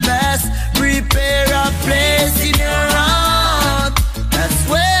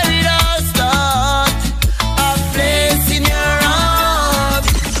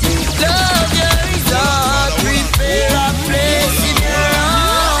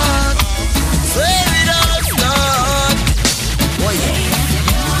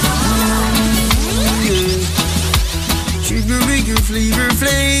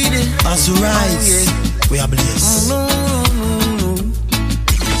to rise. We are blessed.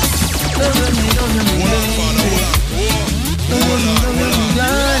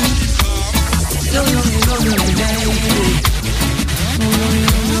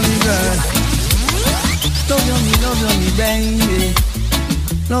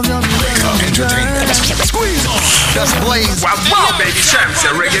 Entertainment. Squeeze on. Just blaze. Wow, baby, champs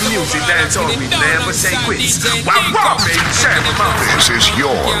and reggae music. Dance on me, never say quits. Wow, baby, champs. This is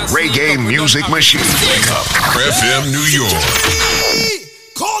your reggae music machine. Wake up, FM New York.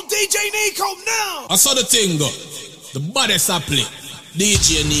 Call DJ Nico now. I saw the thing go. The baddest I play.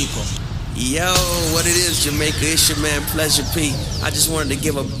 DJ Nico. Yo, what it is, Jamaica? It's your man, Pleasure P. I just wanted to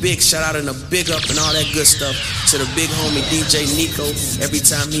give a big shout out and a big up and all that good stuff to the big homie DJ Nico. Every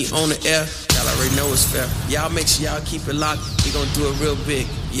time he on the air, y'all already know it's fair. Y'all make sure y'all keep it locked. He gonna do it real big.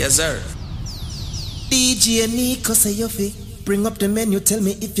 Yes, sir. DJ Nico say you fit. Bring up the menu, tell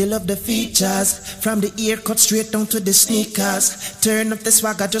me if you love the features. From the ear cut straight down to the sneakers. Turn up the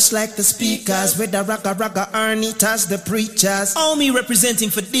swagger just like the speakers. With the ragga Arnitas, the preachers. All me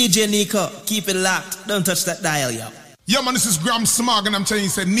representing for DJ Nico. Keep it locked, don't touch that dial, yo. Yo, man, this is Graham Smog, and I'm telling you,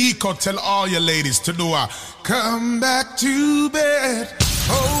 said Nico, tell all your ladies to do a come back to bed.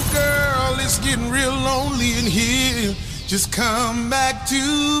 Oh, girl, it's getting real lonely in here. Just come back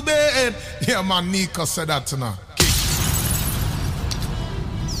to bed. Yeah, man, Nico said that tonight.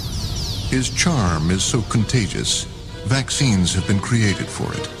 His charm is so contagious, vaccines have been created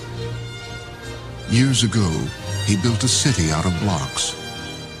for it. Years ago, he built a city out of blocks.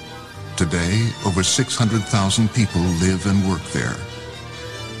 Today, over 600,000 people live and work there.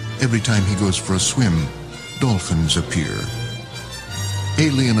 Every time he goes for a swim, dolphins appear.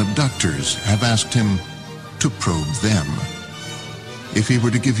 Alien abductors have asked him to probe them. If he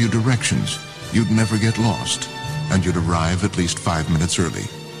were to give you directions, you'd never get lost, and you'd arrive at least 5 minutes early.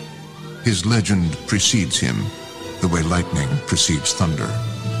 His legend precedes him, the way lightning precedes thunder.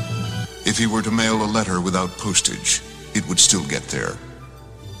 If he were to mail a letter without postage, it would still get there.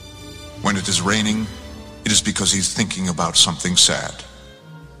 When it is raining, it is because he's thinking about something sad.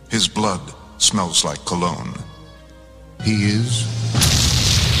 His blood smells like cologne. He is...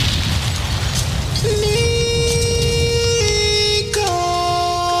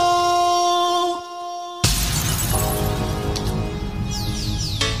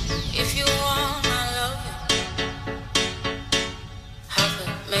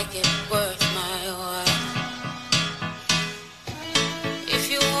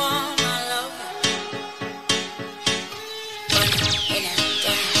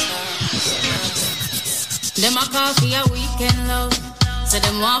 Them a call for a weekend love. So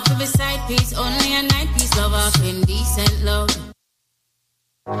them want for beside piece, only a night piece love off indecent love.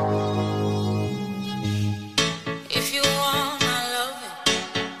 If you want my love,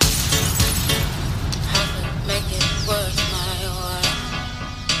 I could make it worth my while.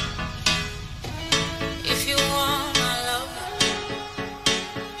 If you want my love,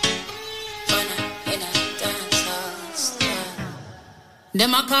 run it in a dancehall style.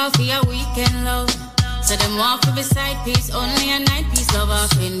 Them a call for a weekend love. So them want for beside piece, only a night piece love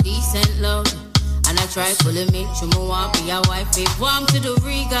off indecent love. And I try pulling me through my want be a wife, if warm to the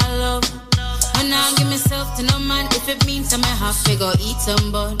regal love. But now give myself to no man, if it means I may have to go eat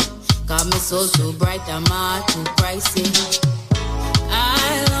some bun. Got my soul too bright and my heart too pricey.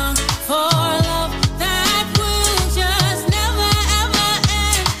 I long for love that will just never ever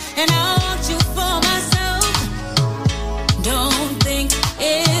end. And I want you for myself. Don't think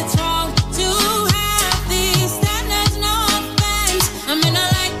it's wrong to have these standards, no offense. I mean I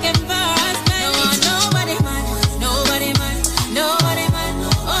like embarrassment. No one, nobody man, nobody man, nobody man.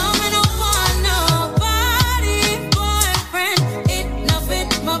 Oh, me no want nobody boyfriend. It no fit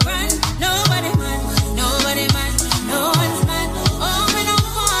my brand. Nobody man, nobody man, no one's man. Oh, me no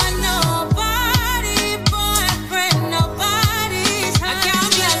want nobody boyfriend. Nobody's high. I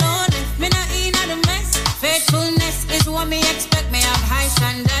can't be alone if me not in the mess. Faithfulness is what me expect. Me have high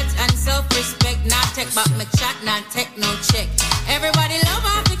standards and self-respect. Not take back my chat, not take no check. Everybody love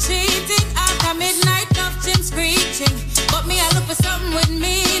after cheating. After midnight, enough gym screeching. But me, I look for something with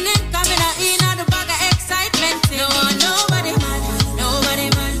meaning. Coming out in the bag of excitement. No one, nobody man, nobody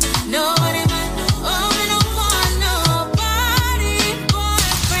man, nobody man. Oh, me no want nobody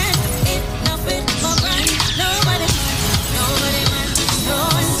boyfriend. It no fit my brand. Nobody man, nobody man, no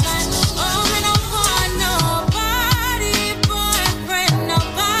one's man. Oh, me no want nobody boyfriend.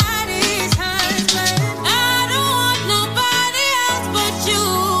 Nobody's husband. I don't want nobody.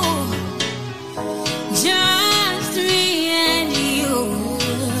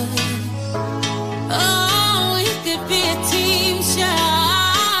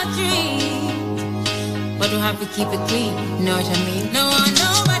 have to keep it clean. You know what I mean? No one,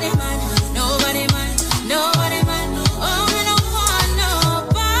 nobody man, nobody man, nobody man. Oh, I don't want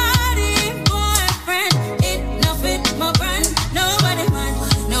nobody boyfriend. It no fit my brand. Nobody man,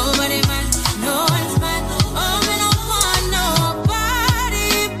 nobody man, no one's man. Oh, I don't want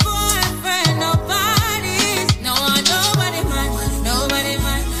nobody boyfriend. Nobody's, no one, nobody man, nobody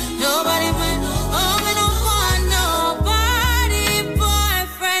man, nobody man. Oh, I don't want nobody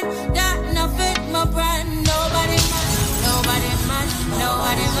boyfriend. That no fit my brand. Nobody man, nobody man,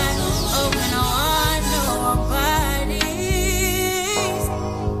 nobody man. Oh, I don't want nobody.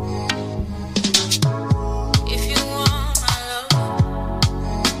 If you want my love,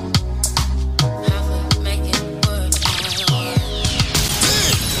 have to make it work.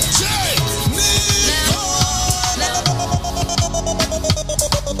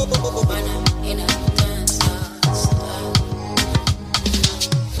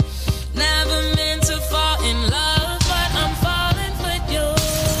 Never meant to fall in love, but I'm falling for you.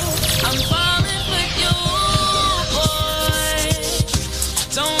 I'm falling for you, boy.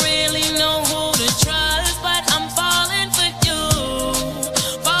 Don't really know who to trust, but I'm falling for you.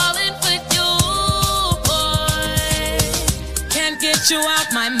 Falling for you, boy. Can't get you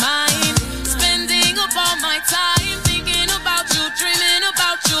out my mind. Spending up all my time thinking about you, dreaming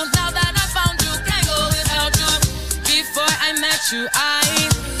about you. Now that I found you, can't go without you. Before I met you, I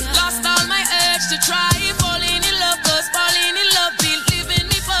lost all my urge to try. Falling in love, cause falling in love be leaving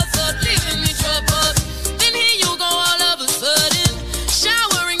me puzzled, leaving me troubled. Then here you go all of a sudden,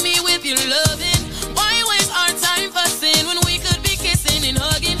 showering me with your loving. Why waste our time fussing when we could be kissing and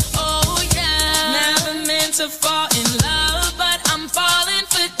hugging? Oh yeah. Never meant to fall in love, but I'm falling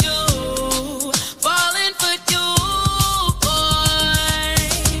for you. Falling for you, boy.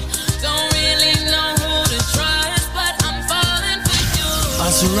 Don't really know who to trust, but I'm falling for you.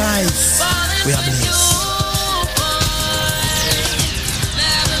 As you rise, we are blessed.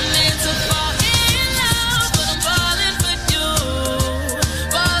 Never meant to fall in love, but I'm falling for you.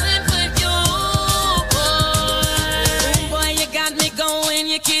 Falling for you, boy. Boy, you got me going,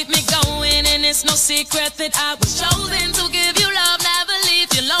 you keep me going, and it's no secret that I was chosen to give you love, never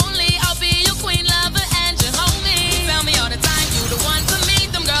leave you lonely. I'll be your queen, lover, and your homie. Tell me all the time you the one for me.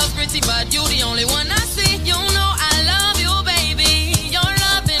 Them girls pretty, but you the only one I see. You know I love you, baby. Your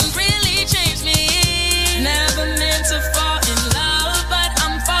loving really changed me. Never meant to fall in love, but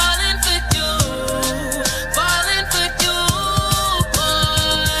I'm falling for you. Falling for you,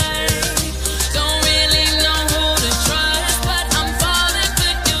 boy. Don't really know who to trust, but I'm falling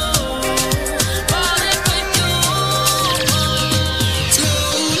for you. Falling for you,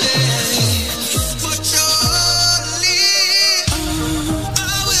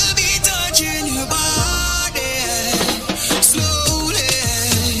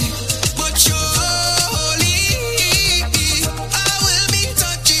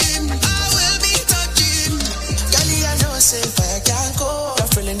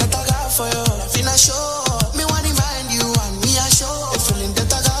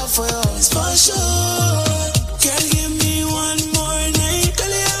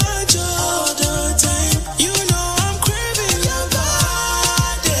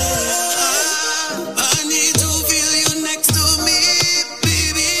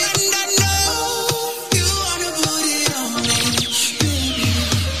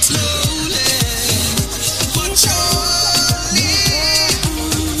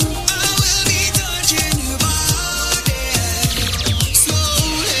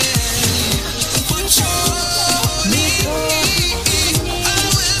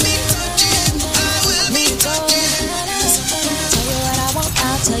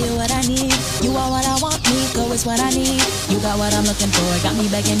 is what I need. You got what I'm looking for, got me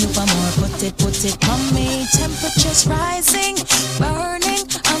begging you for more. Put it on me. Temperatures rising, burning,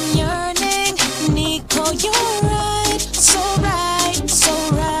 I'm yearning. Nico, you're right, so right, so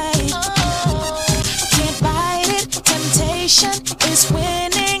right. Can't fight it, temptation is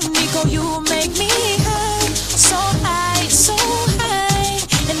winning. Nico, you make me high, so high, so high.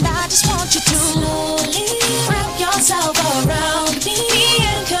 And I just want you to slowly wrap yourself around me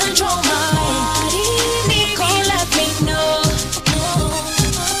and control my body. Nico, let me know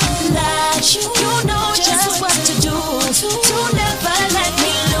that you know just what to do to never let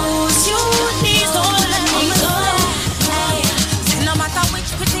me lose you. Please don't let me go. Hey, no matter which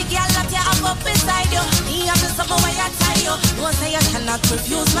pretty girl that you have up beside you, me have to suffer where you tie you. Don't say you cannot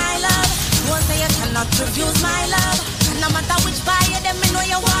refuse my love. Don't say you cannot refuse my love. And no matter which fire them, me know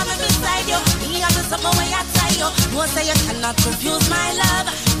you want me beside you. Me have to suffer where you tie you. Don't say you cannot refuse my love.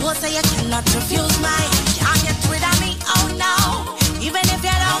 Don't say you cannot refuse my. Can't get rid of me, oh no. Even if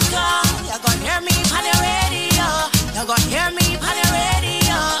you don't go, you're gonna hear me on the radio.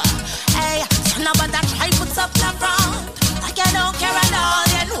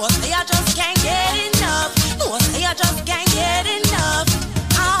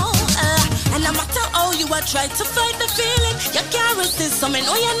 so me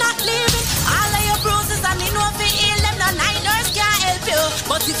know you're not leaving. All of your bruises, I mean, no fi heal them. No night nurse can't help you.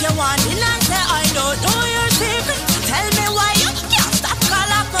 But if you want in and say I don't know your secret, tell me why you can't stop call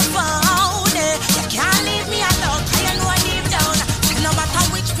up my phone. You can't leave me alone, 'cause you know I deep down. No matter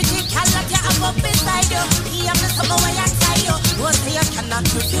which pretty cat that you have up inside you, he have the summer way inside you. Go say you cannot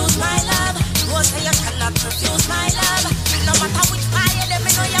refuse my love. Go say you cannot refuse my love. No matter which fire, let me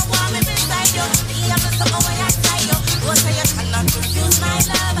know you want me beside you. He have the summer way inside you. Go say you cannot refuse my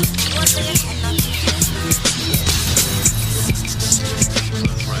love. Go say you cannot refuse my love.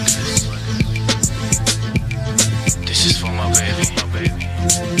 This is for my baby,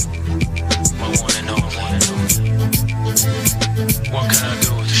 my one and only. What can I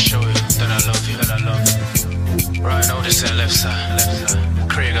do to show you that I love you, Right now, this is left side.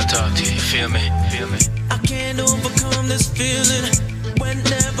 Craig, I talk to you, feel me? I can't overcome this feeling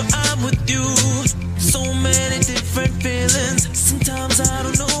whenever I'm with you. So many different feelings. Sometimes I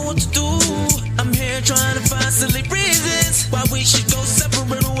don't know what to do. I'm here trying to find silly reasons why we should go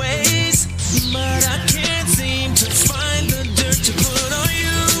separate ways, but I can't seem to find the dirt to put on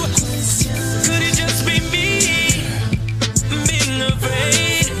you. Could it just be me being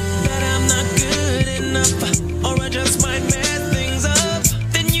afraid that I'm not good enough, or I just might mess things up?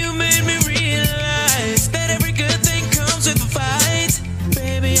 Then you made me realize that every good thing comes with a fight.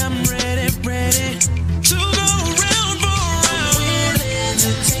 Baby, I'm ready to go round for round. I'm willing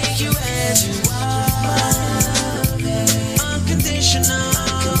to take you as you are, unconditional.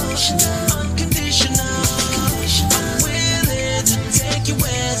 I'm willing to take you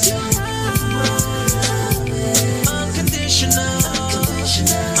as you are,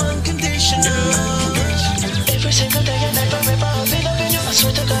 unconditional. Every single day and night forever I'll be loving you. I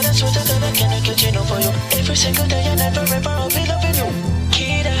swear to God, I cannot get enough for you. Every single day and night forever I'll be loving you.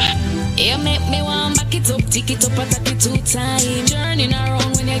 Kida. You make me want back it up, tick it up, attack it 2 times. Turning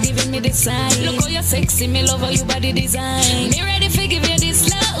around when you're giving me the sign. Look how you're sexy, me love how you body design. Me ready for give you this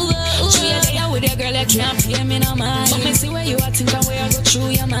love. Through your day with your girl, you can't pay me no mind. But me see where you are, think and where I go through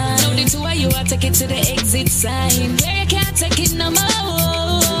your mind. Now the 2 of you are take it to the exit sign. Where you can't take it no more.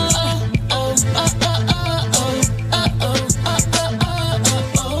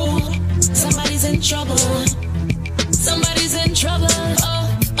 Somebody's in trouble. Somebody's in trouble.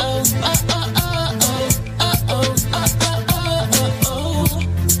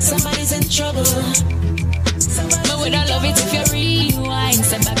 Somebody's in trouble. But would I love it if you rewind,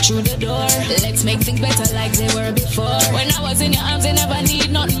 step back through the door. Let's make things better like they were before. When I was in your arms, I never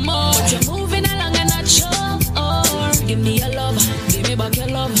need nothing more. But you're moving along and not sure. Give me your love, give me back your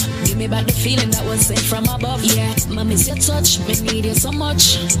love. Give me back the feeling that was sent from above. Yeah, I miss your touch, me need you so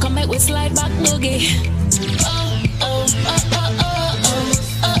much. Come back, we slide back boogie.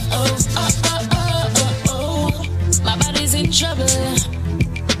 My body's in trouble.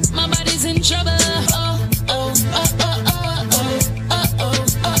 My body's in trouble.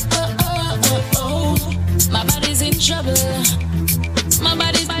 My body's in trouble. My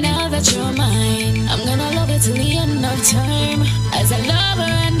body's now that you're mine. I'm gonna love you till the end of time. As a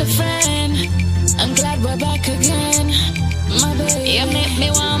lover and a friend, I'm glad we're back again. My baby, you make me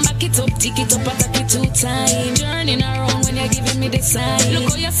want back it up, tick it up, attack it 2 times. Turning around when you're giving me the sign. Look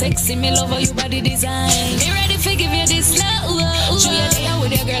how you're sexy, me love how you body design. Me ready for give you this love. Through your day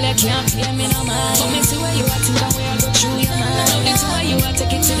with your girl, you can't pay me no mind. But me see where you are, think and where I go through your mind. Now the 2 of you are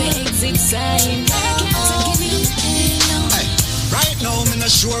take it to the exit sign. Girl, I can't take it no. Right now, me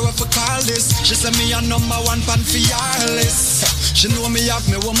not sure what to call this. She say me a number 1 fan for your list. She know me have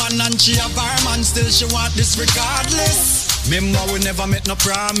me woman and she have her man. Still she want this regardless. Remember we never met no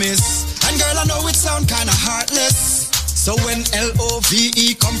promise. And girl, I know it sound kinda heartless. So when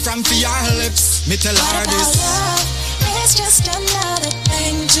L-O-V-E come from for your lips, me tell her this. Love? It's just another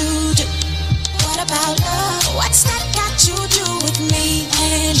thing to do. What about love? What's that got to do with me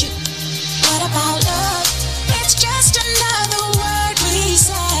and you? What about love? It's just another word we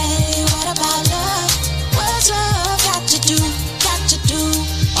say. What about love? What's love got to do? Got to do?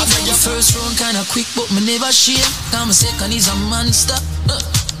 I think your first round kinda quick, but me never shame. Come second is a monster.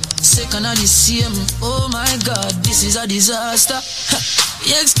 Second of the same. Oh my God, this is a disaster.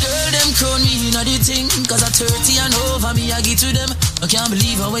 Ex-girl, them crown me in a the thing. Cause at 30 and over me, I give to them. I can't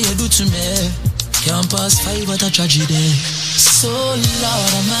believe how what you do to me. Can't pass 5 what a tragedy. So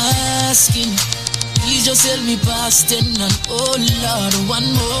Lord, I'm asking, please just help me past 10. And oh Lord, one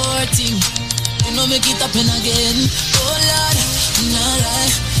more thing, you know make it happen again. Oh Lord, nah lie,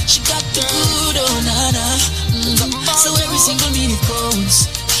 she got the good, oh nah nah. So every single minute counts.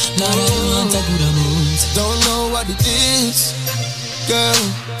 Lord, I want a good amount. Don't know what it is, girl.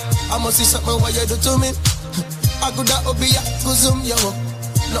 I must see something what you do to me. I could have be a zoom you up.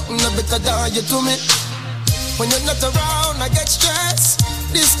 Nothing no better than you to me. When you're not around, I get stressed.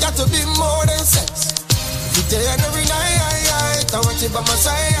 This got to be more than sex. If you tell every night, I want you by my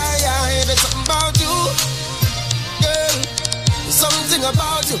side. There's something about you, girl. There's something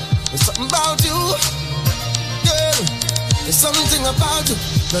about you. There's something about you, girl. There's something about you.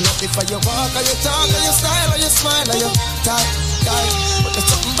 No, not if you walk or you talk or you style or you smile or you tight. But there's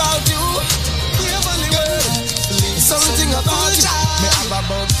something about you, girl. There's something about you. Me have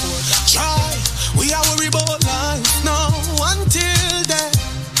about 4. Try. We are worried about life now until then.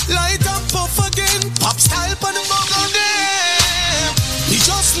 Light up puff again. Pop style on the mug on them. We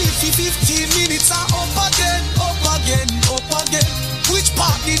just live for 15 minutes and up again. Which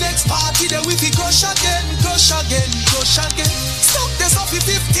part the next party then we fi crush again. Stop this up for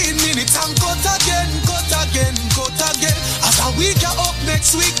 15 minutes and cut again. As a week up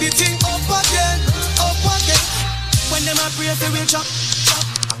next week the thing up again. When them a pray for we chop.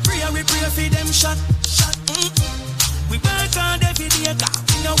 We pray for them shot. We work hard every day, cause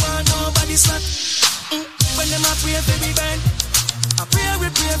we no want nobody slot. When them a pray for we burn, we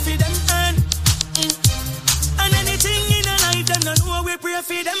pray for them earn. And anything in a life, them no know we pray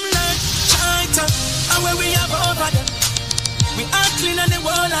for them learn. China, and where we have over them, we are clean on the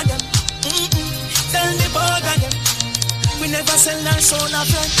wall of them. Tell the bug of them, we never sell our soul of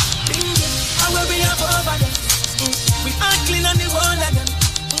them. And where we have over them, we are clean on the wall of them.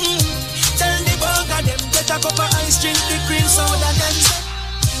 Tell the bug of them, get a cup of ice, drink the cream soda them.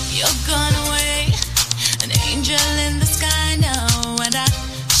 You're gone away, an angel in the sky now, and I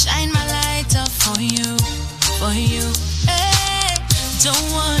shine my light up for you. Hey,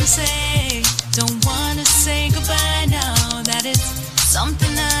 don't wanna say goodbye now. That is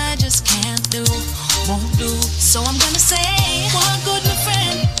something I just can't do, won't do. So I'm gonna say, walk good, my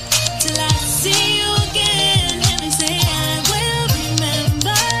friend, till I see you again. Let me say I will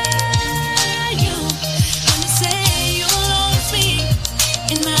remember you. Let me say you'll always be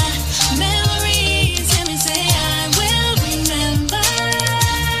in my memories. Let me say I will remember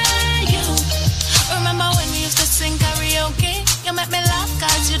you. Remember when we used to sing karaoke? You make me laugh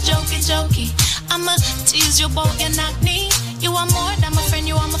cause you're jokey. I'ma tease you about your knock-knee. You are more than my friend,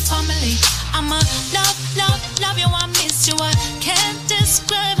 you are my family. I'ma love you, I miss you. I can't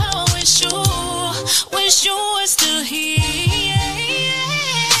describe how I wish you were still here.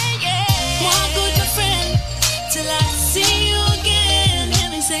 Walk good, my friend, till I see you again. Let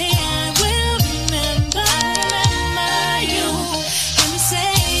me say I will remember you. Let me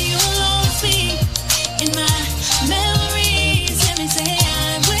say you'll always be in my memories. Let me say I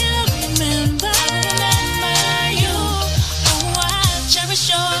will remember you. Oh, I'll cherish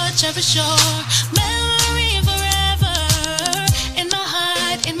your memory forever. In my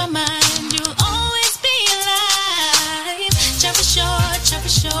heart, in my mind, you'll always be alive. Cherish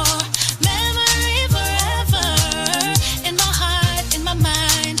your memory forever. In my heart, in my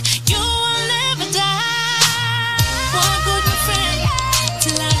mind, you will never die. Walk good, my friend,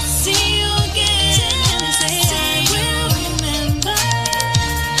 till I see you again. Let me say I will remember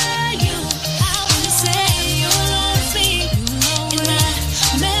you. Let me say you'll always be in my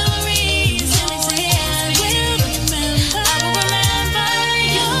memories. Let me say I will remember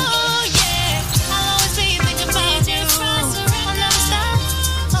you. Yeah, I'll always be thinking about you. I'll never stop.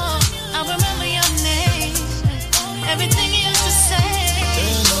 Oh, I remember your name. Everything you used to say.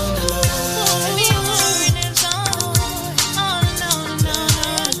 Baby, your word lives on and on and on.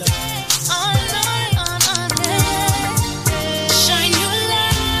 Shine your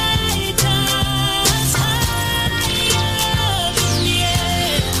light us high up in the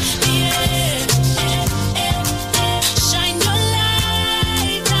air. Shine your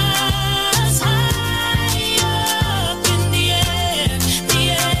light us high up in the air.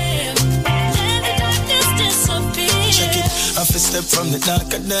 Let the darkness disappear. Check it, off a step from the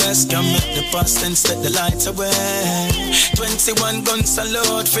darkness. Can make the past and set the lights away. 21 guns a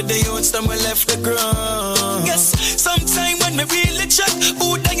load for the youths that we left the ground. Yes, sometime when me really check,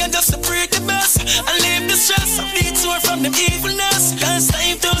 who die and just pray the best and leave the stress of the tour from the evilness. Cause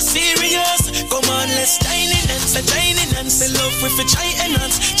time too serious. Come on, let's dine in and say love with a try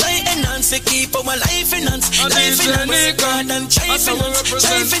enhance, we keep our life enhance, God and try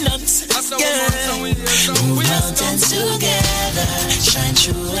finance. Yeah, Move mountains together, shine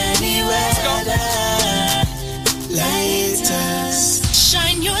through any weather. Light us,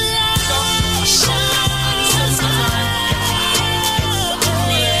 shine your light, shine us high.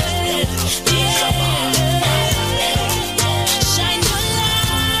 Shine your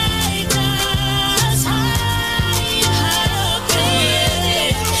light us high.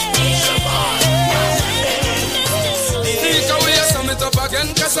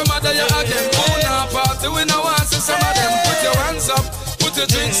 cause some of them again. Oh, now party, we no want to see some of them. Put your hands up, put your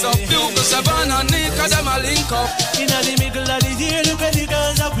drinks up. Bugle, Savannah, Nika, them a link up. In the middle of the year, look at the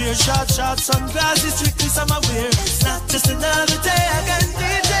girls that wear short sunglasses, strictly summer wear. It's not just another day again,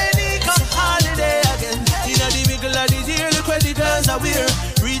 DJ Nico, holiday again. In the middle of the year, look at the girls that wear.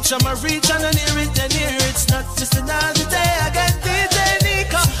 Reach, I'm a reach, and I near it, and near. It's not just another day again, DJ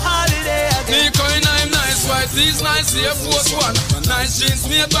Nico, holiday again. Nico in I'm nice white, these nice Air Force One. Nice jeans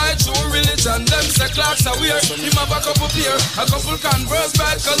made by true religion. Them say clocks are weird. Him have a couple pair, a couple Converse,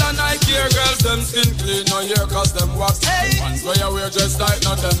 bad color Nike Air. Girls them skin clean, no hair cause them wax. Hey. Ones where you wear just like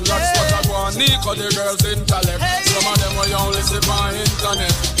not them locks. Hey. What I want, Nico the girls intellect. Hey. Some of them you only see on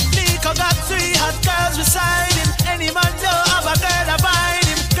internet. Nico got 3 hot girls beside him. Any man know have a girl behind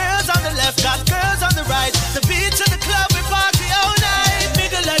him. Girls on the left, got girls on the right. The beach and the club, we party all night.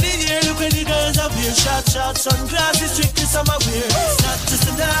 Middle of the year, look at the girls up here. Short sunglasses, strictly summer wear. It's not just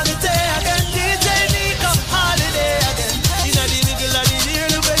another day again. DJ Nico, holiday again. In the middle of the year,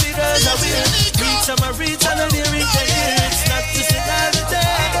 look at the girls up here. Reach summer, reach and the lyric they hear. It's not just another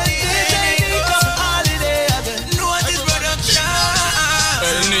day again. DJ Nico, holiday again. No one is brother John.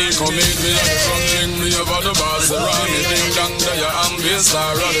 Hey Nico, meet me at the front, ring me over the bars. Around me, ding dong, there you am, be a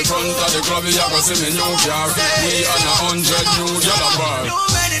star. At the front of the club, you go see me new car. We on 100 new yellow bar. No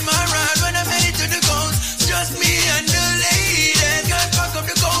man in my ride when I'm headed to the coast. Just me and the lady. Got back up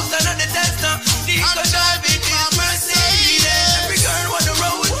the coast and on the tester. Nico driving his Mercedes. Every girl on the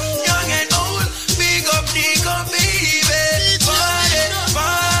road, young and old. Big up Nico, baby. Party,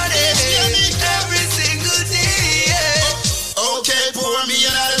 party, every single day. Okay, pour me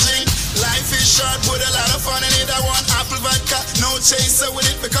another drink. Life is short, put a lot of fun in it. I want apple vodka, no chaser with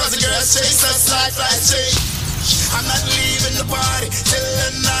it because the girls chase us like change. I'm not leaving the party till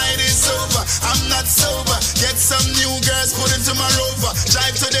the night is over. I'm not sober. Get some new girls, put into my Rover.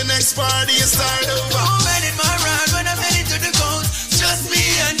 Drive to the next party and start over. No man in my ride when I'm headed to the coast. Just me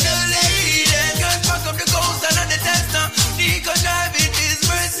and the lady. Got back up the coast and on the tester. Nico driving his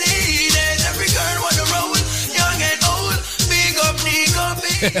Mercedes. Every girl on the road, young and old. Big up Nico,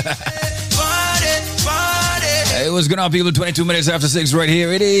 big party, party. Hey, what's going on, people? 22 minutes after 6 right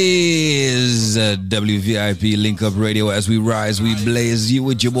here. It is WVIP Link Up Radio. As we rise, we blaze you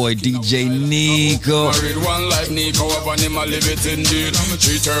with your boy DJ Nico. Married one like Nico up on him, I live it indeed.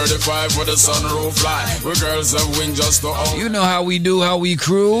 335 with the sunroof fly. We girls have wing just to own. You know how we do, how we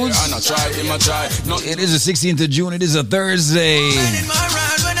cruise. Yeah, and I try. It is the 16th of June. It is a Thursday.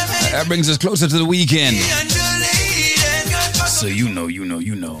 That brings us closer to the weekend. So you know.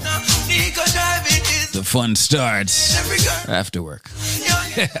 The fun starts after work.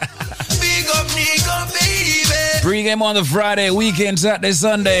 Pre-game on the Friday, weekend, Saturday,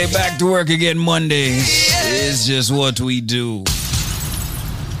 Sunday, back to work again Monday. It's just what we do.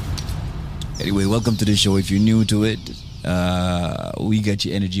 Anyway, welcome to the show. If you're new to it, we get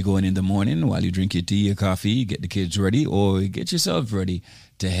your energy going in the morning while you drink your tea, your coffee, get the kids ready, or get yourself ready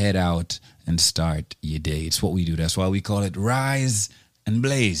to head out and start your day. It's what we do. That's why we call it Rise and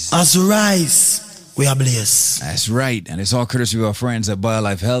Blaze. As we rise, we are blessed. That's right. And it's all courtesy of our friends at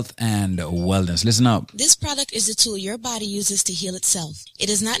BioLife Health and Wellness. Listen up. This product is a tool your body uses to heal itself. It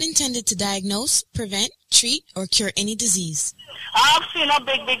is not intended to diagnose, prevent, treat, or cure any disease. I've seen a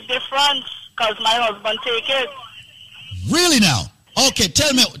big difference because my husband take it. Really now? Okay,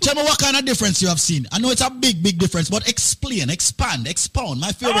 tell me what kind of difference you have seen. I know it's a big difference, but explain, expound.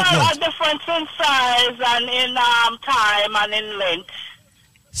 My favorite word. A difference in size and in time and in length.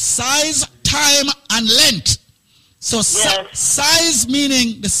 Size, time, and length. So yes. Size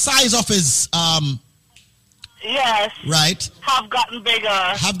meaning the size of his yes. Right. Have gotten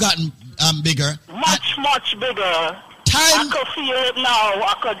bigger. Bigger. Much bigger. Time. I could feel it now.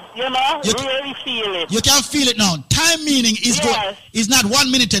 I could, really feel it. You can feel it now. Time meaning is not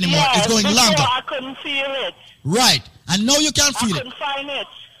 1 minute anymore. Yes, it's going before longer. I couldn't feel it. Right. And now you can feel it. I couldn't find it.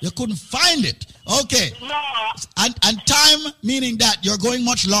 You couldn't find it. Okay. No. And time meaning that you're going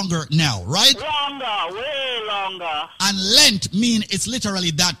much longer now, right? Longer, way longer. And length mean it's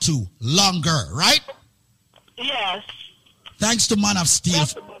literally that too. Longer, right? Yes. Thanks to Man of Steel.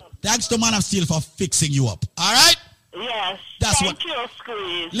 Thanks to Man of Steel for fixing you up. All right? Yes. Thank you,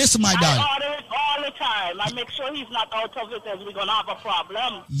 Squeeze. Listen, my darling. I order it all the time. I make sure he's not out of it as we're going to have a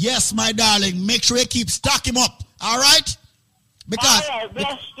problem. Yes, my darling. Make sure you keep stocking him up. All right? Because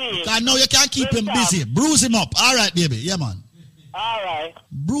I know you can't keep him busy. Bruise him up. All right, baby. Yeah, man. All right.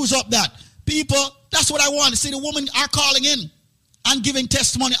 Bruise up that. People, that's what I want. See, the women are calling in and giving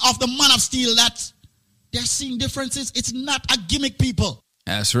testimony of the Man of Steel that they're seeing differences. It's not a gimmick, people.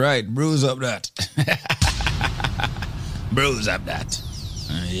 That's right. Bruise up that. Bruise up that.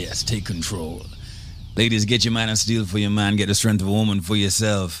 Yes, take control. Ladies, get your man and steel for your man. Get the strength of a woman for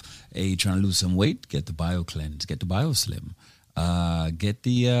yourself. Hey, you trying to lose some weight? Get the Bio Cleanse. Get the Bio Slim. Get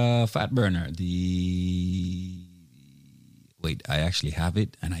the Fat Burner. Wait, I actually have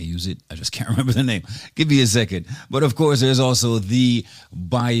it and I use it. I just can't remember the name. Give me a second. But of course, there's also the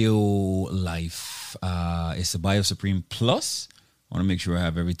Bio Life. It's the Bio Supreme Plus. I want to make sure I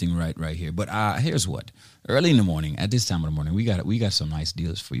have everything right here. But here's what. Early in the morning, at this time of the morning, we got some nice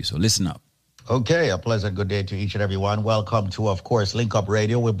deals for you. So listen up. Okay, a pleasant good day to each and every one. Welcome to, of course, Link Up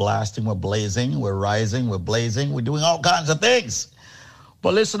Radio. We're blasting, we're blazing, we're rising, we're blazing. We're doing all kinds of things.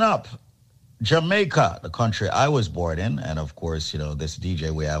 But listen up. Jamaica, the country I was born in, and of course, this DJ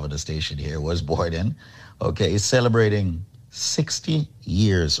we have at the station here was born in, okay, is celebrating 60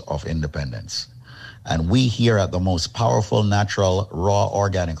 years of independence. And we here at the most powerful natural, raw,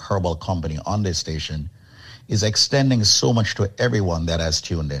 organic herbal company on this station is extending so much to everyone that has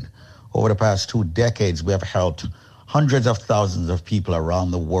tuned in. Over the past 2 decades, we have helped hundreds of thousands of people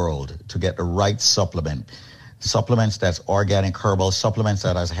around the world to get the right supplements that's organic, herbal, supplements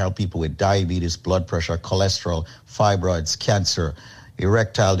that has helped people with diabetes, blood pressure, cholesterol, fibroids, cancer,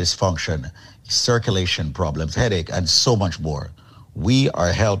 erectile dysfunction, circulation problems, headache, and so much more. We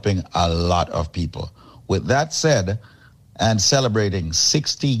are helping a lot of people. With that said, and celebrating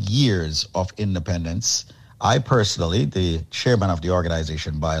 60 years of independence, I personally, the chairman of the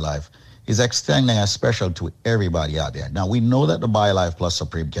organization, BioLife, is extending a special to everybody out there. Now, we know that the BioLife Plus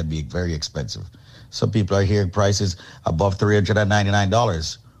Supreme can be very expensive. Some people are hearing prices above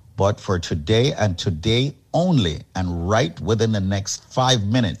 $399. But for today and today only, and right within the next 5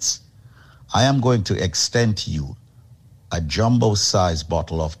 minutes, I am going to extend to you a jumbo-size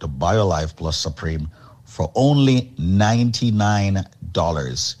bottle of the BioLife Plus Supreme for only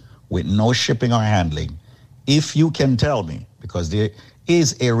 $99 with no shipping or handling. If you can tell me, because there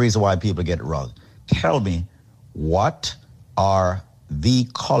is a reason why people get it wrong, tell me what are the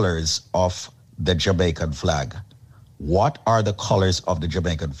colors of the Jamaican flag? What are the colors of the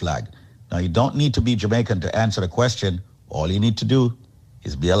Jamaican flag? Now, you don't need to be Jamaican to answer the question. All you need to do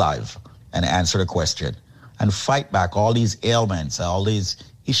is be alive and answer the question and fight back all these ailments, all these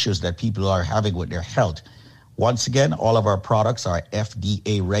issues that people are having with their health. Once again, all of our products are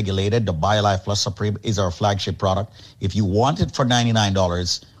FDA regulated. The BioLife Plus Supreme is our flagship product. If you want it for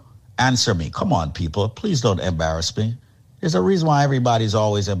 $99, answer me. Come on, people. Please don't embarrass me. There's a reason why everybody's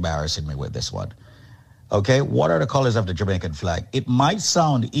always embarrassing me with this one. Okay, what are the colors of the Jamaican flag? It might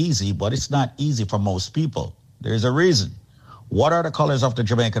sound easy, but it's not easy for most people. There's a reason. What are the colors of the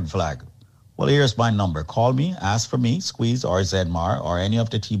Jamaican flag? Well, here's my number. Call me, ask for me, Squeeze or Zenmar or any of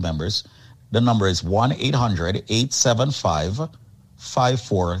the team members. The number is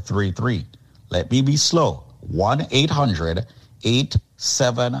 1-800-875-5433. Let me be slow.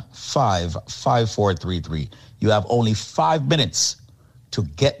 1-800-875-5433. You have only 5 minutes to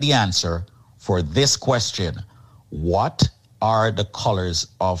get the answer for this question. What are the colors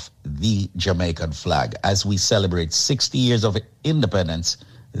of the Jamaican flag? As we celebrate 60 years of independence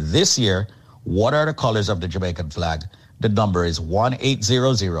this year, what are the colors of the Jamaican flag? The number is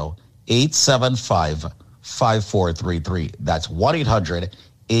 1-800-875-5433. That's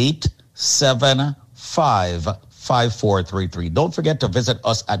 1-800-875-5433. Don't forget to visit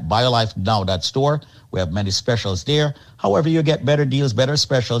us at BioLifeNow.store. We have many specials there. However, you get better deals, better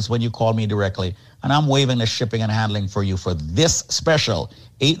specials when you call me directly. And I'm waiving the shipping and handling for you for this special,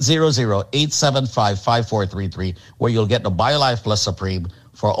 800-875-5433, where you'll get the BioLife Plus Supreme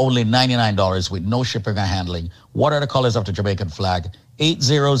for only $99 with no shipping or handling. What are the colors of the Jamaican flag?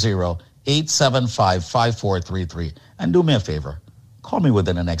 800-875-5433. And do me a favor. Call me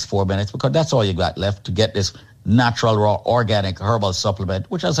within the next 4 minutes, because that's all you got left to get this natural, raw, organic herbal supplement,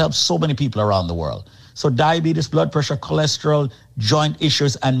 which has helped so many people around the world. So diabetes, blood pressure, cholesterol, joint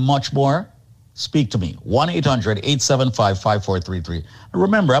issues, and much more, speak to me. 1-800-875-5433. And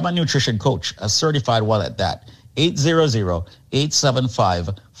remember, I'm a nutrition coach, a certified one at that.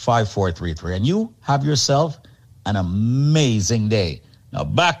 800-875-5433. And you have yourself an amazing day. Now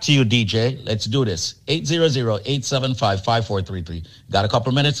back to you, DJ. Let's do this. 800-875-5433. Got a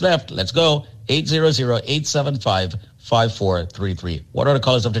couple minutes left. Let's go. 800-875-5433. What are the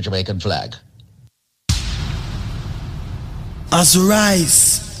colors of the Jamaican flag? As we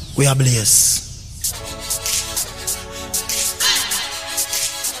rise, we are blessed.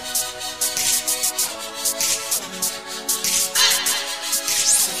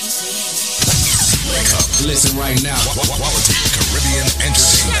 Listen right now. Quality Caribbean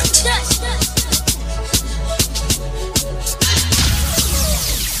entertainment.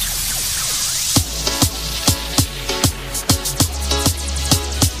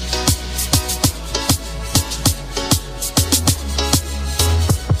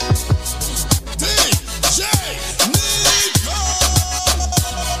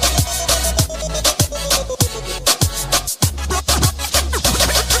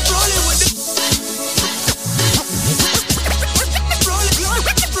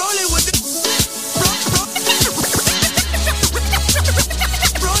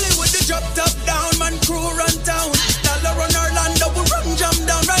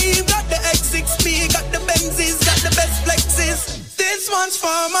 one's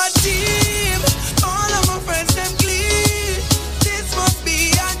for my team. All of my friends, them clean. This must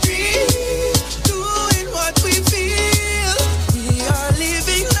be a dream. Doing what we feel. We are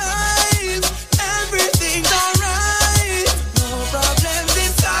living life. Everything's alright. No problems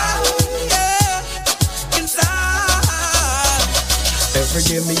inside. Yeah, inside. Every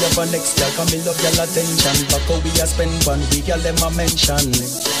day me have a next girl, come me love y'all attention. Back how we a spend 1 week, y'all them a mention.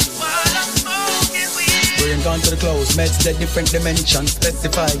 Brain gone to the close, meds dead different dimensions.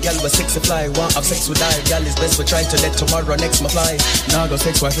 Specify, gal was sexy fly, want have sex with I. Gal is best we try to let tomorrow next my fly. Now go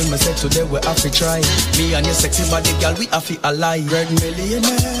sex wife in my sex today we have to try. Me and your sexy body gal we have to ally. Red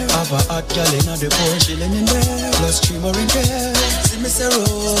millionaire, have a hot gal in the Porsche shilling in there. Plus 3 more in there. See me say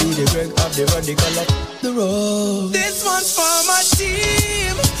roll, see the Greg of the radical up the road. This one's for my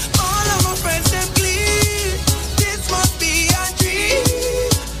team. All of my friends them clean. This must be a dream.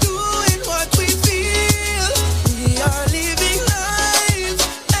 Doing what we feel. We are living life.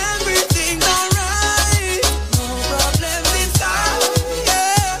 Everything's alright. No problems inside.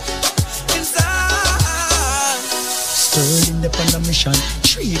 Yeah, inside. Sterling up on a mission.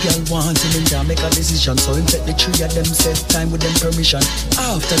 3 girl want him in there make a decision. So him take the 3 of them set time with them permission.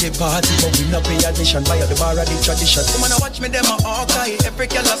 After the party but we not pay admission. Buy out the bar of the tradition. Come on and watch me them a hawkeye. Every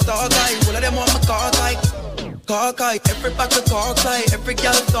girl a star guy. All of them want my car guy. Car guy. Every back to car guy. Every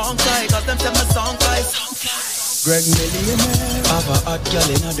girl song guy. Cause them say my song guy. Greg millionaire. Have a hot girl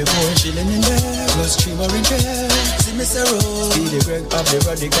in the Porsche shilling in there. Plus 3 more in there. See me say roll. Be the Greg of the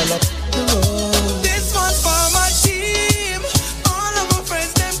radical up the road. This one's for my team. All of my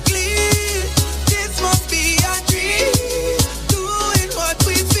friends them clean. This must be a dream. Doing what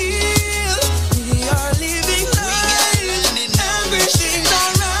we feel. We are living life. Everything's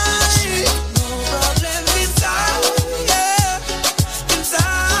alright. No problems inside. Yeah,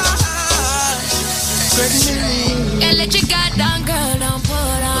 inside. Yeah, let your guard down, girl, don't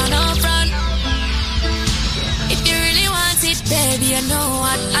put on no front. If you really want it, baby, you know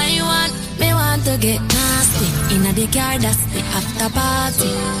what I want. Me want to get nasty. Inna the car, that's the after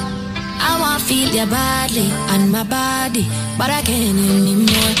party. I want feel your body and my body, but I can't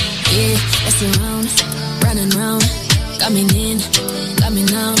anymore. Yeah, let's around, running round, coming in,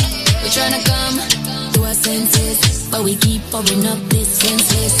 coming out. We tryna come to our senses, but we keep pouring up this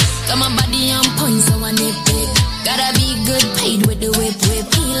senseless. Got my body on point, so I nip it. Gotta be good paid with the whip.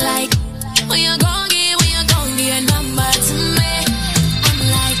 He like, when you gon' get your number to me. I'm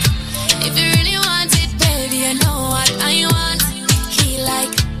like, if you really want it, baby, you know what I want. He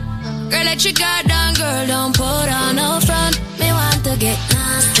like, girl, let your guard down, girl, don't put on no front. Me want to get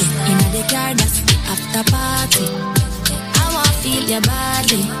nasty. Inna the car, that's the after party. I want feel your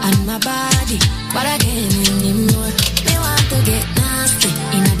body and my body, but I can't anymore. Me want to get nasty.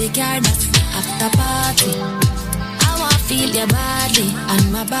 Inna the car, that's the after party. I want feel your body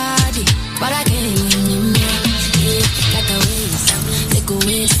and my body, but I can't anymore. Yeah, like a waste, take a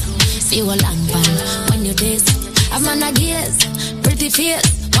waste. See what long pan when you taste. I'm on a gears, pretty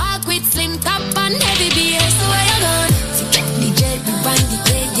face. Walk with slim top and heavy bass. So where you going? DJ, we bang the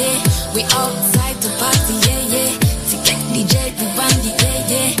yeah. We outside to party, yeah. DJ, we bang the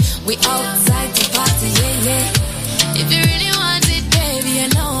yeah. We outside to party, yeah. If you really want it, baby, you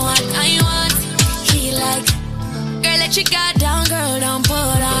know what I want. He like, girl, let your guard down, girl, don't put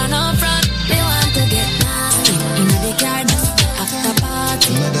on no front. Me want to get nasty. Inna the car, that's the after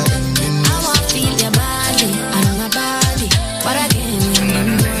party. I want feel your body and my body, but I can't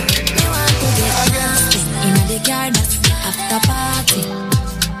remember. Me want to get nasty. Inna the car, that's the after party.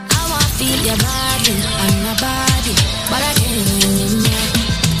 I want feel your body and my body, but I can't remember.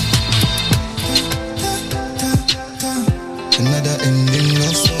 Another ending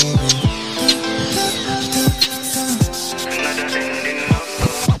love story.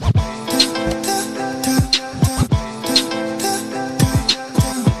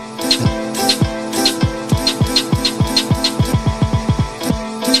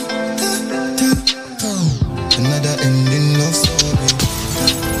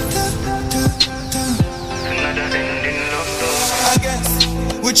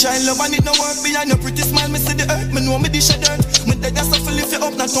 Child love and it no work behind your pretty smile. Me see the earth, me know me dish a dirt. Me dead as if lift you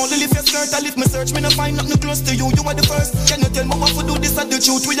up, not only lift your skirt. I lift me search, me no find nothing close to you. You are the first. Can you tell me what to do this at the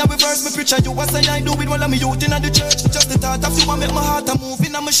truth? We are reverse. Me preacher, you what say I do with all of me youth in the church. Just the thought of you, I make my heart a move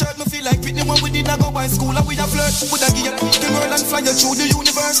in my shirt. Me feel like Whitney when we did not go by school and we a flirt. Would I give you the world and fly you through the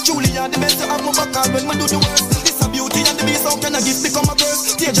universe? Truly, you're the best to have my back when me do the worst. This a beauty and the beast, how can I give become a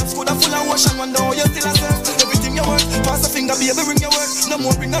curse? Teardrops could have full of ocean, wonder how you still a surf. Everything you work, pass a finger, baby, ring your work. No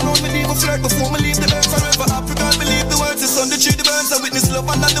more ring around me, leave a flirt before me leave the earth. Forever happy, girl, believe the words. The sun, the tree, the birds. I witness love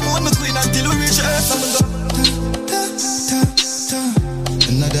and not the moon, me queen until we reach the earth. I'm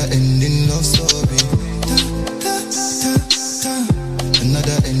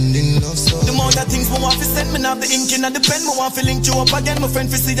me want to send me now the ink in and the pen. Me want to link you up again, my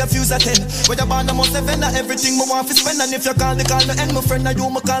friend, to see the fuse at 10. Whether born I'm 7 or everything me want to spend. And if you call the call no end, my friend, now you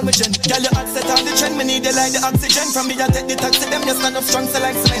me call me Jen. Girl, you hot set on the trend, me need you like the oxygen. From me I take the taxi, them you stand up strong, so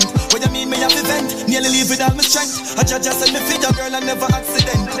like cement. What you mean me have event, nearly leave with all my strength. I just send me feed a girl and never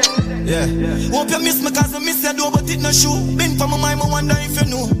accident. Yeah. Hope you miss me cause I miss you, but it no show. Been for my mind, I wonder if you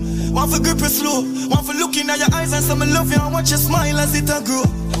know. Want for grip it slow, want for looking at your eyes and some love you and watch you smile as it a grow.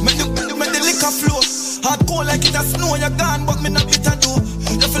 Make the liquor flow. Hard cold like it a snow, you're gone, but me not bitter do.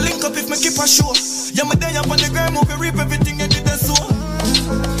 You feel link up if me keep a show. Yeah, me day up on the ground, we reap everything you did so.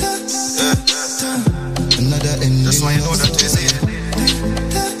 Another ending. That's why you know that you say it.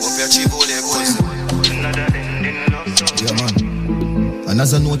 Hope you achieve all your goals. Another ending love song. Yeah, man. And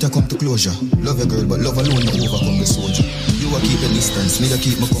as a note, I come to closure. Love your girl, but love alone no overcome the soldier. You a keep a distance, me a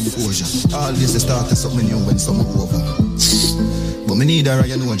keep my composure. Always the start of something new when summer over. But me need a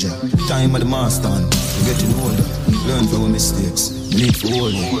Ryan Oja. Time of the master, we getting older. Learn from our mistakes. We need to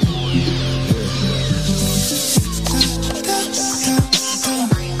hold you.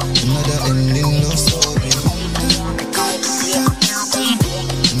 Another ending love story.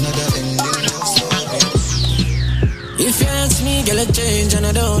 Another ending love story. If you ask me, girl, I change and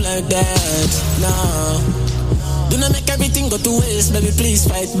I don't like that. No. Do not make everything go to waste, baby, please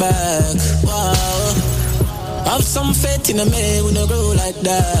fight back. Wow. Have some faith in a man, we don't grow like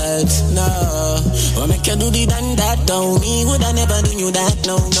that. No. Or make you do the done that, don't me, would I never do you that?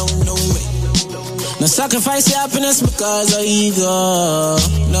 No, no, no way. No sacrifice your happiness because of ego.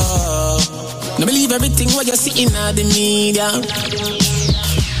 No. No believe everything what you see in the media.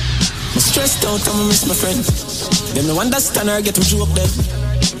 I'm stressed out, I'm miss my friend. Them no understand or get what you up there.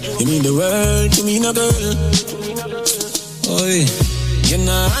 You mean the world to me, no girl. Oi, you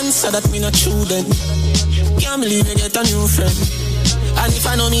no answer that me not true then. Can't believe you get a new friend. And if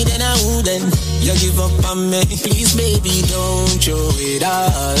I know me then I wouldn't. You give up on me, please baby don't throw it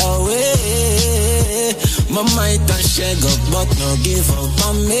all away. My might and shake up but no give up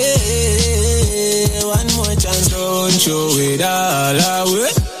on me. One more chance, don't throw it all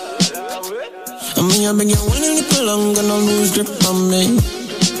away. I mean I beg you one little longer, no lose grip on me.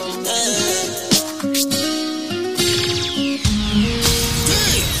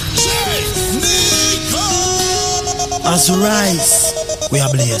 As we rise, we are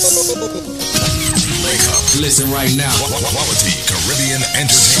blessed. Wake up. Listen right now. Quality Caribbean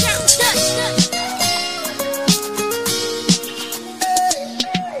Entertainment.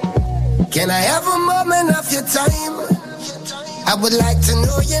 Can I have a moment of your time? I would like to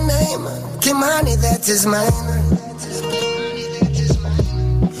know your name. Kimani, that is mine.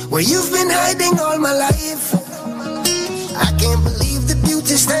 Where you've been hiding all my life. I can't believe the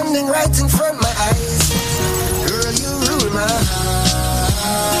beauty standing right in front of my eyes. Girl, you rule my heart.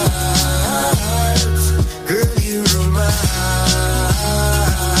 Girl, you rule my heart.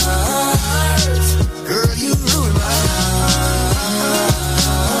 Girl, you rule my heart.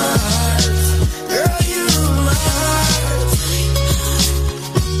 Girl, you rule my heart.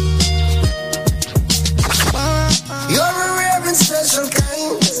 You're a rare and special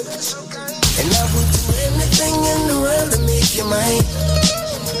kind, and I would do anything in the world to make you mine.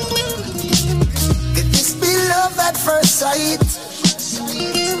 Love at first sight.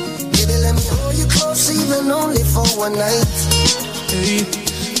 Baby, let me hold you close, even only for one night. Hey,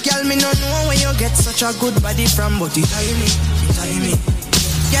 girl, me not know when you get such a good body from, but it tiny, it tiny.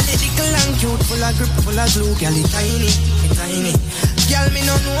 Girl, it little and cute, full of grip, full of glue. Girl, it tiny, it tiny. Girl, me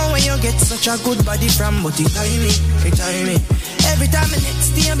not know when you get such a good body from, but it tiny, it tiny. Every time I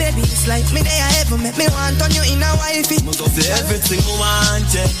next to you, baby, it's like me there ever make me want on you in a wifey. Must for everything I want,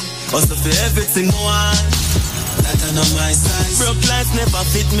 yeah. Must for everything I want. That I know my size. Broke life never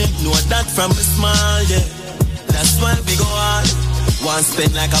fit me. Know that from a small, yeah. That's why we go hard. Want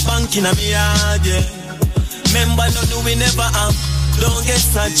spend like a bank in a yard, yeah. Remember, no, we never have. Don't get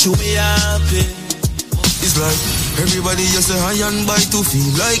such you be happy. It's like everybody just say high and by to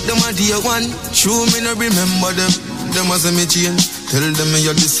feel like them a dear one. Show me no remember them. Them as a me change. Tell them me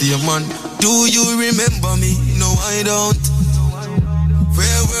you're the same man. Do you remember me? No, I don't.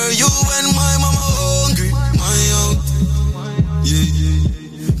 Where were you when my mama hungry? My out. Yeah, yeah.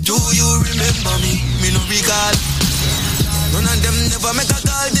 Do you remember me? Me no recall. None of them never make a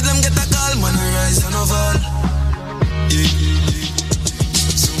call. Did them get a call? Man, I rise and I fall. Yeah, yeah, yeah.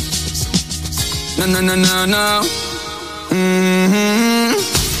 No, no, no, no, no.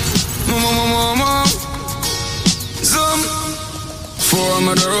 Mama. Zoom. For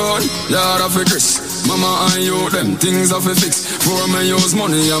me the road, yard of a Chris. Mama and you, them things of a fix. For me use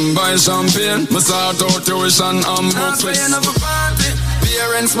money and buy champagne. Me sort out tuition and book fix. Paying up a party,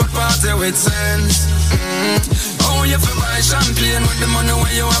 parents, but party with sense. Oh, you fi buy champagne with the money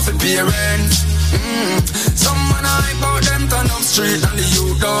when you have to pay rent. Some man hype out them turn up street, and the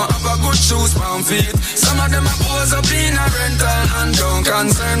youth don't have a good shoes pound feet. Some of them a pose up in a rental and don't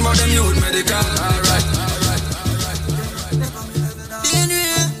concern about them youth medical. Alright.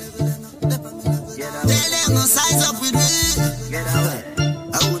 Tell them no size up with me. Get away.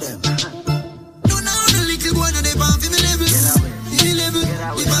 How them? No, now the little boy no they pan for me level. Me level.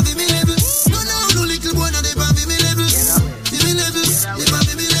 They pan for me level. No, now the little boy no they pan for me level. Me level. They pan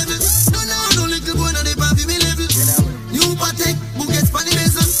for me level. No, now the little boy no they pan for me level. You patek, buckets pan the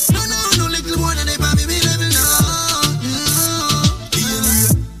bezel. No, now the little boy no they pan for me level. No.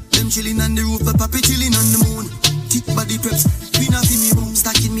 Them chilling on the roof, the papi chilling on the moon. Thick body preps. Queen of me room,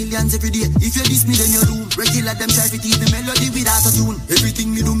 stacking millions every day. If you diss me, then you lose. Regular them try to keep the melody without a tune.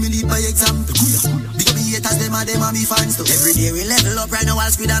 Everything me do, me lead by example. Big up me haters, them and me fans too. Every day we level up right now, I'll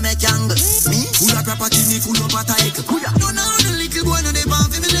screw and make angle. Me, full of property, me full of a title. No, now the little boy, no, they pan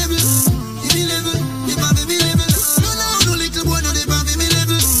for me level. Me level, they pan for me level. No, now the little boy, no, they pan for me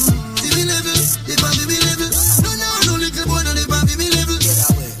level. Me level, they pan for me level. No, now the little boy, no, they pan for me level.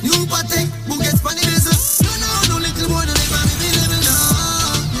 New patek, buckets pan the bezel. No, now the little boy, no, they pan for me level.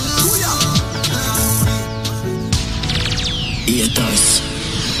 Haters.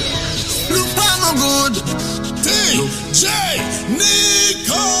 Look for my good. DJ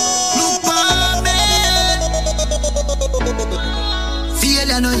Nico. Look for me. Feel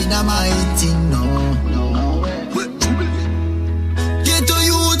you know in my thing, no. Get to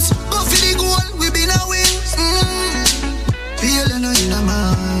youth, go for the goal, we been a win. Feel you know in my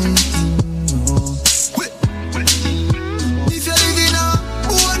thing, no. If you live in a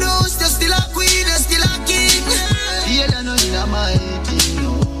old house, you're still a queen, you're still a king. Feel you know in my thing,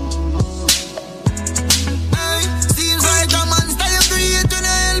 no. Hey, seems like a monster you create to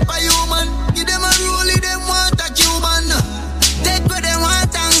help a human. Give them a rule, them want a Cuban. Take what them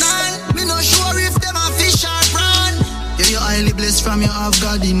want and gone. Me no sure if them a fish or prawn. Yeah, you're highly blessed from your have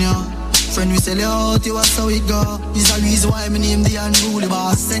God in you. Friend, we sell you out, you was how it go. This a reason why me name the unruly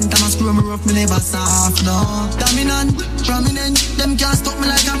boss. Sent them a screw me rough, me never soft, no. Dominant, prominent, them can't stop me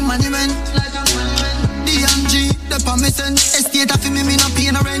like a monument. DMG, the permission, estate of me no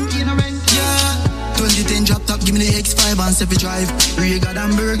pay no rent. Yeah, 2010 drop top, give me the X5 and 7 drive. Regal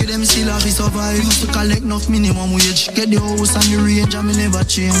and Burger, them still have to survive. Used to collect enough minimum wage. Get the house and the range and me never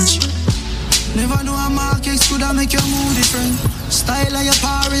change. Never know a market could have make your mood different. Style of your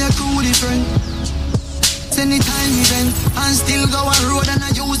power, your crew different. Anytime event and still go on road and I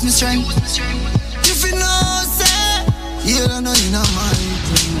use my strength. If you know, say, you don't know you know my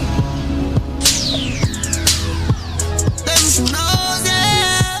thing. Them should know, say,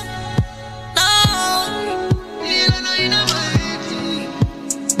 no, you don't know you know my thing.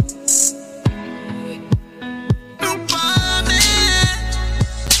 Look for me,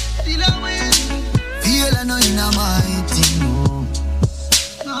 still I win. Feel I know you know my thing, no.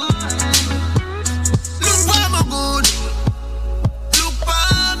 Look for my good. Look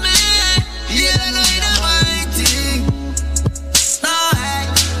for me. Yeah, I know you know my thing. No, hey.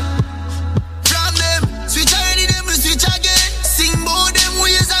 From them, switch already, them will switch again. Sing about them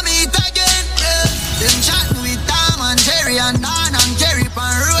ways I meet again. Yeah. Them chatting with Tom and Jerry and Don and Kerry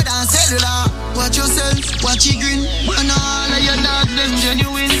on road and cellular. Watch yourself, watch you grin. And all of your dogs, them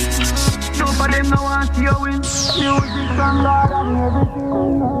genuine. No for them no want to win. Music from God and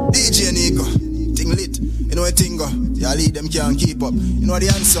everything. DJ Nico, thing lit. You know a thing go. Yeah, lead them can't keep up. You know the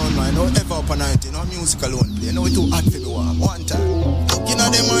sound man, no ever up a night. You know music alone play. You know it too hot for me one time. Looking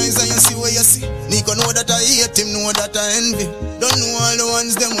at them eyes and you see what you see. Nico know that I hate him, know that I envy. Don't know all the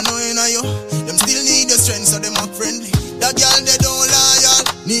ones them who know in you. Them still need your strength so them act friendly. That girl they don't loyal.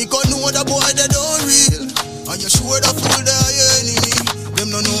 Nico know the boy they don't real. And you sure the fool they are your enemy. Them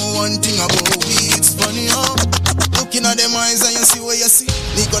don't know one thing about we. It's funny how looking at them eyes and you see what you see.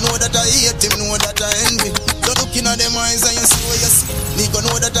 Nico know that I hate him, know that I envy. Don't looking at them eyes and you see what you see. Nico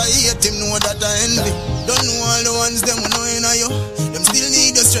know that I hate him, know that I envy. Don't know all the ones them who know in you. Them still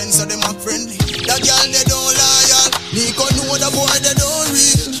need your strength so them act friendly. That girl they don't loyal. Nico know the boy they don't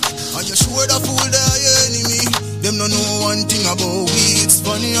real. And you sure the fool they are your enemy. Them don't know one thing about we. It's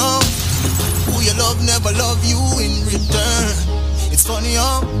funny how who you love never love you in return. It's funny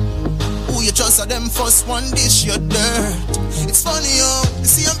how who you trust are them first one dish your dirt. It's funny how the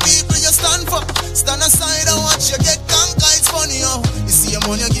same people you stand for stand aside and watch you get conquered. It's funny how you see them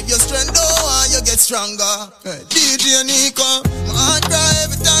when you give your strength and you get stronger. Hey, DJ Nico, my heart cry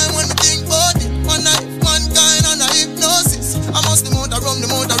every time when I think about it. One night, one kind and a hypnosis. I must the motor rum, the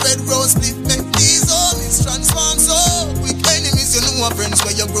motor red rose split. Make these homies transform so quick. Enemies you know a friend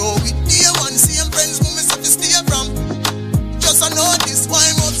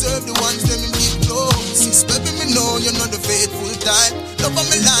are the ones them in keep close. Sis, baby, me know you're not the faithful type. Love of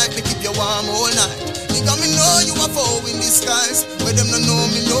my life, me keep you warm all night. Nigga, me know you are foe in disguise. Where them no know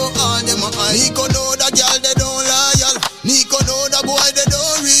me, know all them are high. Nico know that girl, they don't loyal. Nico know that boy, they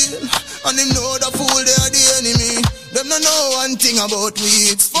don't real. And him know the fool, they are the enemy. Them no know one thing about we.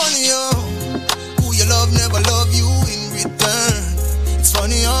 It's funny, yo. Who you love never love you in return. It's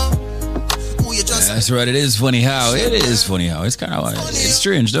funny, yo. Who you just... That's right, it is funny how. It is funny how. It's kind of... It's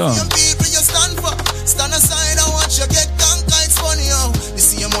strange, though. Young people you stand for. Stand aside and watch you get conquered. It's funny, yo. You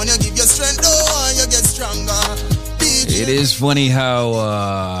see him when you give your strength, oh, and you get stronger. It is funny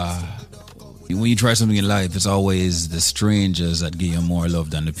how when you try something in life, it's always the strangers that give you more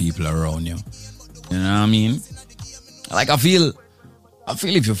love than the people around you. You know what I mean? Like I feel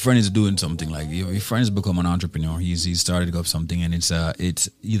if your friend is doing something, like your friend has become an entrepreneur, he's started up something, and it's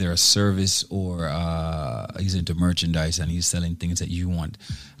either a service or he's into merchandise and he's selling things that you want.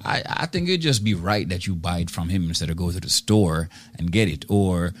 I think it'd just be right that you buy it from him instead of go to the store and get it,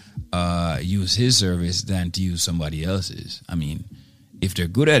 or use his service than to use somebody else's. I mean, if they're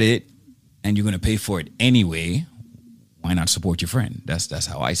good at it and you're going to pay for it anyway, why not support your friend? That's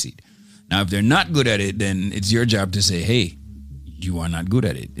how I see it. Now, if they're not good at it, then it's your job to say, hey, you are not good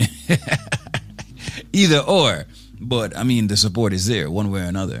at it. Either or. But, I mean, the support is there one way or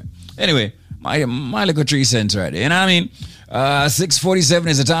another. Anyway, my little 3 cents right there. You know what I mean? 6:47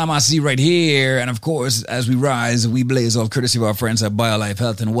 is the time I see right here. And, of course, as we rise, we blaze off courtesy of our friends at BioLife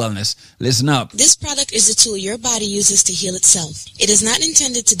Health and Wellness. Listen up. This product is a tool your body uses to heal itself. It is not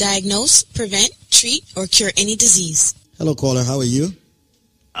intended to diagnose, prevent, treat, or cure any disease. Hello, caller. How are you?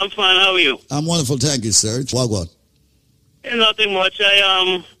 I'm fine. How are you? I'm wonderful. Thank you, sir. What? Nothing much.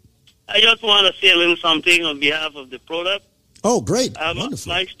 I just want to say a little something on behalf of the product. Oh, great. Wonderful.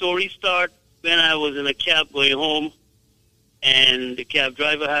 My story started when I was in a cab going home, and the cab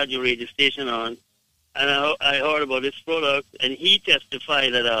driver had your radio station on, and I heard about this product, and he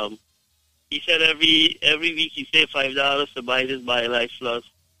testified that he said every week he saved $5 to buy this BioLife Plus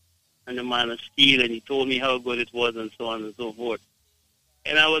and the Man of Steel, and he told me how good it was and so on and so forth.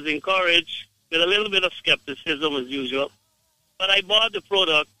 And I was encouraged with a little bit of skepticism as usual. But I bought the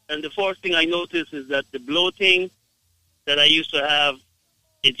product, and the first thing I noticed is that the bloating that I used to have,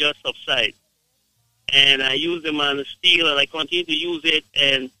 it just subsided. And I used the Man of Steel, and I continued to use it,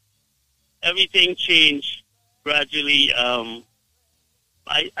 and everything changed gradually.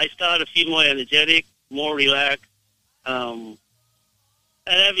 I started to feel more energetic, more relaxed, and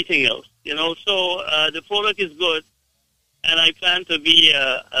everything else. You know, so the product is good. And I plan to be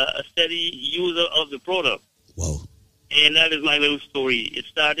a steady user of the product. Wow. And that is my little story. It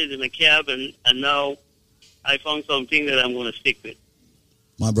started in a cab, and now I found something that I'm going to stick with.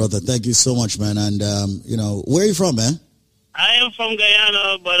 My brother, thank you so much, man. And, where are you from, man? I am from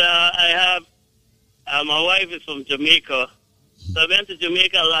Guyana, but I have, my wife is from Jamaica. So I went to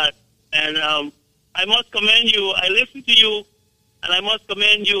Jamaica a lot. And I must commend you. I listened to you, and I must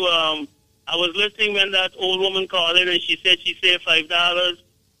commend you. I was listening when that old woman called in, and she said she saved $5,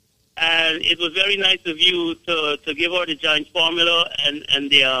 and it was very nice of you to give her the giant formula and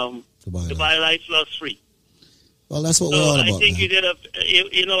the BioLife Plus free. Well, that's what we're all about. I think man. You did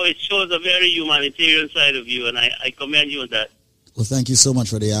it shows a very humanitarian side of you, and I commend you on that. Well, thank you so much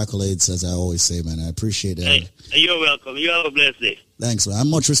for the accolades, as I always say, man. I appreciate it. Hey, you're welcome. You have a blessed day. Thanks, man.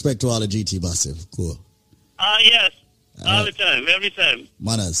 Much respect to all the GT Massive. Cool. Yes. All the time, every time.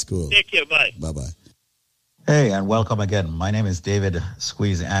 Manners, cool. Take care, bye. Bye-bye. Hey, and welcome again. My name is David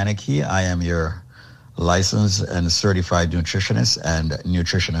Squeeze Anarchy. I am your licensed and certified nutritionist and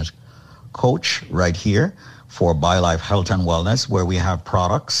nutritionist coach right here for BioLife Health and Wellness, where we have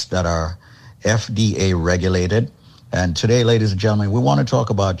products that are FDA regulated. And today, ladies and gentlemen, we want to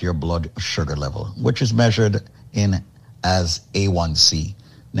talk about your blood sugar level, which is measured in as A1C.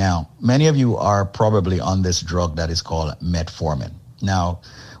 Now, many of you are probably on this drug that is called metformin. Now,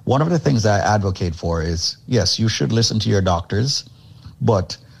 one of the things I advocate for is, yes, you should listen to your doctors,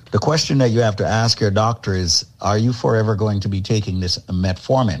 but the question that you have to ask your doctor is, are you forever going to be taking this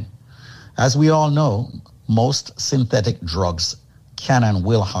metformin? As we all know, most synthetic drugs can and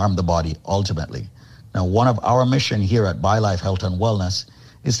will harm the body ultimately. Now, one of our mission here at BioLife Health and Wellness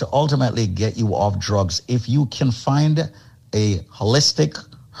is to ultimately get you off drugs if you can find a holistic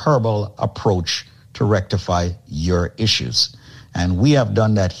herbal approach to rectify your issues. And we have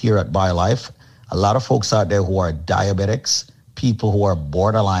done that here at BioLife. A lot of folks out there who are diabetics, people who are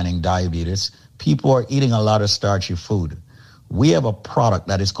borderlining diabetes, people who are eating a lot of starchy food. We have a product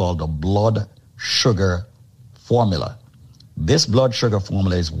that is called the blood sugar formula. This blood sugar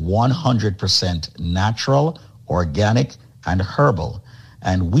formula is 100% natural, organic, and herbal.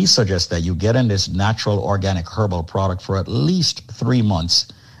 And we suggest that you get in this natural organic herbal product for at least 3 months.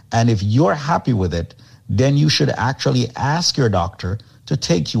 And if you're happy with it, then you should actually ask your doctor to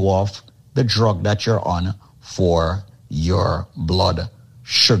take you off the drug that you're on for your blood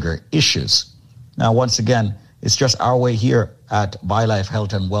sugar issues. Now, once again, it's just our way here at BioLife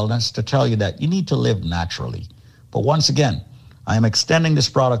Health and Wellness to tell you that you need to live naturally. But once again, I am extending this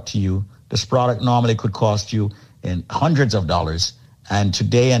product to you. This product normally could cost you in hundreds of dollars. And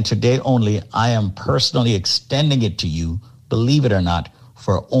today only, I am personally extending it to you, believe it or not,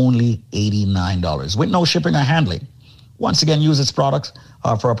 for only $89 with no shipping or handling. Once again, use this product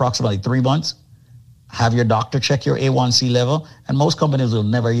for approximately 3 months. Have your doctor check your A1C level. And most companies will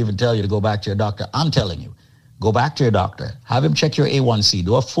never even tell you to go back to your doctor. I'm telling you, go back to your doctor. Have him check your A1C.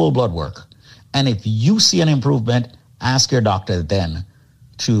 Do a full blood work. And if you see an improvement, ask your doctor then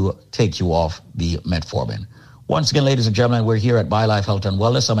to take you off the metformin. Once again, ladies and gentlemen, we're here at BioLife Health and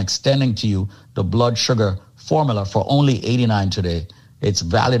Wellness. I'm extending to you the blood sugar formula for only $89 today. It's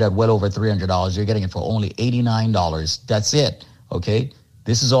valued at well over $300. You're getting it for only $89. That's it, okay?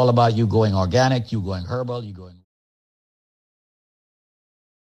 This is all about you going organic, you going herbal, you going...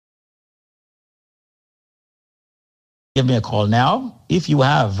 Give me a call now. If you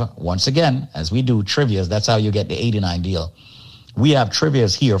have, once again, as we do trivias, that's how you get the $89 deal. We have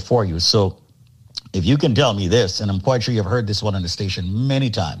trivias here for you. So if you can tell me this, and I'm quite sure you've heard this one on the station many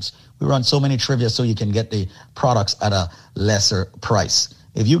times, we run so many trivia so you can get the products at a lesser price.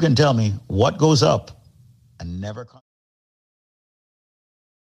 If you can tell me what goes up and never comes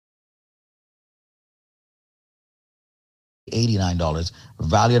 $89,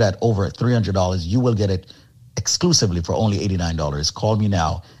 valued at over $300, you will get it exclusively for only $89. Call me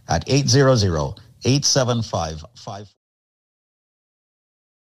now at 800-875-54.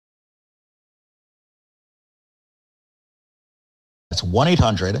 That's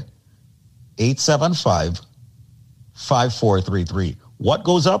 1-800-875-5433. What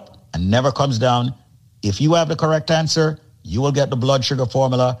goes up and never comes down? If you have the correct answer, you will get the blood sugar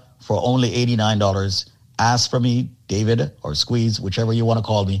formula for only $89. Ask for me, David, or Squeeze, whichever you want to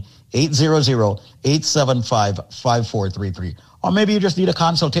call me, 800-875-5433. Or maybe you just need a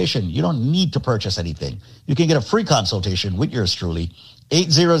consultation. You don't need to purchase anything. You can get a free consultation with yours truly,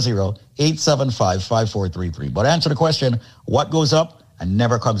 800-875-5433. But answer the question, what goes up and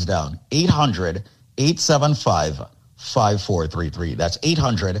never comes down? 800-875-5433. That's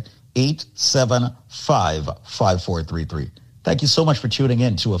 800-875-5433. Thank you so much for tuning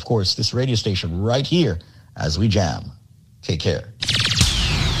in to, of course, this radio station right here as we jam. Take care.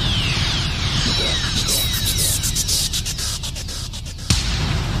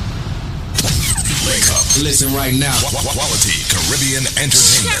 Listen right now. Quality Caribbean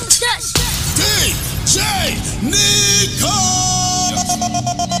Entertainment. DJ Nico!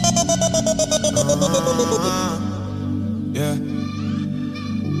 Yeah.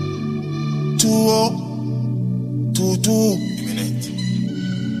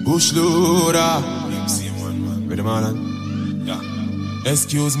 2-0-2-2. Bush loader. Ready, man? Yeah.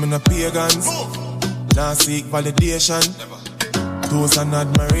 Excuse me, no pagans. Now seek validation. Toast and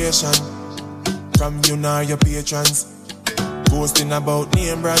admiration from you nor your patrons. Boasting about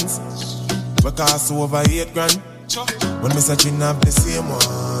name brands. We cost over $8,000. When me searching up the same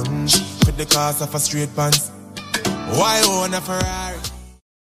one with the cost of a straight pants. Why own a Ferrari?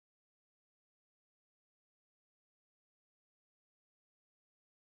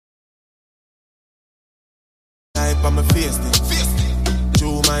 Type on my face thing.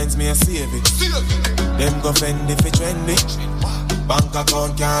 2 minds me a save it. Them go fend if it trendy. Bank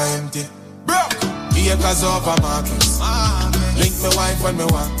account can't empty. Acres over markets. Link my wife when me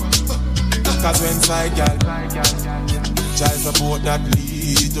want. Cause when side gal child support that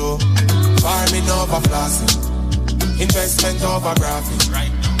lead to farming over flossing, investment over graphic,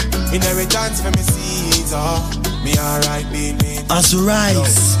 inheritance for me seeds. Me alright being me. As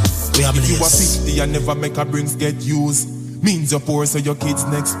rise, we are blessed. You are 50 and never make a brings get used. Means you're poor so your kids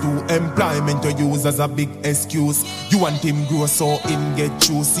next to employment you use as a big excuse. You want him grow so him get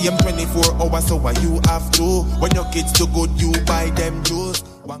true. See him 24 hours so what you have to. When your kids do good you buy them juice.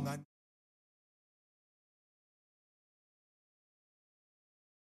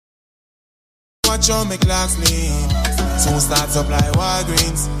 Watch out make clocks lean. So start supply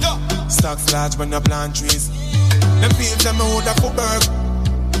Walgreens. Stocks large when you plant trees. Them fields them hold up for burg.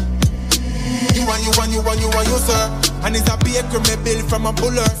 You want, sir. And it's a baker me bill from a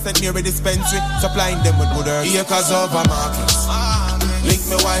buller. Sent me a dispensary, supplying them with butter. Acres over markets. Link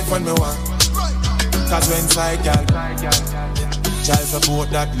me wife when me want. Cause when side gal child support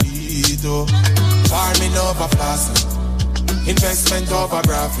that lead to farming over flossing, Investment over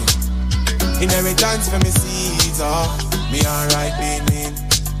profit. Inheritance for me seeds, me alright being mean.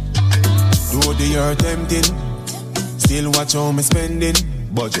 Do the earth tempting, still watch how me spending.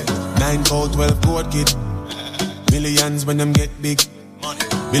 Budget 9 gold, 12 gold kid. Millions when them get big.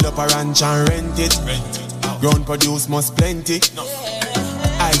 Build up a ranch and rent it. Ground produce must plenty.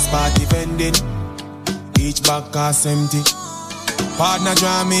 Ice party vending. Each bag cost empty. Partner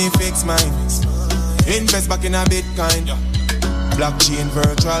draw me fix mine. Invest back in a Bitcoin. Blockchain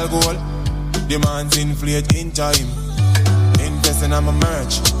virtual gold. Demands inflate in time. Invest in my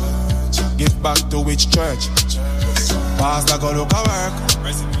merch. Give back to which church? Pastor go look at work.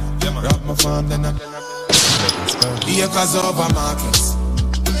 Rob my farm then I acres over markets.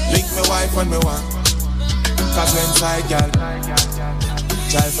 Link my wife when me want. Cause when side girl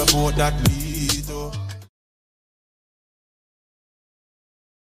child support that lead to.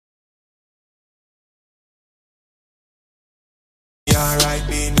 Alright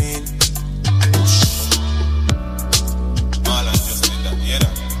being mean. Marlon just did that, hear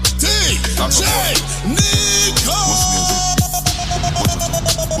that? DJ Nico!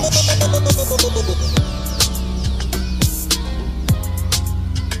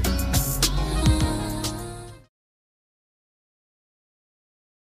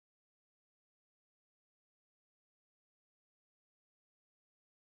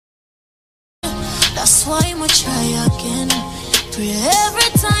 That's why I'ma try again. Pray every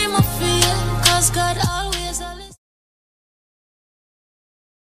time I feel, cause God always listens.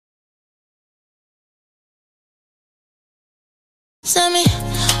 Tell me,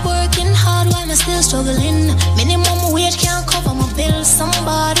 working hard while I'm still struggling. Minimum wage can't cover my bills.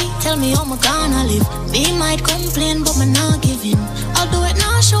 Somebody tell me how I'm gonna live. Me might complain, but me not giving. I'll do it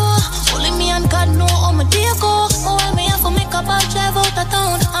now, sure. Only me and God know how my day go. Oh, I may have to make a bad drive out of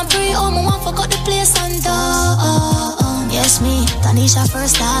town. I'm free, oh, my one forgot the place and yes, me, Tanisha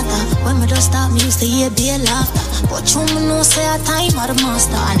first starter. When me just start, me used to hear be laughter. But you me know say a time of the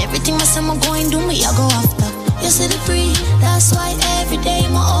master. And everything I say me going do me, I go after. You see the free, that's why every day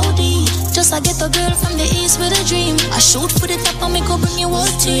my OD. Just I get a girl from the east with a dream. I shoot for the top and me go bring you a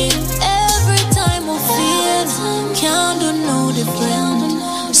team. Every time I feel, can't do no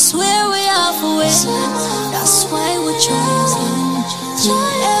different. Swear we have a win, that's why we try again.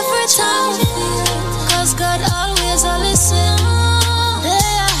 Every time I feel, cause God always a listen.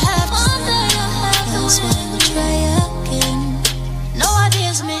 Day I have, that's why we try again.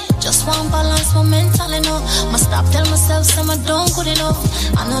 Nowadays me just want balance my mental enough. Must stop tell myself say I don't good enough.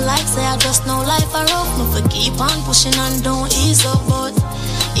 I know like say I just know life are rough. No for keep on pushing and don't ease up. But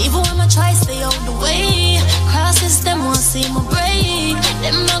even when I try stay out the way, crosses them won't see my break.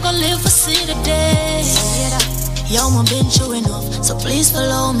 Them not gonna live to see the day. Yo, my been true enough, so please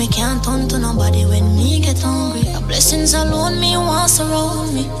follow me. Can't turn to nobody when me get hungry. The blessings alone me wants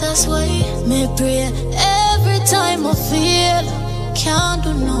around me. That's why me pray every time I feel. Can't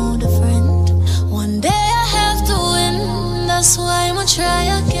do no different. One day I have to win. That's why I'ma try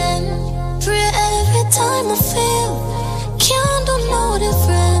again. Pray every time I feel. Can't do no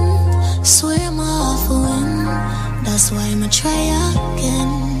different. Swear my heart will win. That's why I'ma try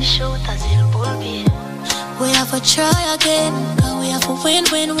again. Shoot as il bulbi. We have to try again. Cause we have to win,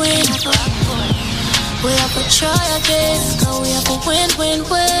 win, win. We have to try again. Cause we have to win, win,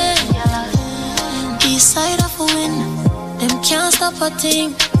 win. East side of a win. Them can't stop a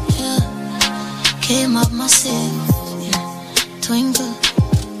thing. Yeah. Came up myself. Yeah. Twinkle.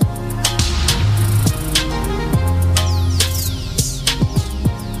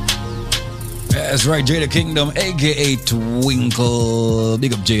 That's right, Jada Kingdom, aka Twinkle.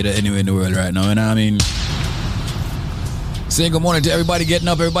 Big up Jada anywhere in the world right now, and I mean, saying good morning to everybody getting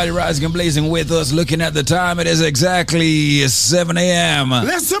up, everybody rising and blazing with us. Looking at the time, it is exactly 7 a.m.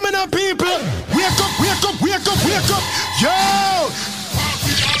 Listen me now, people. Wake up, wake up, wake up, wake up. Yo!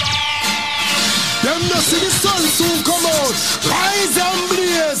 Them not see the sun soon come out. Rise and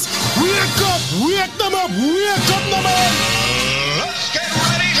blaze. Wake up, wake them up, wake up, no man. Let's get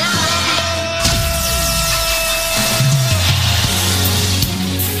ready to rumble.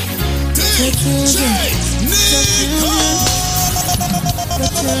 DJ Nico. The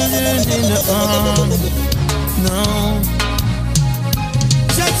children in the arms. No.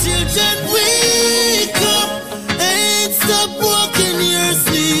 The children wake up. Ain't stop walking your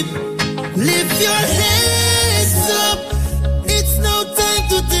sleep. Lift your heads up. It's now time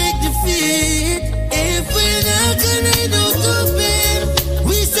to take defeat. If we're not gonna do the bed,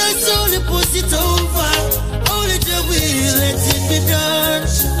 we shall slowly push it over. Only the will let it be done.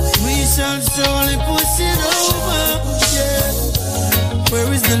 We shall slowly push it over. Yeah.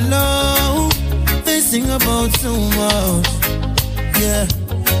 Where is the love? There's sing about so much. Yeah,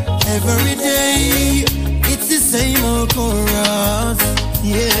 every day it's the same old chorus.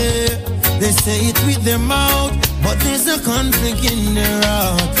 Yeah, they say it with their mouth, but there's a conflict in their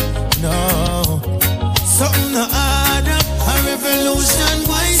heart. No, something to add up, a revolution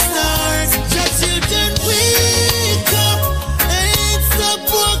why start. Your children wake up, ain't stop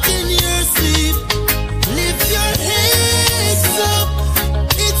walking your sleep. Lift your heads up,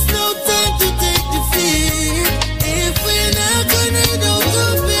 it's no time to take defeat. If we're not gonna do the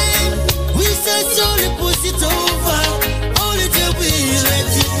pain, we shall surely push it over. Only till we let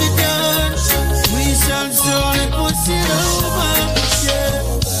it be done, we shall surely push it over. Yeah.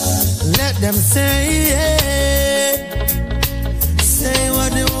 Let them say it, say what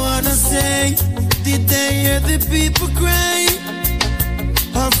they wanna say. Did they hear the people cry,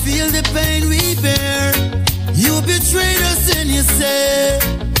 or feel the pain we bear? You betrayed us and you say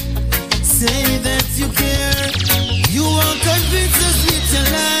that you care. You won't convince us with your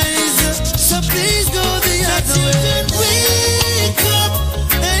lies, so please go the other way. Wake up,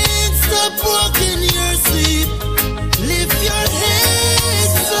 ain't stop walking your sleep. Lift your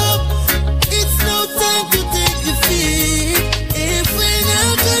heads up, it's no time to take defeat. If we're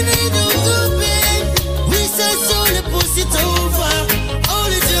not gonna do the pain, we shall surely push it over.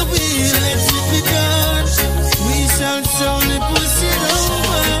 Only till we let it be done, we shall surely push it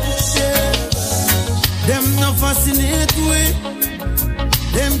over. Yeah. Them no fascinate way,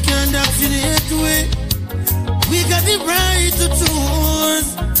 them can't vaccinate way. We got the right to choose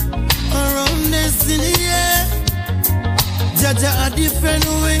our own destiny. Yeah. Jaja a different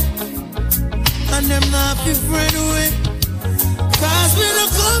way, and them not different way. Cause we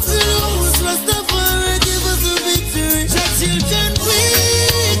don't come to lose, Rastafari give us a victory. Your children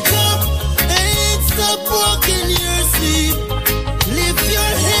wake up, ain't stop walking your sleep. Lift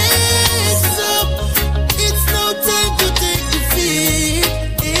your heads up, it's no time to take defeat.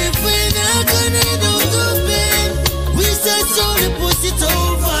 If we're not gonna do the pain, we shall surely push it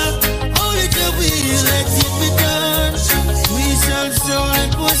over. Only till we let it be done, we shall surely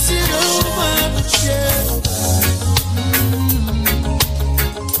push it over. Yeah.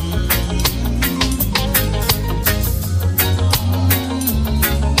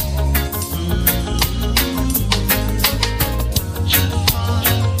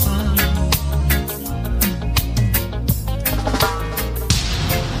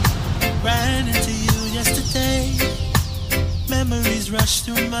 Ran into you yesterday. Memories rush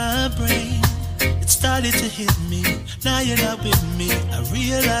through my brain. It started to hit me. Now you're not with me. I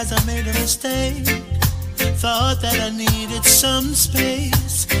realize I made a mistake. Thought that I needed some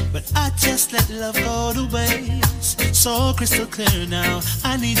space, but I just let love go to waste. So crystal clear now,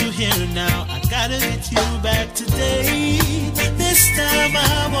 I need you here now. I gotta get you back today. This time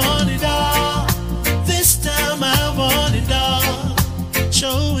I want it all. This time I want it all.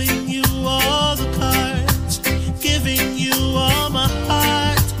 Showing you all the cards, giving you all my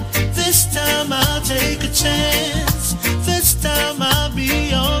heart. This time I'll take a chance. This time I'll be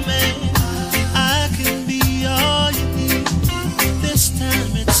your man. I can be all you need. This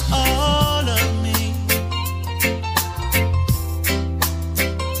time it's all of me.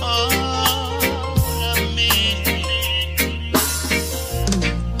 All of me.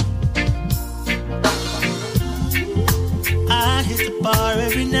 I hit the bar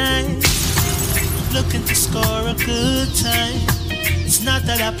every night, looking to score a good time. It's not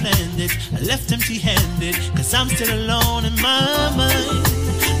that I planned it, I left empty-handed, cause I'm still alone in my mind.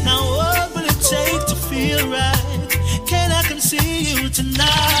 Now what will it take to feel right? Can I come see you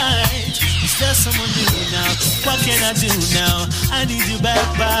tonight? Is there someone new now? What can I do now? I need you back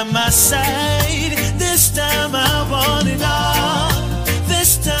by my side. This time I want it all.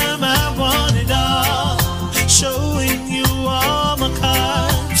 This time I want it all. Showing you all my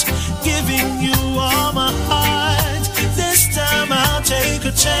cards, giving you all my heart. This time I'll take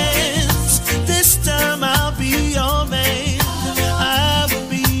a chance. This time I'll be your man. I will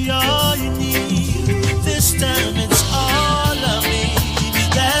be all you need. This time it's all of me.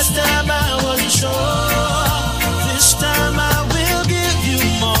 Last time I wasn't sure. This time I will give you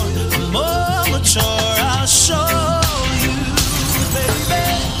more. I'm more mature. I'll show you, baby.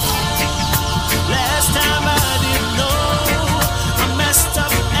 Last time I didn't know. I messed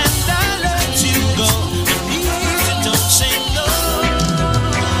up and I let you go. Easy, don't say no.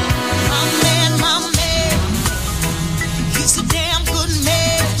 My man, he's a damn good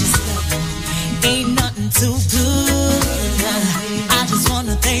man. Ain't nothing too good. I just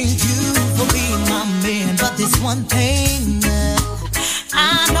wanna thank you for being my man. But this one thing,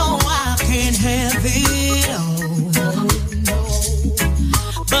 I know I can't have it all.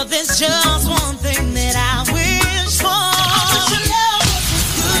 But there's just one thing that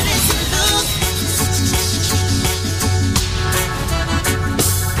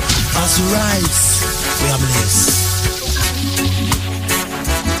Rise, we are blessed.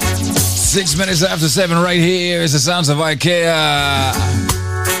 6 minutes after 7 right here is the sounds of IKEA.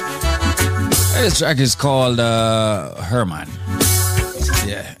 This track is called Herman.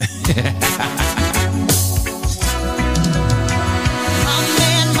 Yeah.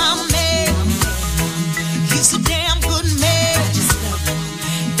 My man, he's a damn good man.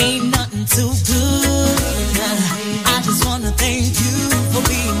 Ain't nothing too good. I just wanna thank you for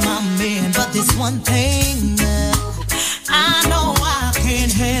being my man. But there's one thing, I know I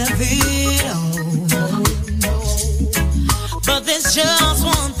can't have it all. But there's just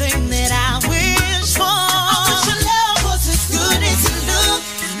one thing that I wish for. I wish your love was as good as you look.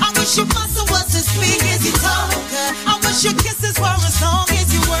 I wish your muscle was as big as you talk. I wish your kisses were as long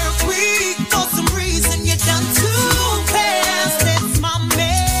as you were weak. For some reason you done too fast. That's my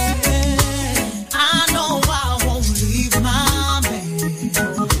man. I know I won't leave my man.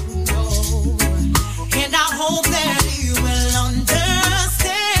 And I hope that you will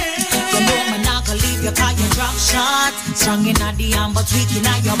understand. You know I'm not gonna leave you 'cause you drop shots. Strong in the arm but weak in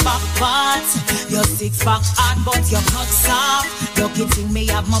your back parts. Your six pack hard but your cut soft. Your kitchen me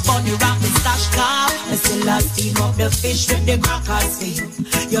have my bunny rock and stash car. I still a steam up the fish with the crackers for you.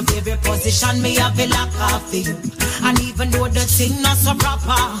 Your favorite position me have a lock off for you. And even though the thing not so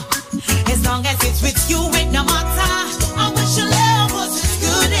proper, as long as it's with you it no matter. I wish your love was as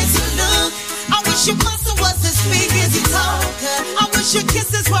good as you look. I wish your muscle was as big as you talk. I wish your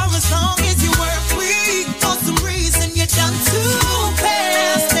kisses were as long as you were weak. For some reason you done too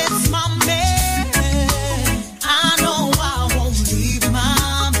fast. That's my man. I know I won't leave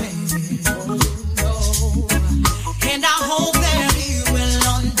my man. And I hope that he will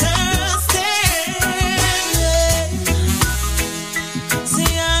understand.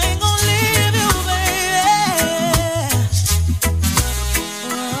 See, I ain't gonna leave you, baby.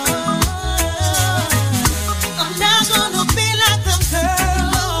 I'm not gonna be like them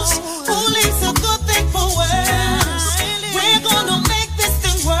girls who leaves a good thing for worse. We're gonna make this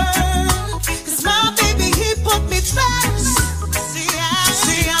thing work. 'Cause my baby, he put me first.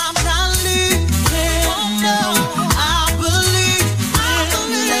 See, I'm not leaving. No, I believe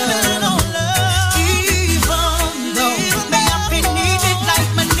in all love. Even though may I be needed like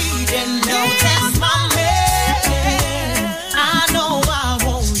my needing. No, that's my man. I know I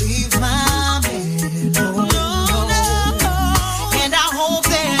won't leave my man. No. And I hope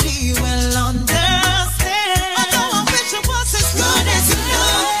that he will understand. I know I wish it was as good as you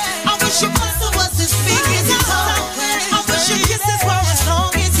look. I wish your muscle was as big as you talk. I wish your kisses were as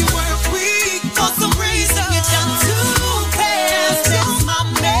long as you were weak. For some reason you done too fast. That's my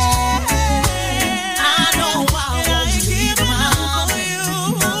man. I know I won't leave my man.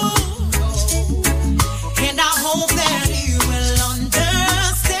 And I hope that he will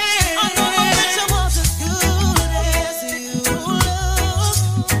understand. I know I wish it was as good as you look.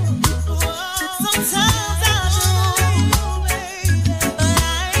 Sometimes I do, baby, but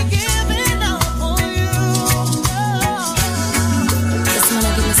I ain't giving up on you. This man,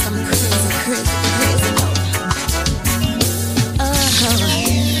 give me some crazy note.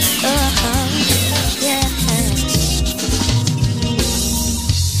 Yeah.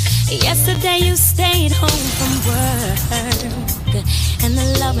 Yesterday you stayed home from work, and the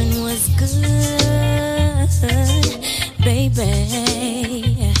loving was good, baby.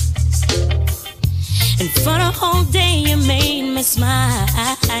 And for the whole day you made me smile.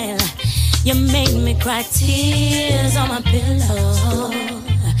 You made me cry tears on my pillow.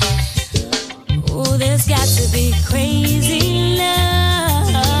 Oh, there's got to be crazy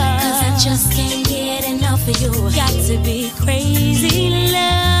love, 'cause I just can't get enough of you. Got to be crazy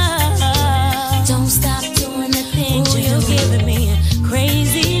love. Don't stop doing the things you're giving me.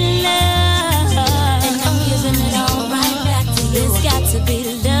 Crazy love, and I'm giving it all right back to you. It's got to be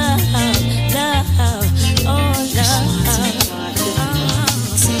love, oh love.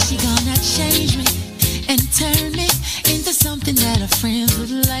 Say she gonna change me and turn me into something that her friends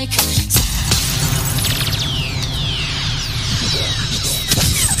would like.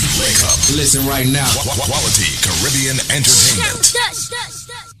 Wake up. Listen right now. Quality Caribbean Entertainment.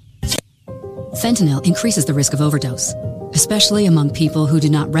 Fentanyl increases the risk of overdose, especially among people who do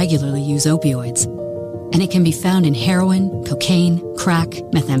not regularly use opioids. And it can be found in heroin, cocaine, crack,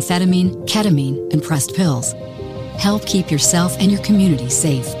 methamphetamine, ketamine, and pressed pills. Help keep yourself and your community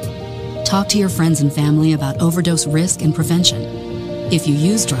safe. Talk to your friends and family about overdose risk and prevention. If you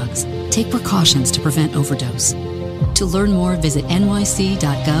use drugs, take precautions to prevent overdose. To learn more, visit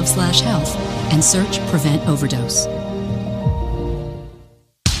nyc.gov/health and search Prevent Overdose.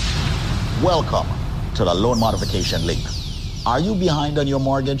 Welcome to the Loan Modification Link. Are you behind on your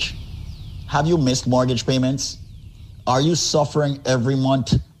mortgage? Have you missed mortgage payments? Are you suffering every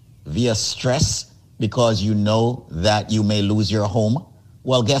month via stress because you know that you may lose your home?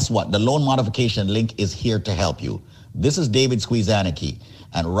 Well, guess what? The loan modification link is here to help you. This is David Squeezaniki.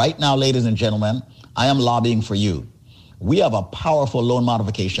 And right now, ladies and gentlemen, I am lobbying for you. We have a powerful loan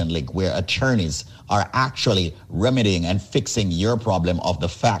modification link where attorneys are actually remedying and fixing your problem of the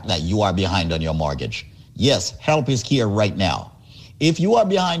fact that you are behind on your mortgage. Yes, help is here right now. If you are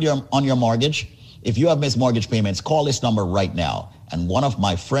behind on your mortgage, if you have missed mortgage payments, call this number right now. And one of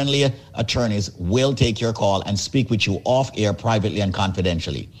my friendly attorneys will take your call and speak with you off air privately and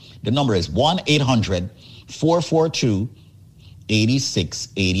confidentially. The number is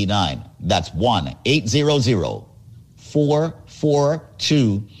 1-800-442-8689. That's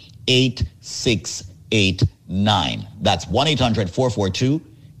 1-800-442-8689. That's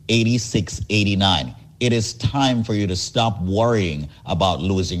 1-800-442-8689. It is time for you to stop worrying about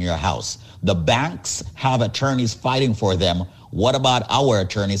losing your house. The banks have attorneys fighting for them. What about our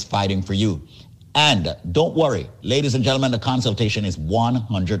attorneys fighting for you? And don't worry, ladies and gentlemen, the consultation is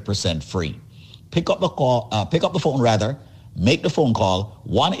 100% free. Pick up the phone, make the phone call,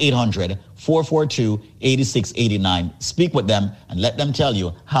 1-800-442-8689. Speak with them and let them tell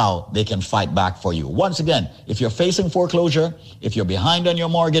you how they can fight back for you. Once again, if you're facing foreclosure, if you're behind on your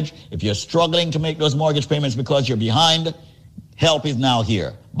mortgage, if you're struggling to make those mortgage payments because you're behind, help is now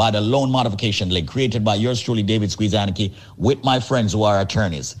here by the loan modification link created by yours truly, David Squeezaniki, with my friends who are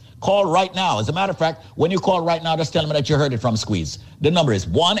attorneys. Call right now. As a matter of fact, when you call right now, just tell them that you heard it from Squeeze. The number is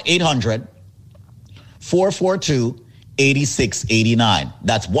 1-800-442-8689.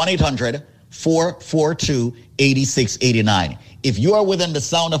 That's 1-800-442-8689. If you are within the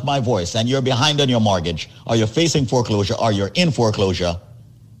sound of my voice and you're behind on your mortgage, or you're facing foreclosure, or you're in foreclosure,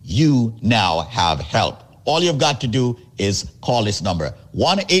 you now have help. All you've got to do is call this number,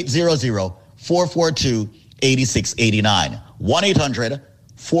 1-800-442-8689.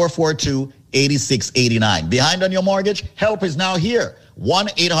 1-800-442-8689. Behind on your mortgage? Help is now here.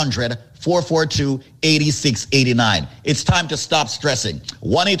 1-800-442-8689. It's time to stop stressing.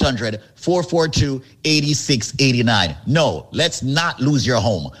 1-800-442-8689. No, let's not lose your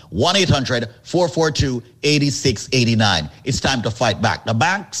home. 1-800-442-8689. It's time to fight back. The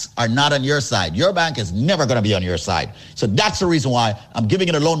banks are not on your side. Your bank is never going to be on your side. So that's the reason why I'm giving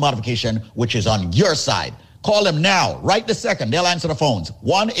it a loan modification, which is on your side. Call them now, right this second. They'll answer the phones.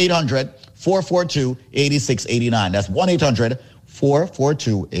 1-800-442-8689. That's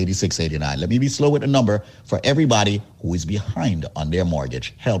 1-800-442-8689. Let me be slow with the number for everybody who is behind on their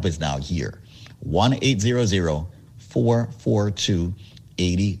mortgage. Help is now here.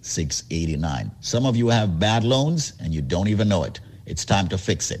 1-800-442-8689. Some of you have bad loans and you don't even know it. It's time to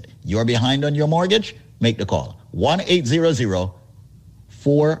fix it. You're behind on your mortgage? Make the call.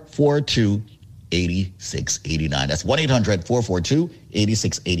 1-800-442-8689. That's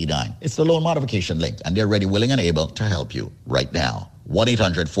 1-800-442-8689. It's the loan modification link, and they're ready, willing, and able to help you right now.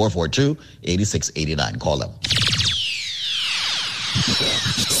 1-800-442-8689. Call them.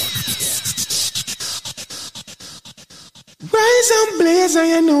 Rise and blaze, and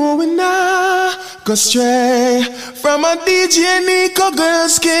you know we not go stray from a DJ Nico.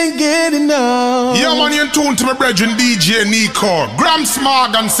 Girls can't get enough. Yeah, man, you're in tune to my brethren DJ Nico. Graham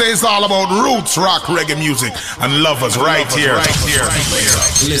Smargan says all about roots rock reggae music and lovers right here.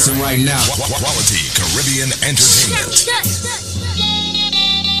 Listen right now. Quality Caribbean Entertainment. Yeah.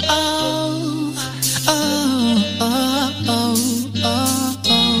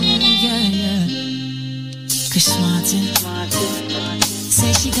 Chris Martin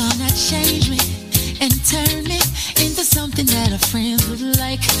say she gonna change me and turn me into something that her friends would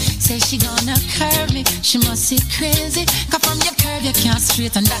like. Say she gonna curve me, she must see crazy. Cause from your curve you can't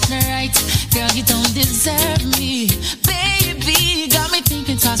straighten that right. Girl, you don't deserve me. Baby, got me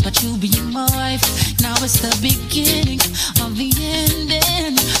thinking twice about you being my wife. Now it's the beginning of the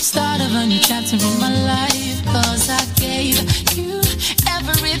ending, start of a new chapter in my life. Cause I gave you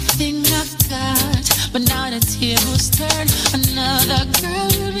everything I got, but now the tables turn. Another girl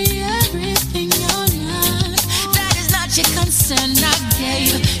will be everything you're not. That is not your concern. I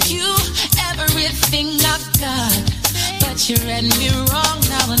gave you everything I got, but you read me wrong.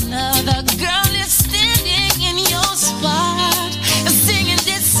 Now another girl is standing in your spot and singing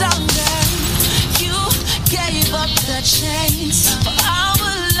this song, girl. You gave up the chance for our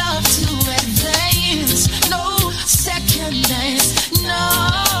love to advance. No second dance, no.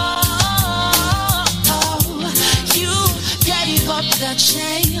 The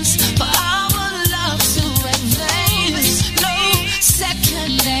chance for our love to advance. No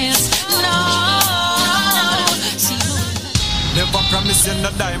second dance, no. Never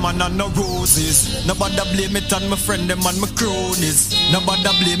diamond and no roses. Nobody blame it on my friend, them and my cronies. Nobody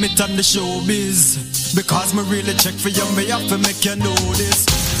blame it on the showbiz. Because me really check for you, me have to make you know this.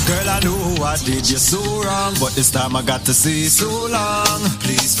 Girl, I know I did you so wrong, but this time I got to say so long.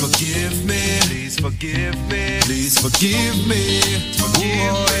 Please forgive me. Please forgive me. Please forgive me.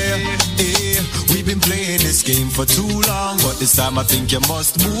 Forgive me. Hey, we've been playing this game for too long, but this time I think you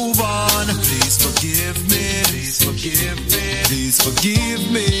must move on. Please forgive me. Please forgive me. Please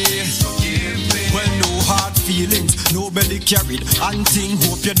forgive me. Please forgive me. Well, no hard feelings, no belly carried. Anting,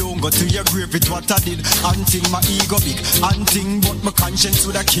 hope you don't go to your grave with what I did. Anting, my ego big. Anting, but my conscience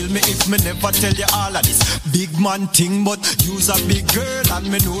would have kill me if me never tell you all of this. Big man thing, but you's a big girl and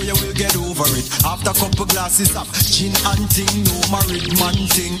me know you will get over it. After couple glasses of gin and ting, no married man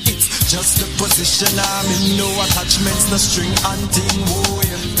thing. It's just the position I'm in, no attachments, no string and ting. Oh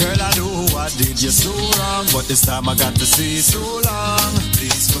yeah, girl, I know I did you so wrong, but this time I got to say so long.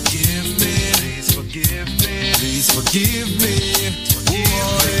 Please forgive me. Please forgive me. Please forgive me.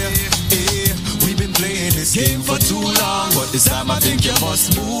 Oh yeah, yeah. We've been playing this game for too long, but this time I think you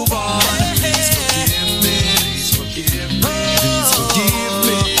must move on. Please forgive me. Please forgive me. Please forgive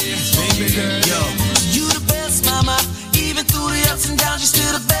me. Baby girl, yo. You the best, mama. Even through the ups and downs, you're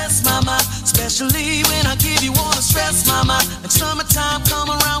still the best, mama. Especially when I give you all the stress, mama. Like summertime come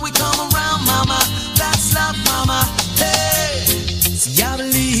around, we come around, mama. That's love, mama. Hey, see, I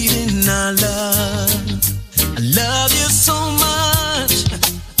believe in our love. I love you so much.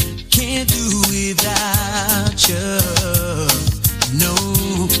 Can't do without you. No,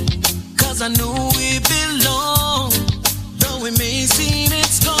 'cause I know we belong. Though it may seem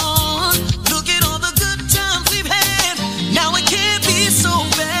it's gone. Look at all the good times we've had. Now it can't be so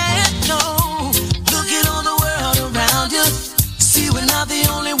bad, no. Look at all the world around you. See, we're not the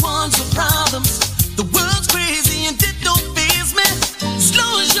only ones with problems. The world's crazy and it don't faze me. As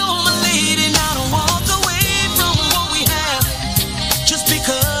long as you're my lady, now don't walk away from what we have. Just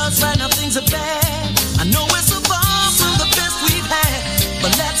because right now things are bad. I know we're so far from the best we've had,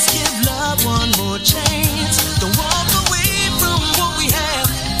 but let's give love one more chance. Don't walk away from what we have.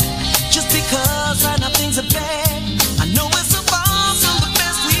 Just because right now things are bad. I know we're so far from the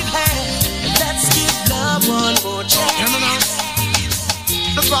best we've had, but let's give love one more chance.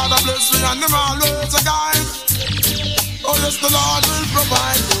 The Father bless me and them always a guide. Oh yes, the Lord will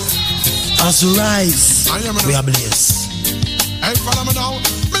provide. As we rise, we are blessed. Hey, follow me now.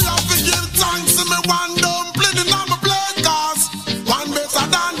 Me have to give thanks to me one dumpling in my plate, 'cause one better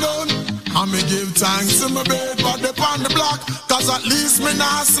than done. And me give thanks to my bed, but they on the block, 'cause at least me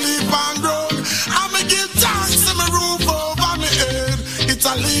not sleep and groan. And me give thanks to my roof over me head. It's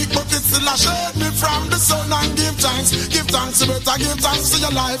a leak, but it still a shade me from the sun. And give thanks to better, give thanks to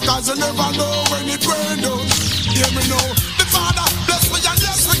your life, 'cause you never know when it will down. Hear me know, the Father bless me and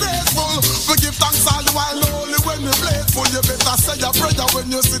yes, we grateful. We give thanks all the while only when we playful. You better say your prayer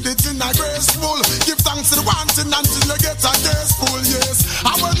when you see the thing a graceful. Give thanks to the one thing until you get a tasteful, yes.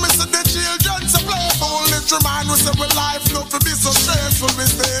 And when we see the children so playful, it remind us that we life not to be so stressful. We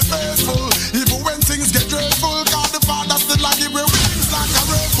stay faithful, even when things get dreadful, 'cause the Father still a give we wings like a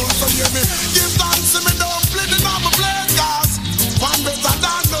rifle. So hear me, give thanks to me dumpling in my plate, 'cause one better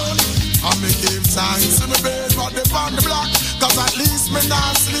than none. And me give thanks to me bed, but they on the block, 'cause at least me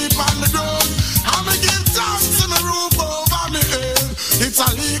not sleep on the ground. And me give thanks to me roof over me head. It's a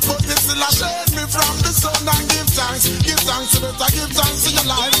leak, but it still a shade me from the sun. And give thanks to better, give thanks to your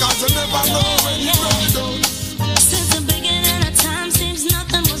life, 'cause you never know when you run down. Since the beginning of time, seems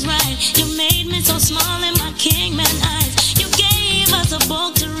nothing was right. You made me so small in my kingman eyes. You gave us a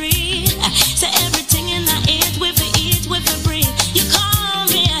book to read. So everything in our ears, we for eat, we for breathe. You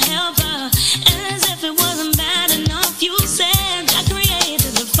called me a helper, and as if it wasn't bad enough, you said I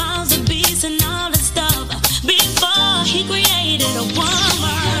created the fowls, the beasts, and all the stuff before He created a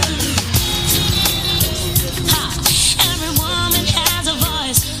woman. Ha! Every woman has a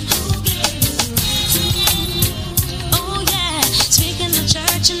voice. Oh yeah, speaking the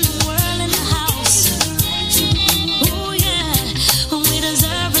church and the world in the house. Oh yeah, we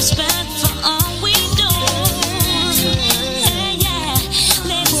deserve respect for all we do. Hey yeah,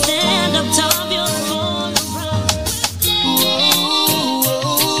 ladies stand up tall, beautiful.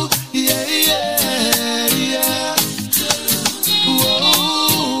 Oh, yeah, yeah, yeah.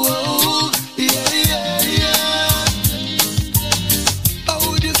 Oh, yeah, yeah, yeah. How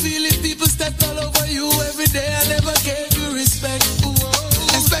would you feel if people stepped all over you every day and never gave you respect?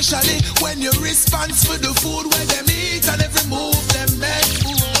 Especially when you response for the food where them eat and every move them make.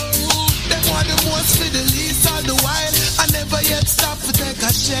 Them want the most for the least all the while and never yet stop to take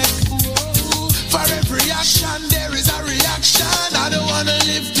a check. For every action there is a reaction. I don't wanna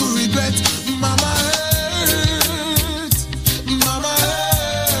live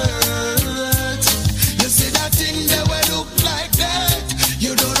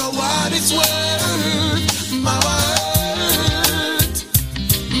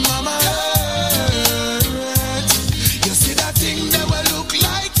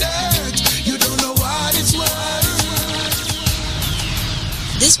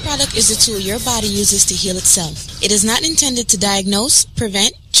product is a tool your body uses to heal itself. It is not intended to diagnose,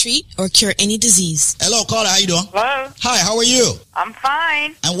 prevent, treat, or cure any disease. Hello, caller. How you doing? Hello. Hi, how are you? I'm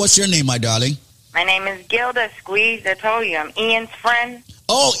fine. And what's your name, my darling? My name is Gilda Squeeze. I told you, I'm Ian's friend.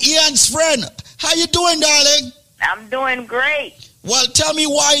 Oh, Ian's friend. How you doing, darling? I'm doing great. Well, tell me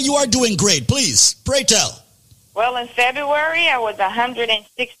why you are doing great, please. Pray tell. Well, in February, I was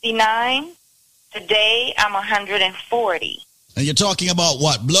 169. Today, I'm 140. And you're talking about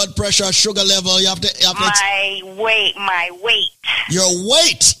what? Blood pressure, sugar level? My weight. Your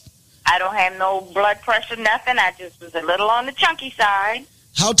weight? I don't have no blood pressure, nothing. I just was a little on the chunky side.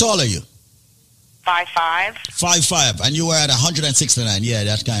 How tall are you? 5'5". 5'5", and you were at 169. Yeah,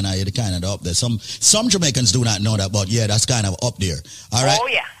 that's kind of up there. Some Jamaicans do not know that, but yeah, that's kind of up there. All right. Oh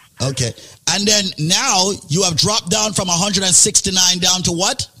yeah. Okay, and then now you have dropped down from 169 down to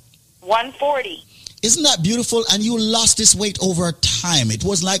what? 140. Isn't that beautiful? And you lost this weight over time. It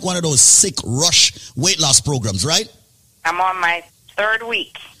was like one of those sick rush weight loss programs, right? I'm on my 3rd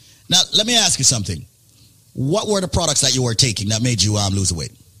week. Now, let me ask you something. What were the products that you were taking that made you lose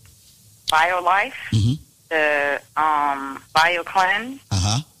weight? BioLife, the BioCleanse,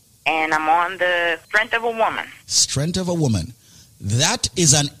 and I'm on the Strength of a Woman. Strength of a Woman. That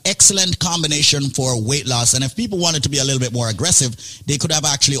is an excellent combination for weight loss. And if people wanted to be a little bit more aggressive, they could have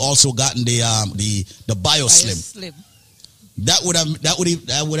actually also gotten the BioSlim. That would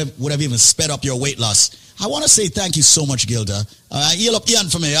have even sped up your weight loss. I want to say thank you so much, Gilda. Heal up Ian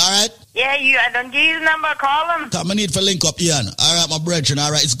for me, all right? Yeah, I don't give you the number. Call him. I need for link up Ian. All right, my brethren. All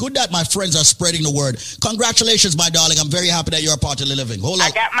right. It's good that my friends are spreading the word. Congratulations, my darling. I'm very happy that you're a part of the living. Hold on.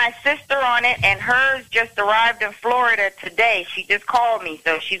 I got my sister on it, and hers just arrived in Florida today. She just called me,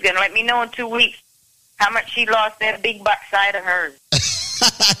 so she's going to let me know in 2 weeks how much she lost that big butt side of hers.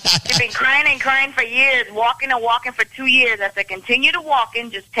 She's been crying and crying for years, walking and walking for 2 years. I said, continue to walking.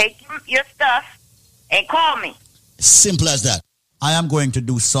 Just take your stuff and call me. Simple as that. I am going to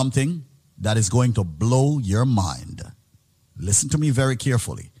do something that is going to blow your mind. Listen to me very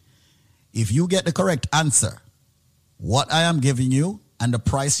carefully. If you get the correct answer, what I am giving you and the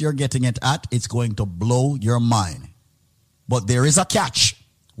price you're getting it at, it's going to blow your mind. But there is a catch.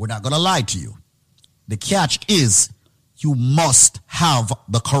 We're not going to lie to you. The catch is you must have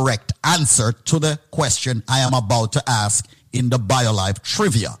the correct answer to the question I am about to ask in the BioLife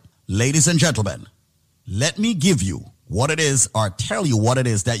trivia. Ladies and gentlemen, let me give you what it is or tell you what it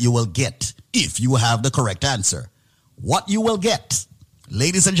is that you will get if you have the correct answer. What you will get,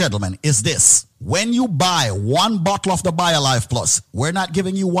 ladies and gentlemen, is this. When you buy 1 bottle of the BioLife Plus, we're not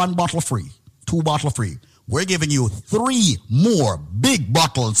giving you 1 bottle free, 2 bottle free. We're giving you 3 more big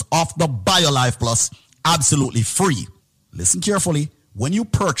bottles of the BioLife Plus absolutely free. Listen carefully. When you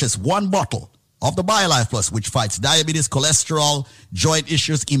purchase 1 bottle of the BioLife Plus, which fights diabetes, cholesterol, joint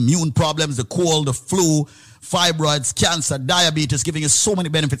issues, immune problems, the cold, the flu, fibroids, cancer, diabetes, giving you so many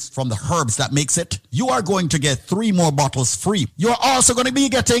benefits from the herbs that makes it, you are going to get 3 more bottles free. You're also going to be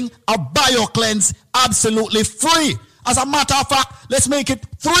getting a BioCleanse absolutely free. As a matter of fact, let's make it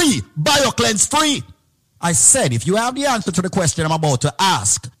 3 BioCleanse free. I said, if you have the answer to the question I'm about to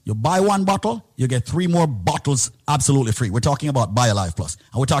ask, you buy 1 bottle, you get 3 more bottles absolutely free. We're talking about BioLife Plus,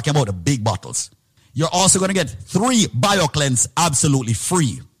 and we're talking about the big bottles. You're also going to get 3 BioCleanse absolutely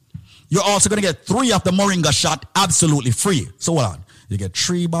free. You're also going to get 3 of the Moringa shot absolutely free. So hold on. You get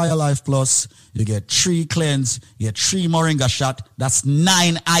 3 BioLife Plus, you get 3 Cleanse, you get 3 Moringa shot. That's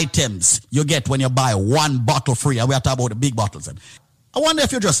 9 items you get when you buy 1 bottle free. And we're talking about the big bottles. I wonder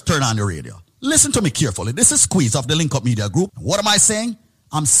if you just turn on the radio. Listen to me carefully. This is Squeeze of the Link Up Media Group. What am I saying?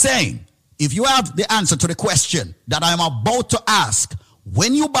 I'm saying if you have the answer to the question that I'm about to ask,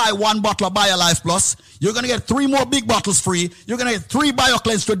 when you buy 1 bottle of BioLife Plus, you're going to get 3 more big bottles free. You're going to get 3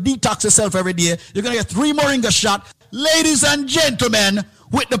 BioCleanse to detox yourself every day. You're going to get 3 Moringa shot. Ladies and gentlemen,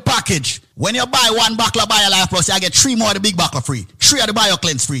 with the package, when you buy 1 bottle of BioLife Plus, you get 3 more of the big bottle free, 3 of the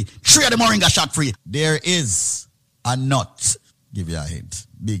BioCleanse free, 3 of the Moringa shot free. There is a nut. Give you a hint.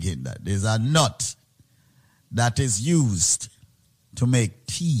 Big hint that. There's a nut that is used to make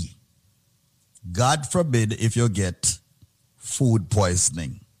tea. God forbid if you get food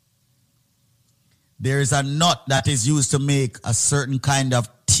poisoning. There is a nut that is used to make a certain kind of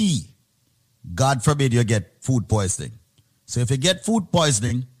tea. God forbid you get food poisoning. So if you get food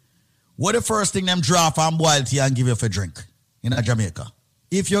poisoning, what the first thing them draw from boiled tea and give you for drink in Jamaica?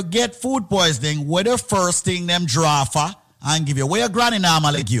 If you get food poisoning, what the first thing them draw for and give you? Where your granny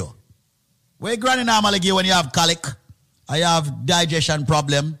normally give you? Where your granny normally give you when you have colic, or you have digestion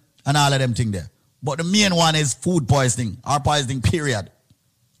problem, and all of them things there? But the main one is food poisoning, or poisoning period.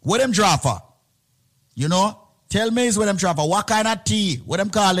 What them draw for? You know? Tell me is what them draw for. What kind of tea? What them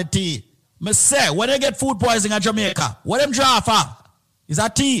call it tea? Me say, when they get food poisoning in Jamaica, what them draw for? Is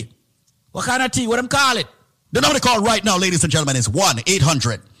that tea? What kind of tea? What them call it? The number to call right now, ladies and gentlemen, is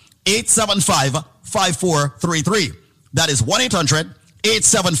 1-800-875-5433. That is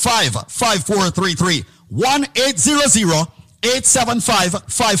 1-800-875-5433.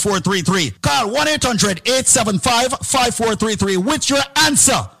 1-800-875-5433. Call 1-800-875-5433 with your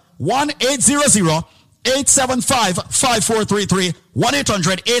answer. 1-800-875-5433.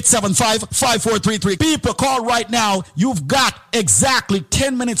 1-800-875-5433. People, call right now. You've got exactly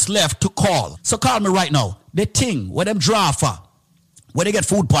 10 minutes left to call. So call me right now. The thing, what them draw for, when you get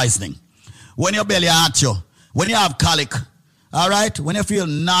food poisoning, when your belly hurts you, when you have colic, all right, when you feel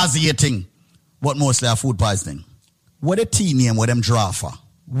nauseating, but mostly have food poisoning. What a tea name, what them draw for?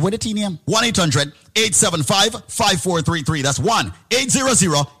 What a tea name? 1-800-875-5433. That's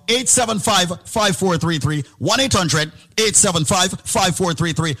 1-800-875-5433.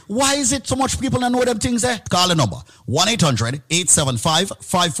 1-800-875-5433. Why is it so much people don't know them things there? Call the number.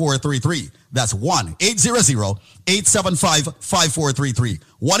 1-800-875-5433. That's 1-800-875-5433.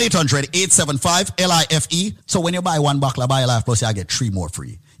 1-800-875-LIFE. So when you buy one bottle of BioLife Plus, you get 3 more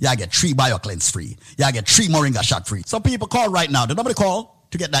free. You get 3 BioCleanse free. You get 3 Moringa shot free. So people, call right now. The number to call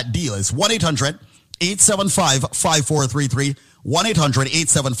to get that deal is 1-800-875-5433.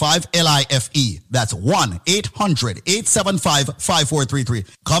 1-800-875-LIFE. That's 1-800-875-5433.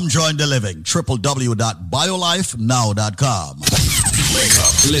 Come join the living. www.biolifenow.com. Wake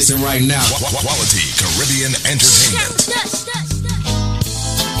up. Listen right now. Quality Caribbean entertainment.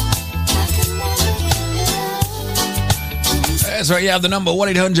 That's right. You have the number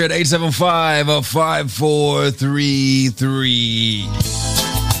 1-800-875-5433.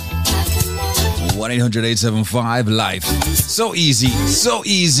 1-800-875-LIFE. So easy. So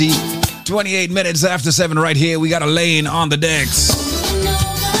easy. 28 minutes after 7 right here. We got a lane on the decks.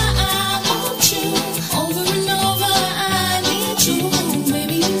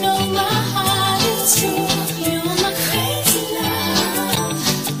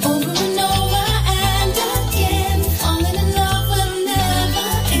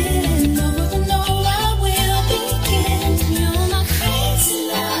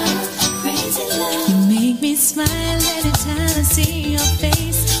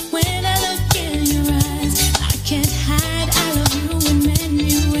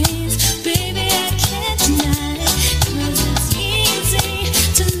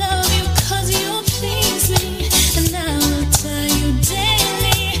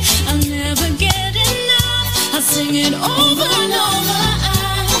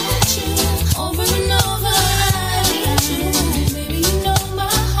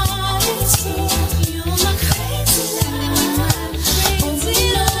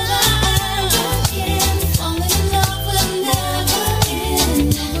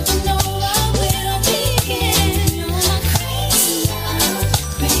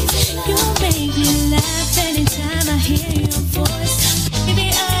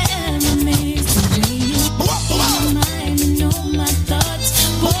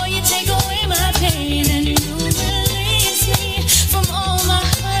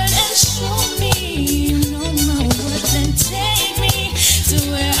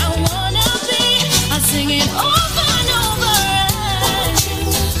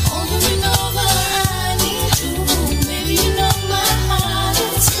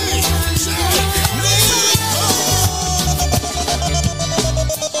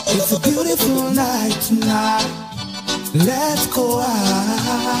 Let's go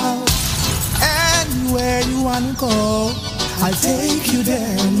out. Anywhere you wanna go, I'll take you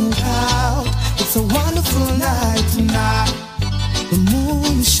there, no doubt. It's a wonderful night tonight. The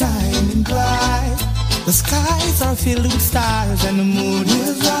moon is shining bright. The skies are filled with stars and the mood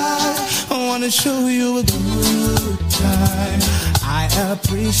is right. I wanna show you a good time. I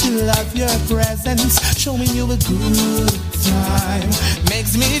appreciate your presence, showing you a good time.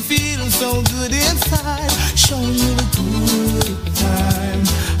 Makes me feel so good inside, showing you a good time.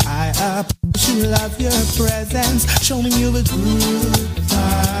 I appreciate your presence, showing you a good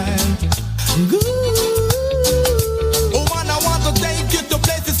time. Good. Oh man, I want to take you to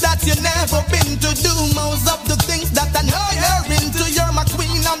places that you never been to. Do most of the things that I know you're into. You're my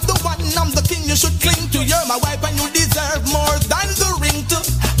queen, I'm the one, I'm the king you should cling to. You're my wife and you deserve more than the ring to.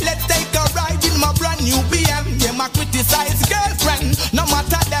 Let's take a ride in my brand new BM. You're my criticized girlfriend. No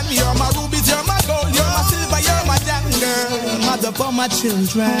matter them, you're my rubies, you're my gold, you're my silver, you're my damn girl. Mother for my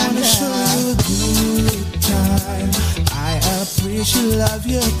children. I wanna show you a good time. I appreciate love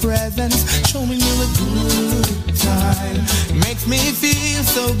your presence, showing you a good time. Makes me feel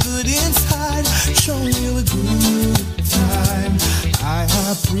so good inside, showing you a good time. I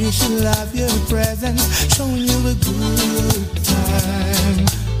appreciate love your presence, showing you a good time.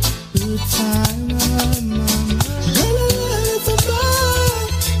 Good time, mama. Girl, I love you so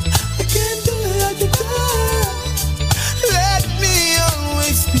much, I can't do it like you do. Let me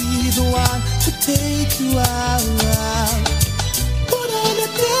always be the one to take you out. Put on a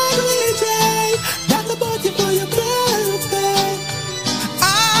negligee, that's about you for your birthday.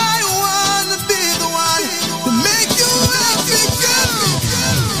 I wanna be the one to make you happy, girl.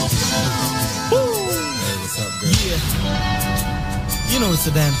 Hey, what's up, girl? Yeah. You know it's a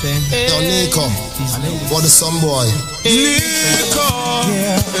damn thing. Yo, Nico. What is some boy? Nico.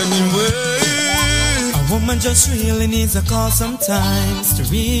 Yeah. Anyway. A woman just really needs a call sometimes to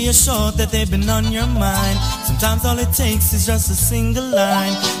reassure that they've been on your mind. Sometimes all it takes is just a single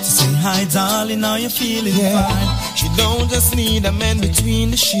line to say, hi darling, are you feeling fine? She don't just need a man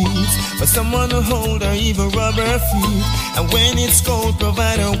between the sheets, but someone to hold her, even rub her feet. And when it's cold,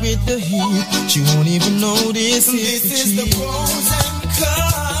 provide her with the heat. She won't even notice it. This is the pros and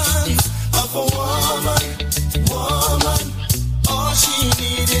cons of a woman. All she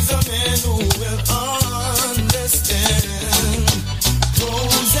needs is a man who will understand.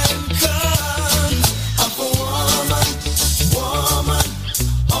 Pros and cons of a woman.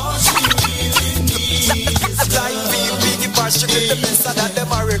 All she really needs is like big passion, the best that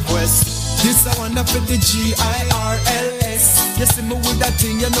them a request. This I wonder for the GIRLS. You see me with that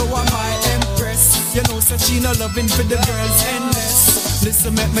thing, you know I'm my empress. You know such no loving for the girls endless.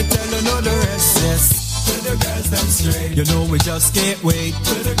 Listen, make me tell you know the rest, yes. Put the girls them straight. You know we just can't wait.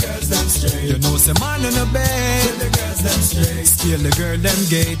 Put the girls them straight. You know some man in the bed. Put the girls them straight. Steal the girl them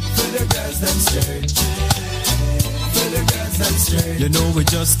gate. Put the girls them straight. Put the girls them straight. You know we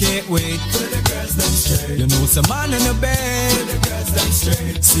just can't wait. Put the girls them straight. You know some man in the bed. Put the girls them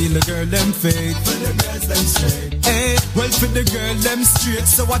straight. Steal the girl them fade. Put the girls them straight. Hey, well for the girl them straight.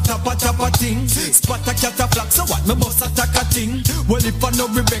 So what a thing. Spot a cat a flock. So what me must attack a thing. Well if I know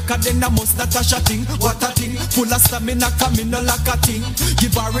Rebecca then I must Natasha thing. What a thing. Full of stamina coming no like a thing.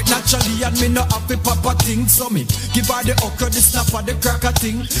 Give her it naturally and me no happy papa thing. So me give her the okra, the snapper, the cracker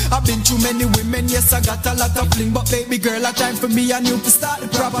thing. I've been through many women, yes I got a lot of fling. But baby girl, a time for me and you to start the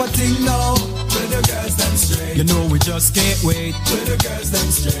proper thing now. Put the girls them straight. You know we just can't wait. Put the girls them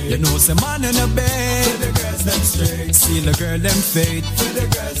straight. You know some man in the bed. Put the girls them straight. See the girl them fade. Put the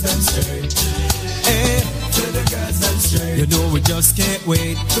girls them straight. Hey. Put the girls them straight. You know we just can't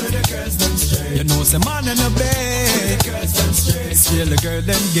wait. Put the girls them straight. You know some man in the bed. Put the girls them straight. Steal the girl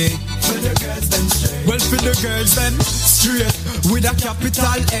them gate. Put the girls them straight. Well for the girls them straight with a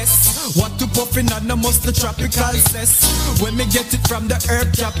capital S. What to puffin' on the most the tropical cess. When me get it from the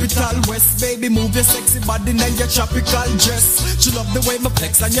herb capital west. Baby move your sexy body and your tropical dress. She love the way me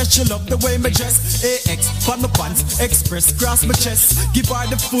flex and yeah she love the way me dress. AX for my pants, express cross my chest. Give her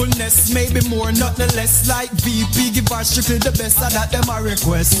the fullness, maybe more not the less. Like VP, give her strictly the best of that them a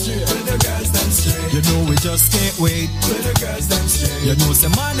request. Put the girls them straight. You know we just can't wait. Put the girls them straight. You know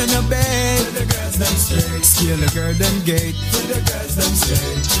some man in the bed. Put the girls them straight. Steal the girl them gate. Put the girls them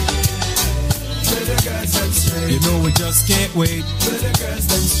straight. Put the girls them straight. You know we just can't wait. Put the girls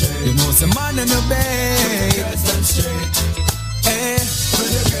them straight. You know some man in the bed. Put the girls them straight. Eh. Put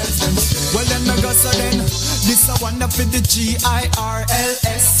the girls them straight. Well then I go so then. This I wanna for the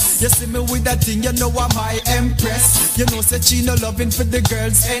GIRLS. You see me with that thing, you know I'm my empress. You know say she no loving for the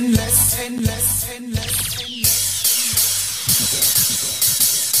girls endless.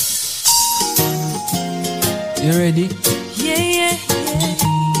 You ready? Yeah.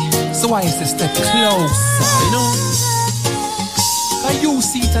 So I say step closer, you know? Can you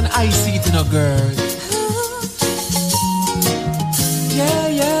see it and I see it in a girl?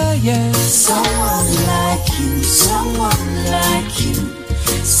 Yeah. Someone like you, someone like you,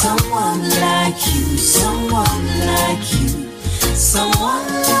 someone like you, someone like you, someone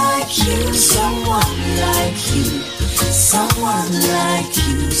like you, someone like you, someone like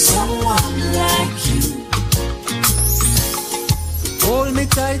you, someone like you. Hold me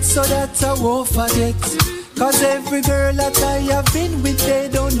tight so that I won't forget. Cause every girl that I have been with, they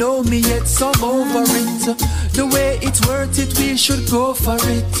don't know me yet, so I'm over it. The way it's worth it, we should go for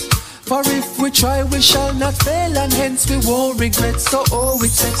it. For if we try, we shall not fail, and hence we won't regret. So we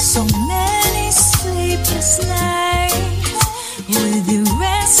take so many sleepless nights with you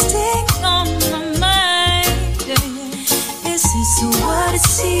resting on my mind. Is this what it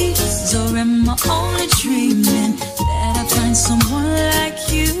seems, or am I only dreaming that I find someone like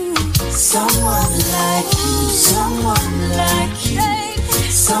you? Someone like you, someone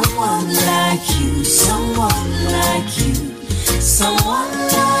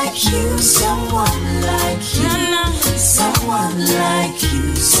someone like you, someone like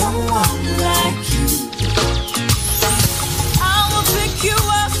you, someone like you. I will pick you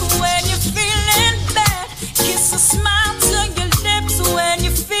up when you're feeling bad. Kiss a smile to your lips when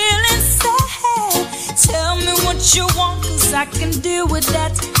you're feeling sad. Tell me what you want, 'cause I can deal with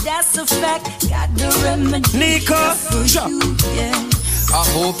that. That's a fact. Got the remedy. Nico, for you, yeah. I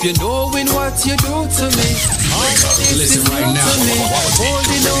hope you're knowing what you do to me. Listen right now.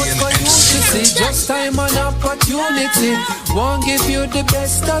 Holding out for you to see. Just time and opportunity. Won't give you the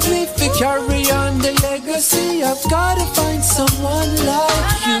best of me to carry on the legacy. I've gotta find someone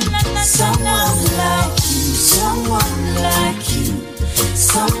like you. Someone like you, someone like you,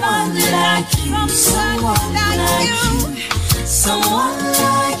 someone like you, someone like you, someone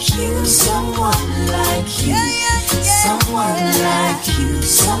like you, someone like you, someone like you,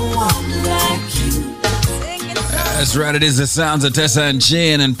 someone like you. That's right, it is the sounds of Tessa and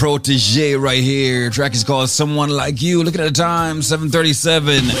Chin and Protege right here. Track is called Someone Like You. Look at the time,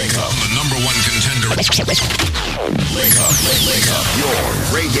 7:37. Wake up, the number one contender. Wake up, your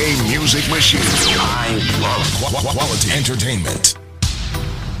reggae music machine. I love quality entertainment.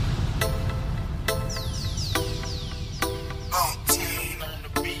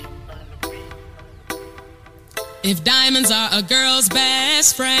 If diamonds are a girl's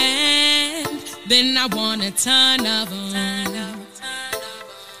best friend, then I want a ton of them.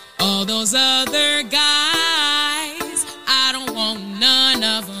 All those other guys, I don't want none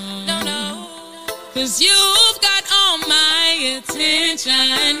of them. No. 'Cause you've got all my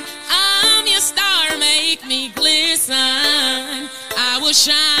attention. I'm your star, make me glisten. I will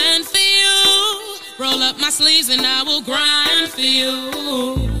shine for you. Roll up my sleeves and I will grind for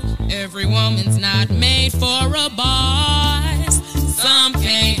you. Every woman's not made for a boss. Some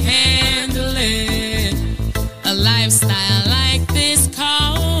can't handle it. A lifestyle like this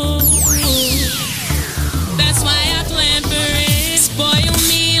cold. That's why I plan for it. Spoil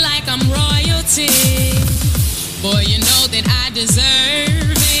me like I'm royalty. Boy, you know that I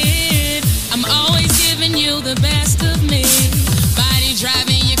deserve it. I'm always giving you the best of me. Body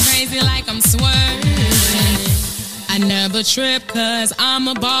driving you crazy like I'm swerving. I never trip 'cause I'm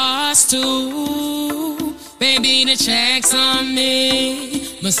a boss too. Baby, the check's on me.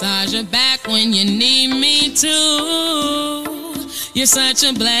 Massage your back when you need me to. You're such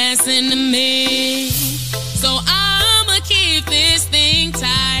a blessing to me. So I'ma keep this thing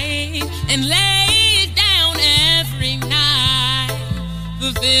tight and lay it down every night.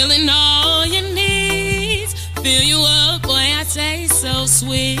 Fulfilling all your needs. Fill you up, boy, I taste so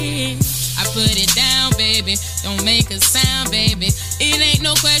sweet. I put it down, baby. Don't make a sound, baby. It ain't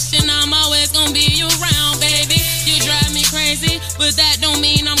no question, I'm always gonna be around, baby. You drive me crazy, but that don't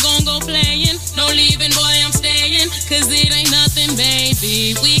mean I'm gonna go playing. No leaving, boy, I'm staying. 'Cause it ain't nothing,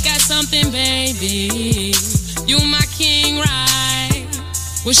 baby. We got something, baby. You my king, right?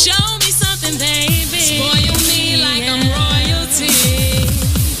 Well, show me something, baby. Spoil me like I'm royalty.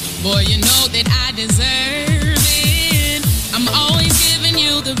 Boy, you know that I deserve it. I'm always giving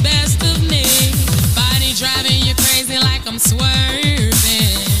you the best of me. Body driving you crazy like I'm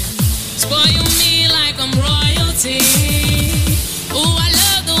swerving. Spoil me like I'm royalty. Ooh, I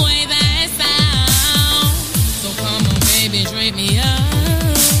love the way that sounds. So come on, baby, drape me up.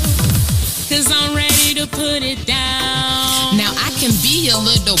 'Cause I'm ready to put it down. Now I can be a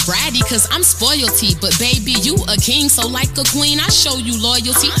little bratty 'cause I'm spoilty, but baby, you a king, so like a queen, I show you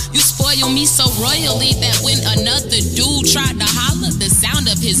loyalty. You spoil me so royally that when another dude tried to holler, the sound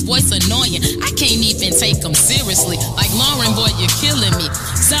of his voice annoying. I can't even take him seriously. Like Lauren, boy, you're killing me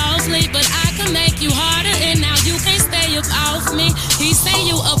softly, but I can make you harder, and now you can't stay up off me. He say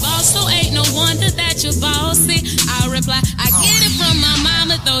you a boss, so ain't no wonder that you're bossy. I reply, I get it from my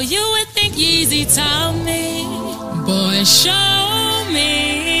mama, though you would think Yeezy taught me. Boy, show me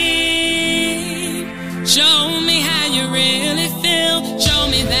how you really feel. Show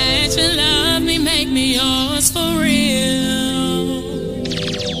me that you love me, make me yours for real.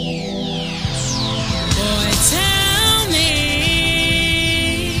 Boy, tell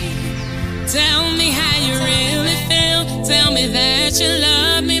me how you really feel. Tell me that you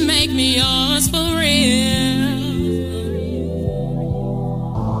love me, make me yours for real.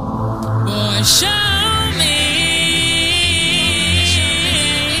 Boy, show me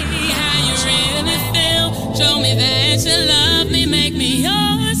how you really feel. Show me that you love me, make me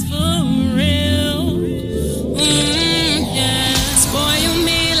yours for real. Yeah. Spoil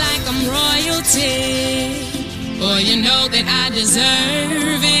me like I'm royalty. Boy, you know that I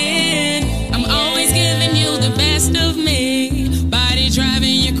deserve it. I'm always giving you the best of me. Body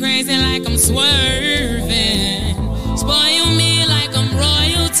driving you crazy like I'm swerving. Spoil me like I'm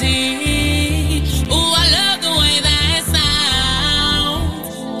royalty.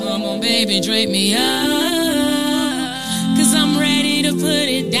 baby, drape me up, 'cause I'm ready to put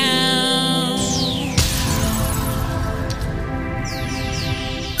it down.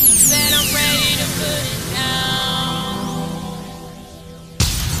 Said I'm ready to put it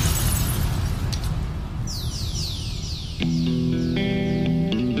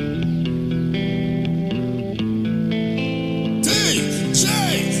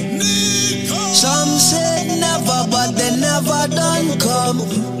Some said never, but they never done come.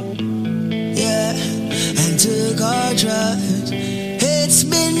 Yeah, and took our trust. It's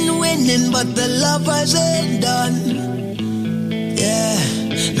been winning, but the lovers ain't done. Yeah,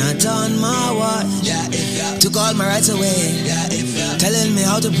 not on my watch. Took all my rights away. Telling me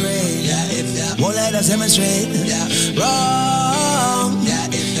how to pray. Won't let us demonstrate. Wrong.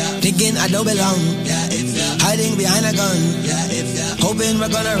 Thinking I don't belong. Hiding behind a gun. Hoping we're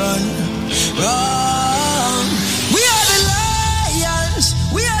gonna run. Wrong. We are the lions.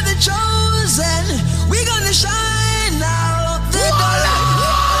 We are the chosen. We're gonna shine out the light.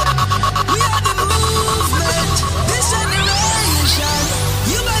 We are the movement. This generation.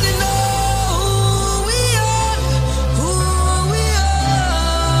 You better know who we are. Who we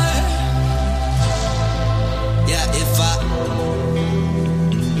are. Yeah,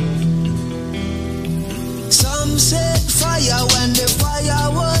 some said fire when the fire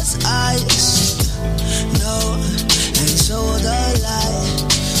was ice. No, and so the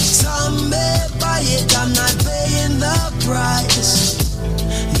light. Some may buy it, I'm not paying the price.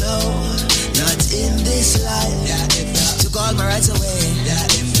 No, not in this life. Took all my rights away.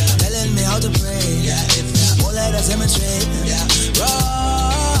 Telling me how to pray. Won't let us demonstrate.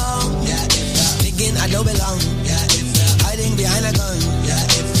 Wrong. Thinking I don't belong. Hiding behind a gun.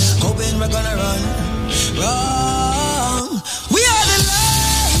 Hoping we're gonna run. Wrong. We are the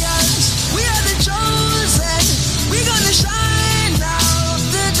lions. We are the chosen. We're gonna shine out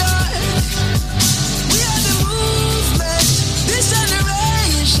the dark. We are the movement. This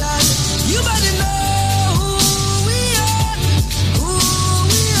generation. You better know who we are. Who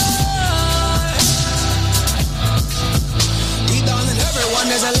we are. Deep down in everyone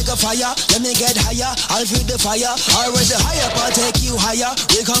there's a little fire. Let me get higher. I'll feed the fire. Or where's the higher? I'll take you higher.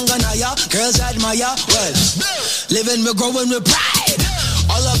 We can go higher. Girls admire. Well, living, we're growing with pride.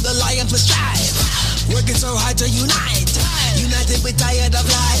 All of the lions we strive. Working so hard to unite. United, we tired of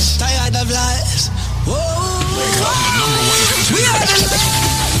lies. Tired of lies. Whoa. We are the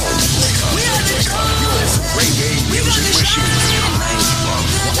lions. We are the chosen. Reggae music machine.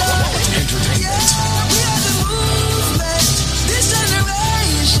 Entertainment. We are the movement. This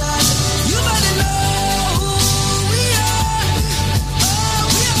generation. You better know who we are. Oh,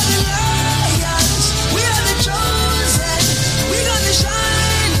 we are the lions. We are the chosen. We're gonna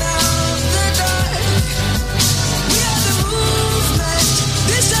shine out the dark. We are the movement.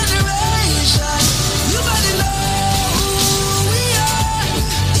 This generation. You better know who we are.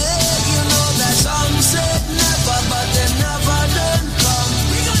 Yeah, you know that some said never, but they never done come.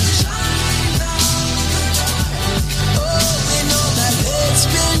 We're gonna shine out the dark. Oh, we know that it's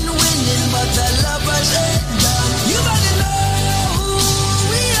been winning, but the lovers ain't done. You better know who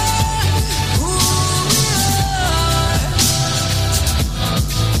we are. Who we are.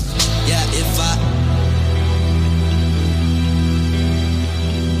 Yeah, if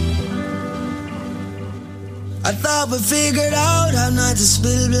I thought we figured out how not to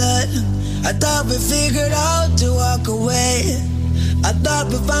spill blood. I thought we figured out to walk away. I thought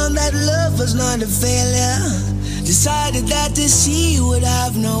we found that love was not a failure. Decided that the sea would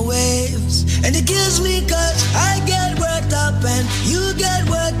have no waves. And it kills me 'cause I get worked up and you get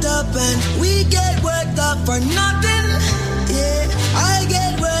worked up and we get worked up for nothing. Yeah, I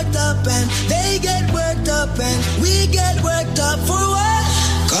get worked up and they get worked up and we get worked up for what?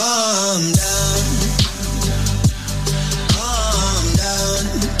 Calm down. Calm down.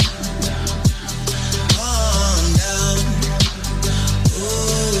 Calm down.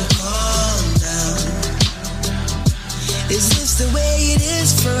 Oh, calm down. Is this the way it is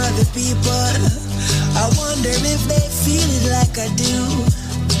for other people? I wonder if they feel it like I do.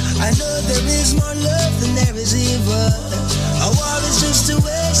 I know there is more love than there is evil. A war is just a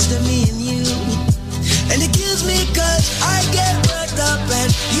waste of me and you. And it kills me 'cause I get worked up and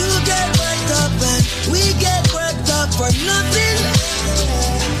you get worked up and we get worked up for nothing.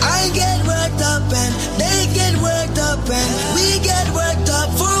 I get worked up and they get worked up and we get worked up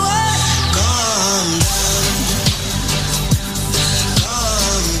for what? Calm down.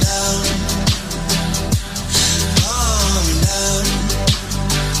 Calm down. Calm down.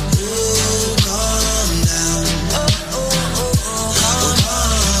 Ooh, calm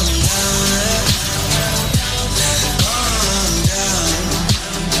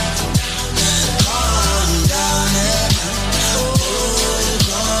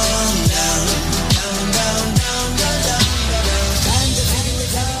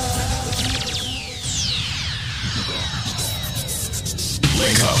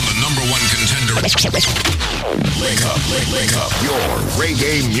Link up, the number one contender. Link up, your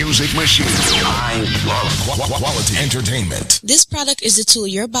reggae music machine. I love quality entertainment. This product is a tool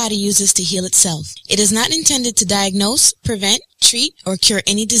your body uses to heal itself. It is not intended to diagnose, prevent, treat, or cure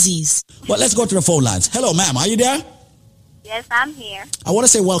any disease. Well, let's go to the phone lines. Hello, ma'am. Are you there? Yes, I'm here. I want to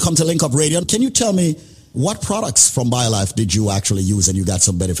say welcome to Link Up Radio. Can you tell me what products from BioLife did you actually use and you got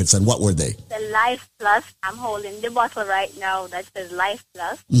some benefits, and what were they? The Life Plus. I'm holding the bottle right now that says Life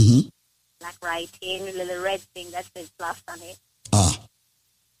Plus. Mm-hmm. Like right here, a little red thing that says Plus on it.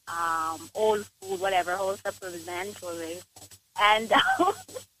 Old food, whatever, whole supplement. And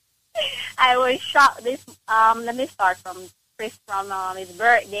I was shocked this, let me start from Chris, from his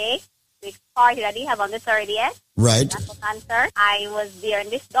birthday. Big party that he have on the 30th. Right. That's a concert. I was there, and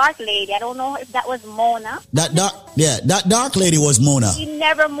this dark lady, I don't know if that was Mona. That dark lady was Mona. She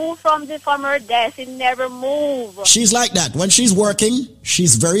never moved from her desk. She never moved. She's like that. When she's working,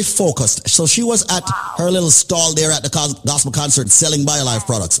 she's very focused. So she was at her little stall there at the gospel concert selling BioLife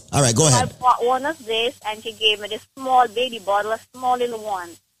products. All right, go ahead. I bought one of this, and she gave me this small baby bottle, a small little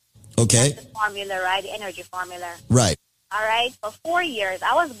one. Okay. That's the formula, right? The energy formula. Right. All right, for 4 years,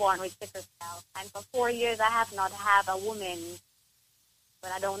 I was born with sickle cell, and for 4 years, I have not had a woman,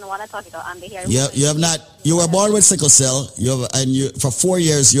 but I don't know what I'm talking about. I'm the here. You have not. You were born with sickle cell. For 4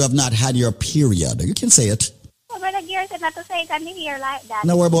 years, you have not had your period. You can say it. Well, Brother Gary said not to say it on the here like that.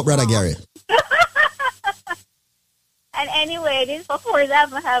 No, worry about Brother Gary. And anyway, this for 4 years, I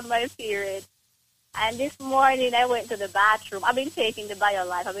haven't had my period. And this morning, I went to the bathroom. I've been taking the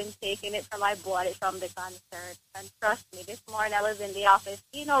BioLife. I've been taking it from my body from the concert. And trust me, this morning I was in the office.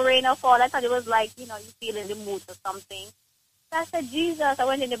 Rain or fall. I thought it was like, you feel in the mood or something. So I said, Jesus. I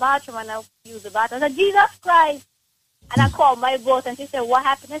went in the bathroom and I used the bathroom. I said, Jesus Christ. And I called my boss and she said, what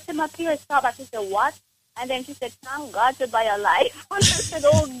happened? I said, my period stopped. And she said, what? And then she said, thank God to BioLife. And I said,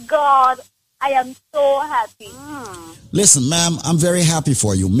 oh, God. I am so happy. Listen, ma'am, I'm very happy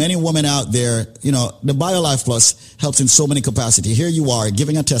for you. Many women out there, the BioLife Plus helps in so many capacities. Here you are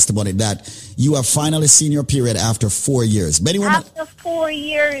giving a testimony that you have finally seen your period after 4 years. Many women. After 4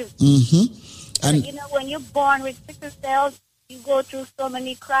 years. Mm-hmm. And when you're born with sickle cell, you go through so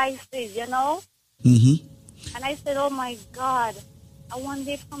many crises, Mm-hmm. And I said, oh my God, I wonder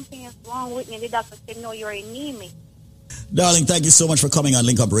if something is wrong with me. The doctor said, no, you're anemic. Darling, thank you so much for coming on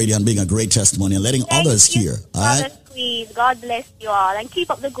Link Up Radio and being a great testimony and letting others hear. All right? Please, God bless you all and keep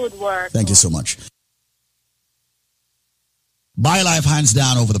up the good work. Thank you so much. BioLife, hands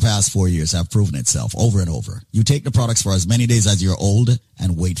down, over the past 4 years have proven itself over and over. You take the products for as many days as you're old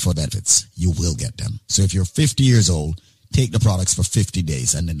and wait for benefits. You will get them. So if you're 50 years old, take the products for 50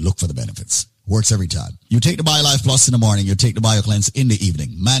 days and then look for the benefits. Works every time. You take the BioLife Plus in the morning, you take the BioCleanse in the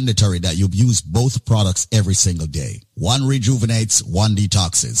evening. Mandatory that you use both products every single day. One rejuvenates, one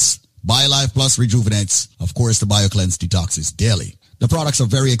detoxes. BioLife Plus rejuvenates. Of course, the BioCleanse detoxes daily. The products are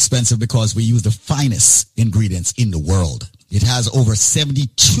very expensive because we use the finest ingredients in the world. It has over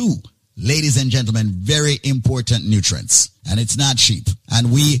 72, ladies and gentlemen, very important nutrients. And it's not cheap.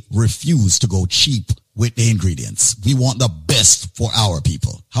 And we refuse to go cheap with the ingredients. We want the best for our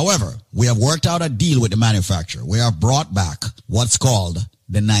people. However, we have worked out a deal with the manufacturer. We have brought back what's called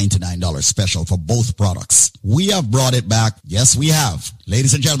the $99 special for both products. We have brought it back. Yes, we have.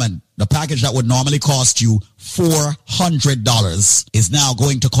 Ladies and gentlemen, the package that would normally cost you $400 is now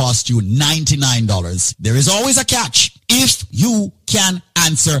going to cost you $99. There is always a catch if you can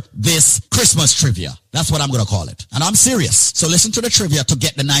answer this Christmas trivia. That's what I'm going to call it. And I'm serious. So listen to the trivia to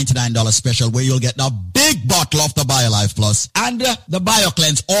get the $99 special where you'll get the big bottle of the BioLife Plus and the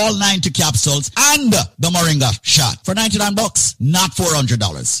BioCleanse, all 90 capsules, and the Moringa shot for $99, not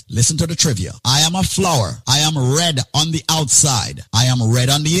 $400. Listen to the trivia. I am a flower. I am red on the outside. I am red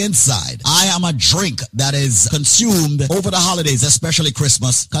on the inside. I am a drink that is consumed over the holidays, especially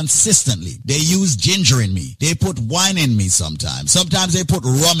Christmas, consistently. They use ginger in me. They put wine in me sometimes. Sometimes they put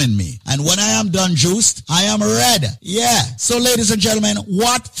rum in me. And when I am done juiced, I am red. Yeah. So ladies and gentlemen,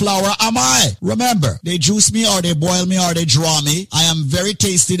 what flower am I? Remember, they juice me or they boil me or they draw me. I am very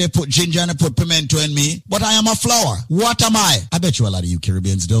tasty. They put ginger and they put pimento in me. But I am a flower. What am I? I bet you a lot of you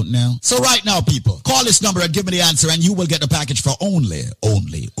Caribbeans don't know. So right now, people, call this number and give me the answer and you will get the package for only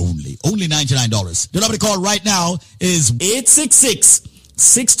 $99. The number to call right now is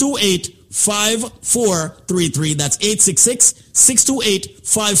 866-628-5433. That's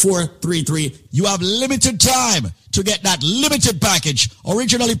 866-628-5433. You have limited time to get that limited package,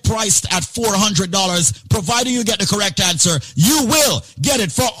 originally priced at $400. Provided you get the correct answer, you will get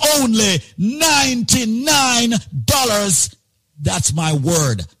it for only $99. That's my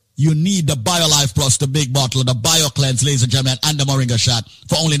word. you need the BioLife Plus, the big bottle, the BioCleanse, ladies and gentlemen, and the Moringa shot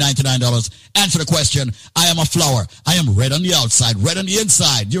for only $99. Answer the question. I am a flower. I am red on the outside, red on the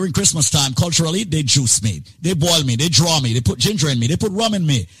inside. During Christmas time, culturally, they juice me. They boil me. They draw me. They put ginger in me. They put rum in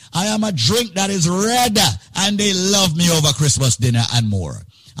me. I am a drink that is red, and they love me over Christmas dinner and more.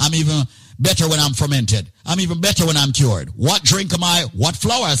 I'm even better when I'm fermented. I'm even better when I'm cured. What drink am I? What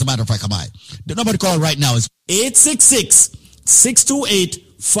flower, as a matter of fact, am I? The number to call right now is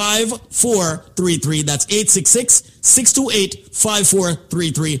 866-628-5433. That's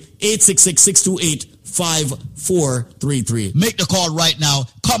 866-628-5433. 866-628-5433. Make the call right now.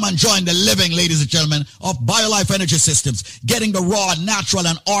 Come and join the living, ladies and gentlemen, of BioLife Energy Systems, getting the raw, natural,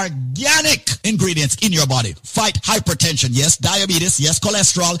 and organic ingredients in your body. Fight hypertension, yes, diabetes, yes,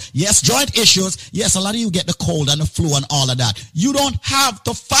 cholesterol, yes, joint issues, yes, a lot of you get the cold and the flu and all of that. You don't have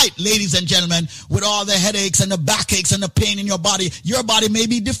to fight, ladies and gentlemen, with all the headaches and the backaches and the pain in your body. Your body may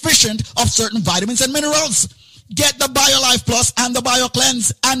be deficient of certain vitamins and minerals. Get the BioLife Plus and the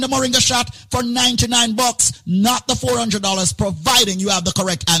BioCleanse and the Moringa shot for $99, not the $400, providing you have the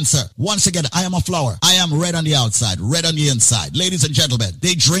correct answer. Once again, I am a flower. I am red on the outside, red on the inside. Ladies and gentlemen,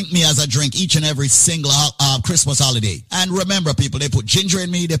 they drink me as I drink each and every single Christmas holiday. And remember, people, they put ginger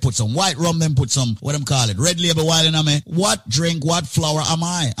in me, they put some white rum, then put some, red label wine in me. What drink, what flower am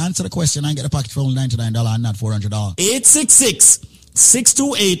I? Answer the question and get the package for only $99 and not $400.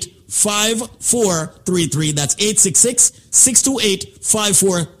 866-628-5433. That's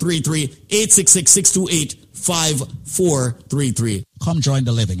 866-628-5433. 866-628-5433. Come join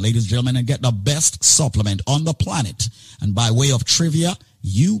the living, ladies and gentlemen, and get the best supplement on the planet. And by way of trivia,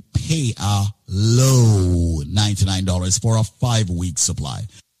 you pay a low $99 for a 5-week supply.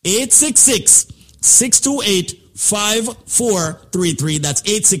 866-628-5433. That's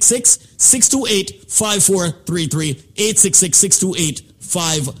 866-628-5433.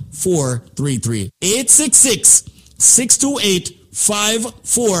 866-628-5433.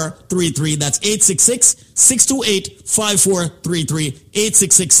 866-628-5433. That's 866-628-5433.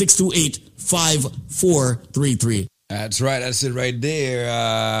 866-628-5433. That's right. That's it right there.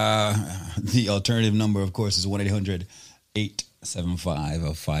 The alternative number, of course, is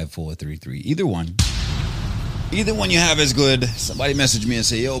 1-800-875-5433. Either one you have is good. Somebody message me and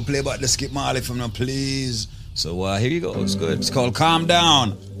say, yo, play about the Skip Marley from now, please. So here you go. It's good. It's called Calm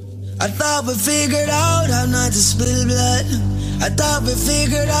Down. I thought we figured out how not to spill blood. I thought we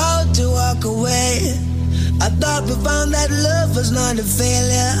figured out to walk away. I thought we found that love was not a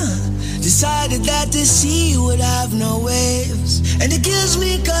failure. Decided that the sea would have no waves. And it kills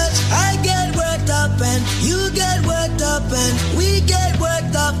me cause I get worked up and you get worked up and we get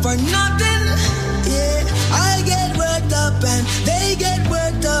worked up for nothing. Yeah, I get worked up and they get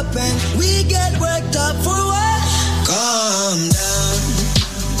worked up and we get worked up for what? Calm down.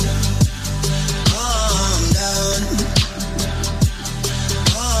 Calm down.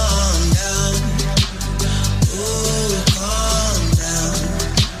 Calm down. Oh, calm down.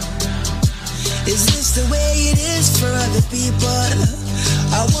 Is this the way it is for other people?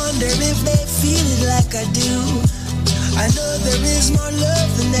 I wonder if they feel it like I do. I know there is more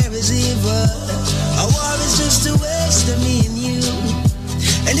love than there is evil. A war is just a waste of me and you.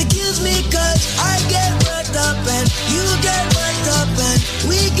 And it kills me cause I get worked up and you get worked up and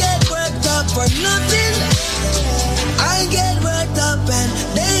we get worked up for nothing. I get worked up and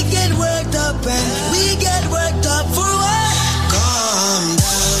they get worked up and we get worked up for what? Calm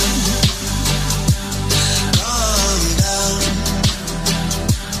down. Calm down.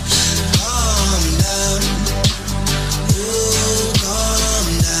 Calm down. Oh, calm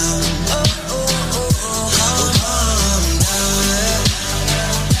down. Oh, oh, oh, oh. Calm down.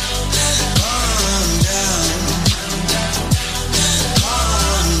 Calm down.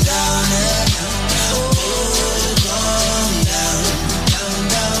 Calm down. Oh, calm down. Down,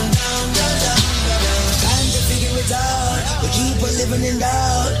 down, down, down, down. Time to figure it out. We keep on living in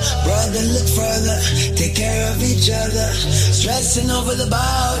doubt. Brother, look further. Take care of each other. Stressing over the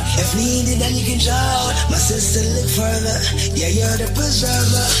bout. If needed, then you can shout. My sister, look further. Yeah, you're the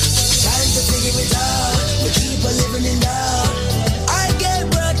preserver. Time to figure it out. We keep on living in doubt. I get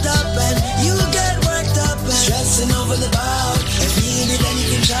worked up and you get worked up and stressing over the bout. If needed, then you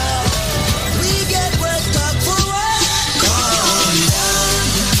can shout. We get worked up for what? Calm down.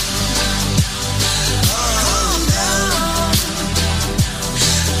 Calm down.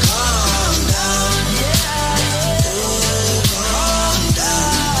 Calm down. Yeah. Oh, calm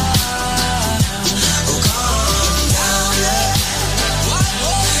down. Oh, calm down. Yeah. Why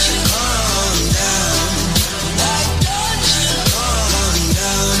won't you calm down? Why don't you calm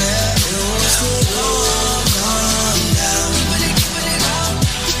down? Yeah. Oh, calm down.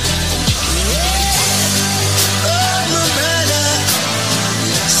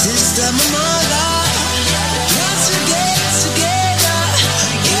 and my mother. Once we get together,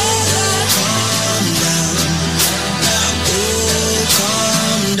 calm down. Oh,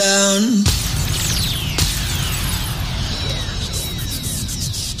 calm down.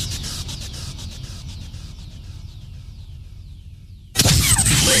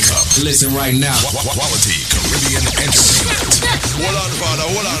 Wake up. Listen right now. Quality Caribbean entertainment. Hold on, father,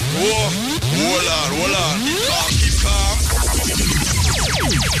 hold on. Hold on. Keep calm.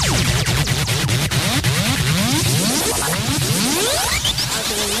 I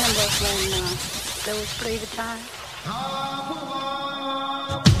can remember when there was flavor time.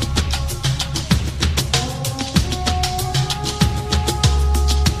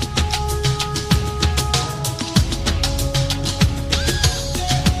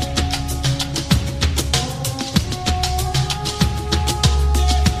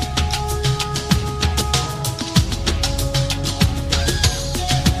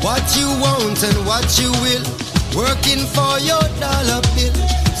 What you want and what you will, working for your dollar bill.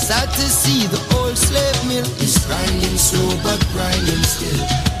 Sad to see the old slave mill is grinding slow but grinding still.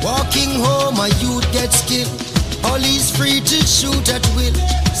 Walking home a youth gets killed, police free to shoot at will.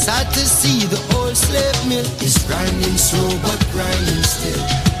 Sad to see the old slave mill is grinding slow but grinding still.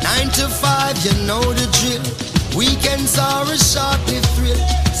 9 to 5, you know the drill. Weekends are a short-lived thrill.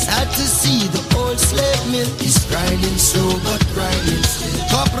 Sad to see the old slave mill is grinding slow but grinding still.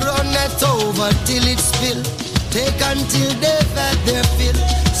 Cup run that over till it spill. Take until they've had their fill.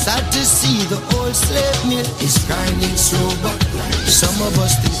 Sad to see the old slave mill is grinding slow but grinding. Some of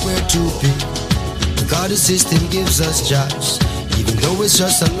us think we're too big because the system gives us jobs, even though it's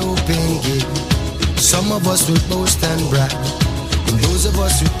just a low-paying gig. Some of us will boast and brag, and those of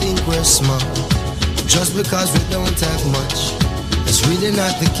us who think we're smart just because we don't have much. It's really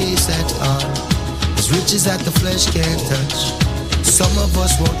not the case at all. As riches that the flesh can't touch. Some of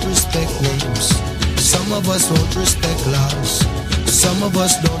us won't respect names. Some of us won't respect laws. Some of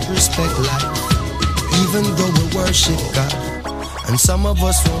us don't respect life, even though we worship God. And some of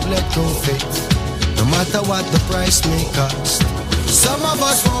us won't let go faith, no matter what the price may cost. Some of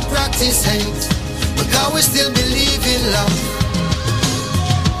us won't practice hate, because we still believe in love.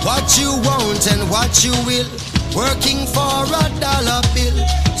 What you want and what you will, working for a dollar bill.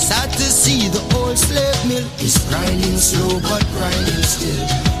 Sad to see the old slave mill is grinding slow but grinding still.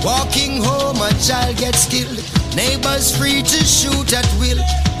 Walking home a child gets killed, neighbors free to shoot at will.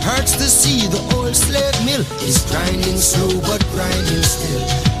 Hurts to see the old slave mill is grinding slow but grinding still.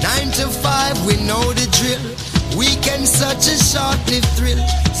 9 to 5, we know the drill. Weekend such a short-lived thrill.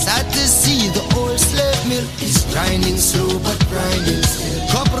 Sad to see the old slave mill is grinding slow but grinding still.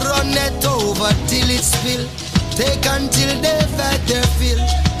 Cup run it over till it spill. Take until they've had their fill.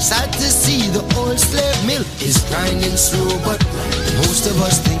 Sad to see the old slave mill is grinding slow but grinding. Most of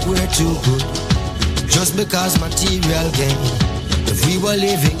us think we're too good just because material gain. If we were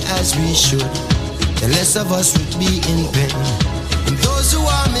living as we should, then less of us would be in pain. And those who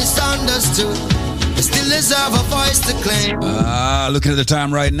are misunderstood, they still deserve a voice to claim. Looking at the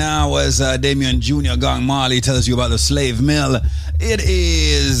time right now as Damien Jr. Gong Marley tells you about the slave mill. It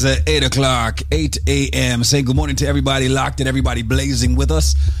is 8 o'clock, 8 a.m. Say good morning to everybody locked and everybody blazing with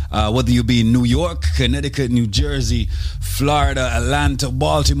us. Whether you be in New York, Connecticut, New Jersey, Florida, Atlanta,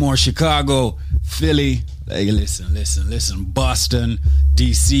 Baltimore, Chicago, Philly. Hey, listen. Boston,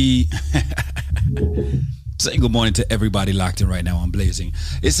 D.C. Say good morning to everybody locked in right now on Blazing.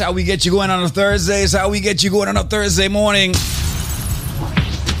 It's how we get you going on a Thursday. It's how we get you going on a Thursday morning.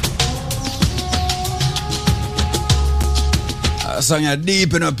 I sang you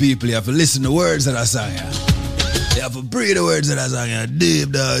deep enough, people. You have to listen to the words that I sang you. You have to breathe the words that I sang you.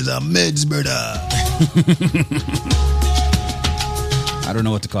 Deep, dog. It's a meds, brother. I don't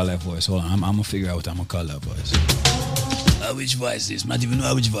know what to call that voice. Hold on. I'm going to figure out what I'm going to call that voice. Which voice is? Not even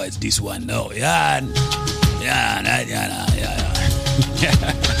know which voice this one. No. Yeah.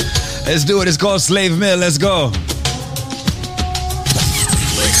 Let's do it. It's called Slave Mill. Let's go.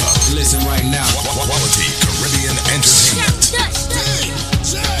 Wake up. Listen right now. Quality Caribbean entertainment.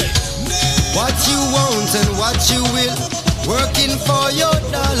 What you want and what you will, working for your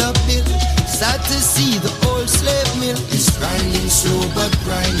dollar bill. Sad to see the old slave mill is grinding slow but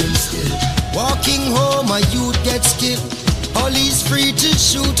grinding still. Walking home a youth gets killed, police free to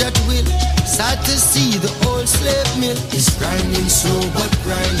shoot at will. Sad to see the old slave mill is grinding slow but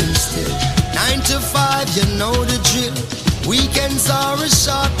grinding still. 9 to 5, you know the drill. Weekends are a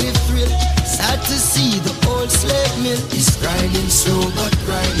short-lived thrill. Sad to see the old slave mill is grinding slow but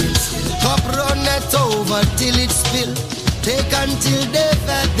grinding still. Cup run that over till it spill. Take until they've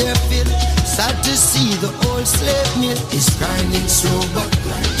had their fill. Sad to see the old slave mill is grinding slow but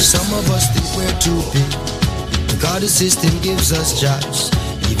grinding. Some of us think we're too big, because the system gives us jobs,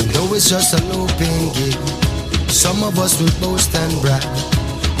 even though it's just a low-paying gig. Some of us will boast and brag,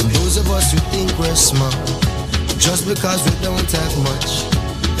 and those of us who think we're smart, just because we don't have much.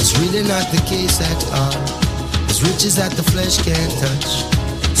 It's really not the case at all. It's riches that the flesh can't touch.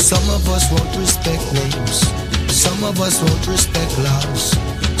 Some of us won't respect names, some of us won't respect laws,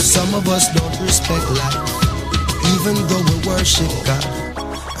 some of us don't respect life, even though we worship God.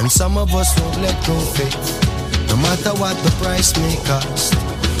 And some of us won't let go faith, no matter what the price may cost.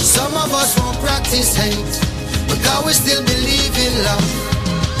 Some of us won't practice hate, because we still believe in love.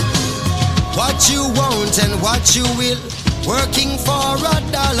 What you want and what you will, working for a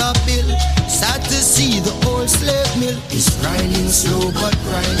dollar bill. Sad to see the old slave mill is grinding slow but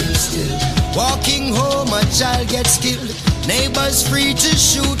grinding still. Walking home a child gets killed, neighbors free to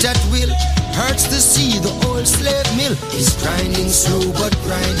shoot at will. Hurts to see the old slave mill is grinding slow but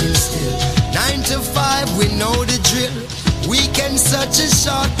grinding still. 9 to 5 we know the drill, weekend such a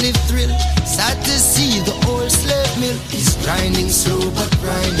short-lived thrill. Sad to see the old slave mill is grinding slow but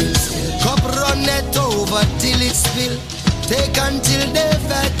grinding still. Cup run it over till it's spill, take until they've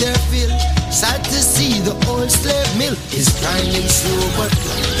had their fill. Sad to see the old slave mill is grinding slow, but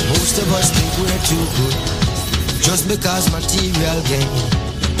most of us think we're too good, just because material gain.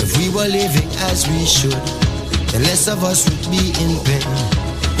 If we were living as we should, then less of us would be in pain.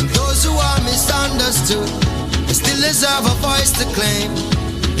 And those who are misunderstood, they still deserve a voice to claim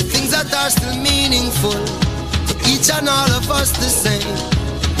the things that are still meaningful for each and all of us the same.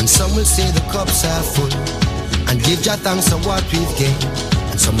 And some will say the cups are full and give Jah thanks for what we've gained.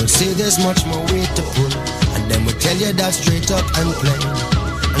 And some will say there's much more weight to pull, and then we'll tell you that straight up and plain.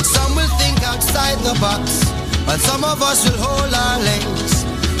 And some will think outside the box, while some of us will hold our lanes.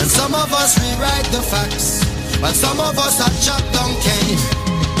 And some of us rewrite the facts, while some of us are chopped down cane.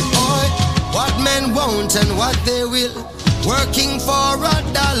 Boy, what men want and what they will, working for a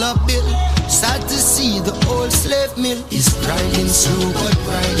dollar bill. Sad to see the old slave mill is grinding slow but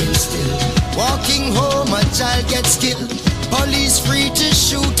grinding still. Walking home a child gets killed, police free to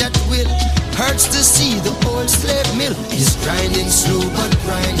shoot at will. Hurts to see the old slave mill is grinding slow but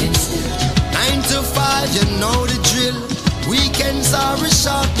grinding still. 9 to 5 you know the drill, weekends are a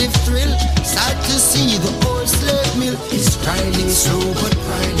short-lived thrill. Sad to see the old slave mill is grinding slow but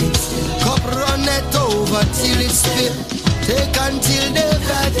grinding still. Cup run it over till it's spill, take until they've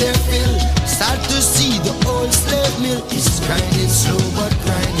had their fill. Sad to see the old slave mill is grinding slow but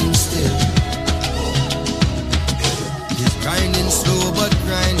grinding still. It's grinding slow but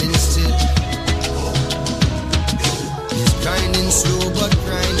grinding still. It's grinding slow but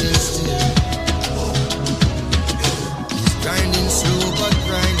grinding still. It's grinding slow but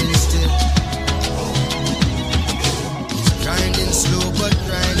grinding still. It's grinding slow but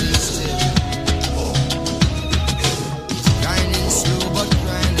grinding still.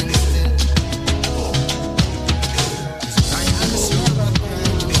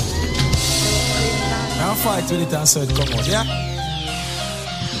 I'll fight with it and so it come out, yeah?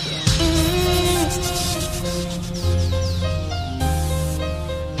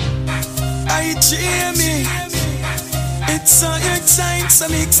 I Jamie, it's all your time, so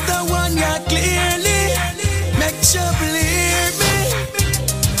mix the one ya clearly. Make trouble hear me.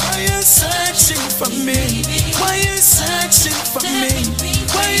 Why you searching for me? Why you searching for me?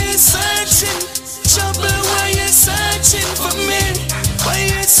 Why you searching? Trouble, why you searching for me? Why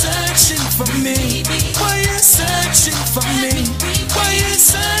you searching for me? Why you searching for me? Why you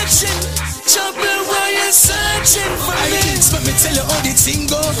searching? Trouble, why you searching for me? Let me tell you how the thing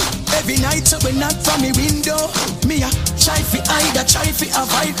go. Every night when knock from me window, me a try fi hide, a try fi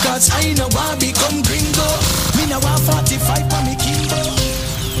avoid, cause I know I become gringo. Me now want 45 for me Kimbo.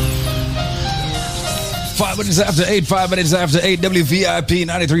 5 minutes after 8, 5 minutes after 8, WVIP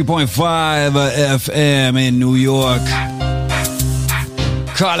 93.5 FM in New York.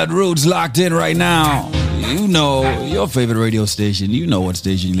 Carlet Roots locked in right now. You know your favorite radio station. You know what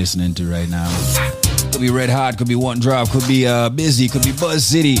station you're listening to right now. Could be Red Hot, could be One Drop, could be Busy, could be Buzz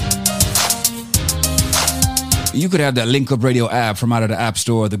City. You could have that Link Up Radio app from out of the App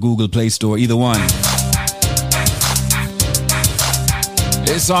Store, the Google Play Store, either one.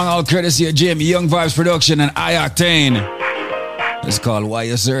 This song all courtesy of Jim, Young Vibes Production and iOctane. It's called Why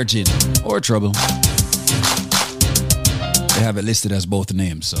You Searching or Trouble. They have it listed as both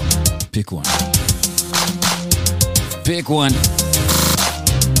names, so pick one. Pick one.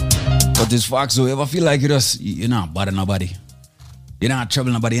 But this Fox, so if I feel like you're not bother nobody. You're not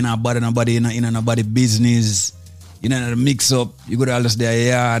trouble nobody, you're not bother nobody, you're not in nobody business. You're not in a mix up, you go to all this their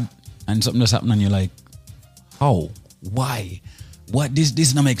yard and something just happen and you're like, how? Why? What? This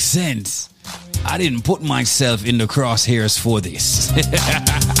don't make sense. I didn't put myself in the crosshairs for this.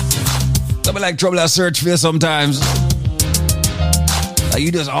 Something like trouble I search for sometimes. Like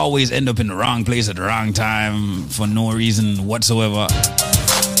you just always end up in the wrong place at the wrong time for no reason whatsoever.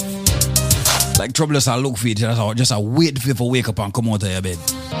 Like trouble I look for it, just I wait for you to wake up and come out of your bed.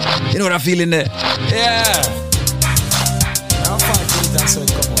 You know what I feel in there? Yeah. I'll fight with that so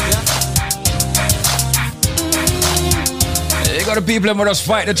it come out, yeah? You got the people that just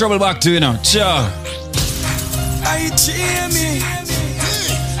fight the trouble back to, you know. Sure. I Jamie.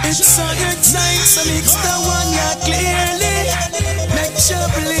 It's on your time, so mix the one ya clearly. Make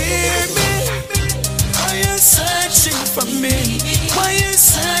trouble hear me. Why you searching for me? Why you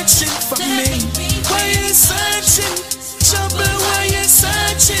searching for me? Why you searching? Trouble, why you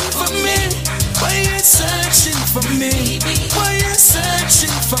searching for me? Why you searching for me? Why you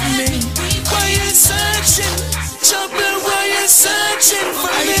searching for me? Why you searching? Trouble, why you searching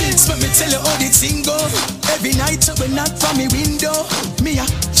for me? Let me tell you how the thing go. Every night trouble knock from me window. Me a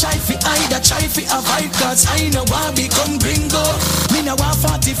try fi hide, try fi avoid, cause I know I become gringo. Me no want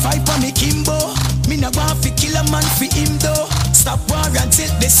 45 for me Kimbo. Me no want fi kill a man fi him though. Stop war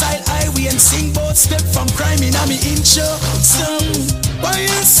until the side highway and sing both step from crime in a me intro. So why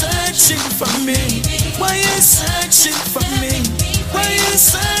you searching for me? Why you searching for me? Why you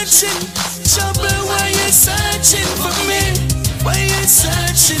searching? Trouble, why you searching for me? Why you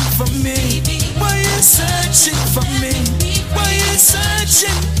searching for me? Why you searching for me? Why you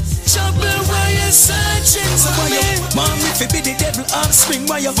searching? Trouble, why you searching for me? Mom, if it be the devil offspring,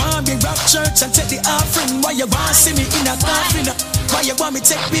 why you want me rock church and take the offering? Why you want see me in a coffin? Why you want me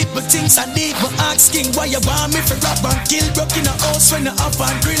take people things and evil asking? Why you want me for rap and kill? Broke in a house when you up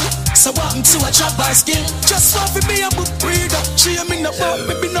and grill. So what I'm to a trap by skill? Just want to be a book reader. She me no book,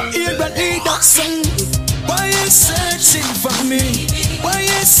 me be no ear and leader. Song. Why you searching for me? Why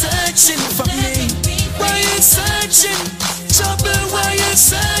you searching for me? Why you searching? Trouble, why you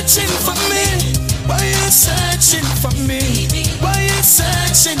searching for me? Why you searching for me? Why you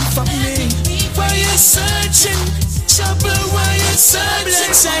searching for me? Why you searching? Trouble, why you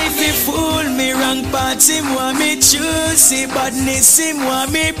searching? Try to fool me, wrong parts him want me choose it, badness him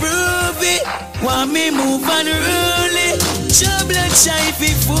want me prove it, want me move and rule it. Trouble try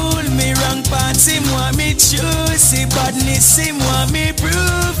to fool me, wrong parts him want me choose it, badness him want me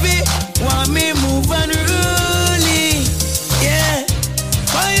prove it, want me move and rule it. Yeah.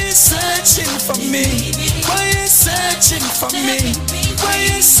 Why you searching for me? Why you searching for me? Why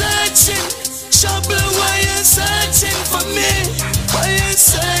you searching? Trouble, why you searching for me? Why you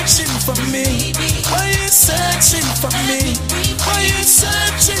searching for me? Why you searching for me? Why you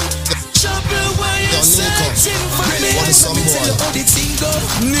searching? Trouble, why you searching for me? Let me tell you how the thing go.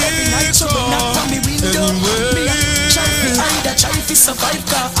 Every night trouble knock on me window. Me a try to hide, try to survive,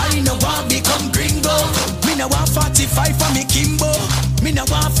 cause I know I become gringo. Me no want 45 for me Kimbo. Me no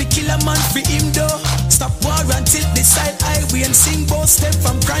want to kill a man for him though. Stop war until the side highway and sing both step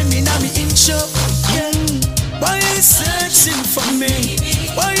from crime in a me intro. Yeah. Why you searching for me?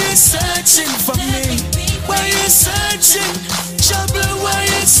 Why you searching for me? Why you searching? Trouble, why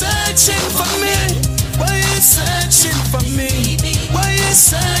you searching for me? Why you searching for me? Why you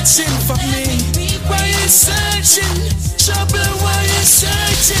searching for me? Why you searching? Trouble, why you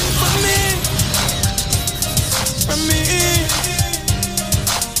searching for me? For me.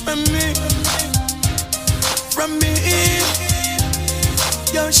 From me, from me,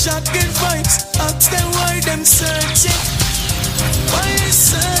 your shotgun vibes, ask them why them searching. Why you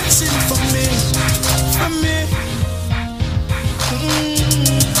searching for me, from me?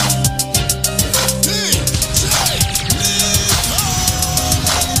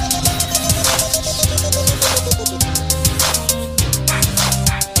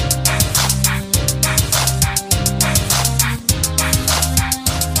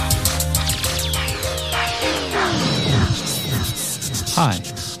 Hi,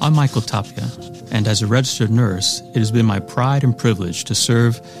 I'm Michael Tapia, and as a registered nurse, it has been my pride and privilege to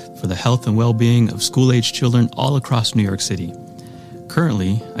serve for the health and well-being of school-aged children all across New York City.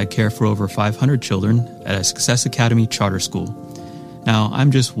 Currently, I care for over 500 children at a Success Academy charter school. Now, I'm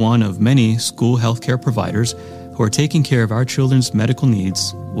just one of many school healthcare providers who are taking care of our children's medical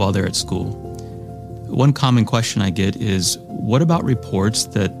needs while they're at school. One common question I get is, what about reports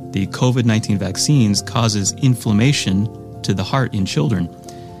that the COVID-19 vaccines causes inflammation to the heart in children?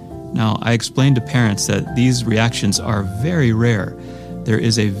 Now, I explained to parents that these reactions are very rare. There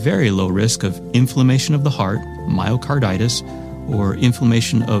is a very low risk of inflammation of the heart, myocarditis, or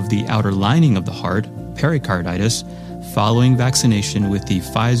inflammation of the outer lining of the heart, pericarditis, following vaccination with the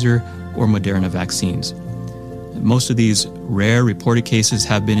Pfizer or Moderna vaccines. Most of these rare reported cases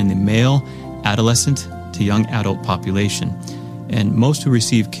have been in the male, adolescent to young adult population. And most who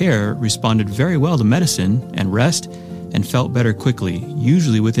received care responded very well to medicine and rest and felt better quickly,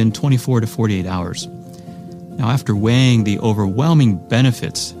 usually within 24 to 48 hours. Now, after weighing the overwhelming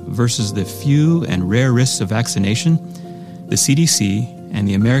benefits versus the few and rare risks of vaccination, the CDC and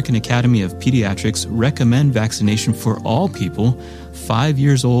the American Academy of Pediatrics recommend vaccination for all people 5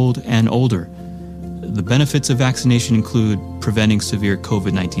 years old and older. The benefits of vaccination include preventing severe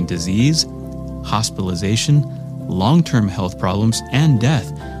COVID-19 disease, hospitalization, long-term health problems, and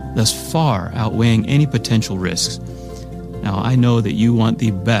death, thus far outweighing any potential risks. Now, I know that you want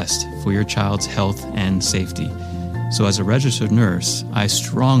the best for your child's health and safety. So as a registered nurse, I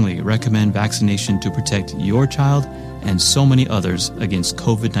strongly recommend vaccination to protect your child and so many others against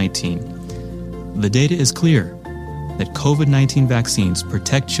COVID-19. The data is clear that COVID-19 vaccines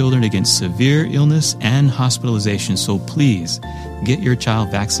protect children against severe illness and hospitalization, so please get your child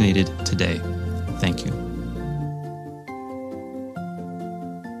vaccinated today. Thank you.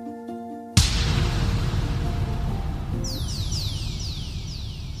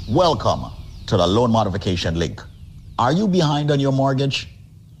 Welcome to the loan modification link. Are you behind on your mortgage?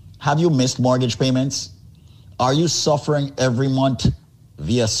 Have you missed mortgage payments? Are you suffering every month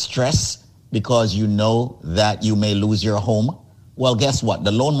via stress because you know that you may lose your home? Well, guess what?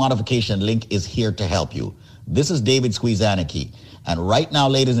 The loan modification link is here to help you. This is David Squeezaniki. And right now,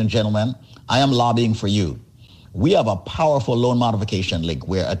 ladies and gentlemen, I am lobbying for you. We have a powerful loan modification link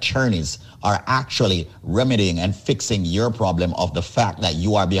where attorneys are actually remedying and fixing your problem of the fact that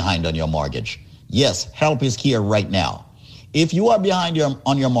you are behind on your mortgage. Yes, help is here right now. If you are behind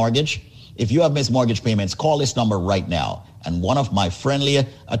on your mortgage, if you have missed mortgage payments, call this number right now. And one of my friendly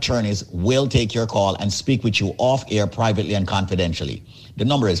attorneys will take your call and speak with you off air privately and confidentially. The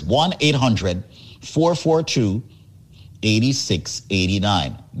number is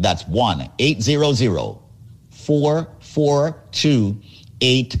 1-800-442-8689. That's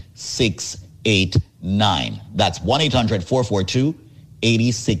 1-800-442-8689. That's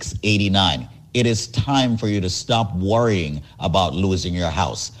 1-800-442-8689. It is time for you to stop worrying about losing your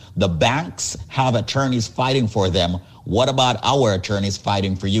house. The banks have attorneys fighting for them. What about our attorneys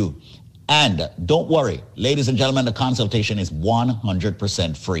fighting for you? And don't worry, ladies and gentlemen, the consultation is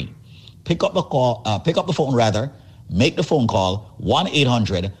 100% free. Pick up the phone, make the phone call,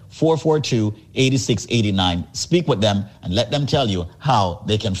 1-800-442-8689. Speak with them and let them tell you how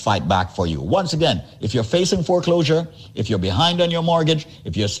they can fight back for you. Once again, if you're facing foreclosure, if you're behind on your mortgage,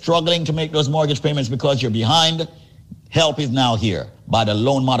 if you're struggling to make those mortgage payments because you're behind, help is now here by the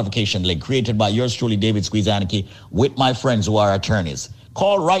loan modification link created by yours truly, David Squeezaniki, with my friends who are attorneys.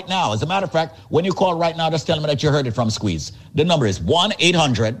 Call right now. As a matter of fact, when you call right now, just tell me that you heard it from Squeeze. The number is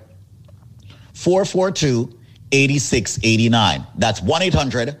 1-800-442-8689. That's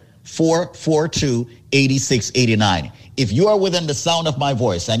 1-800-442-8689. If you are within the sound of my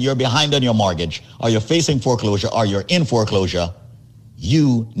voice and you're behind on your mortgage, or you're facing foreclosure, or you're in foreclosure,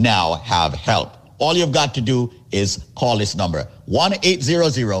 you now have help. All you've got to do is call this number,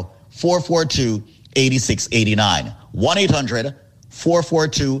 1-800-442-8689.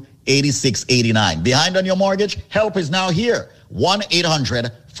 1-800-442-8689. Behind on your mortgage? Help is now here.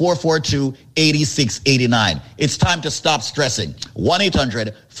 1-800-442-8689. It's time to stop stressing.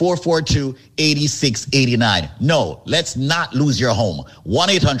 1-800-442-8689. No, let's not lose your home.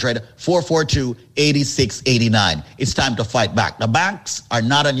 1-800-442-8689. It's time to fight back. The banks are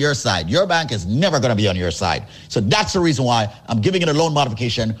not on your side. Your bank is never going to be on your side. So that's the reason why I'm giving it a loan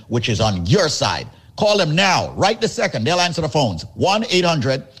modification, which is on your side. Call them now, right this second. They'll answer the phones.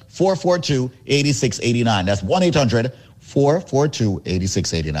 1-800-442-8689. That's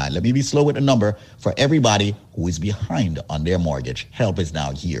 1-800-442-8689. Let me be slow with the number for everybody who is behind on their mortgage. Help is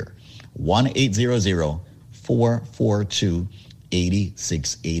now here.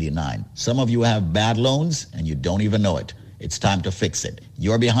 1-800-442-8689. Some of you have bad loans and you don't even know it. It's time to fix it.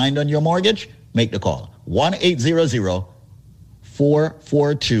 You're behind on your mortgage? Make the call.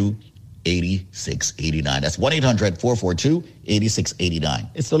 1-800-442-8689. That's 1-800-442-8689.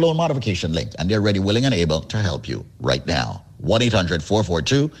 It's the loan modification link, and they're ready, willing, and able to help you right now.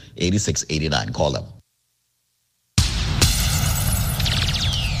 1-800-442-8689. Call them.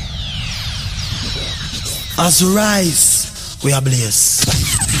 As we rise, we are blessed.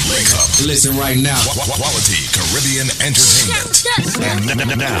 Wake up. Listen right now. Quality Caribbean entertainment. And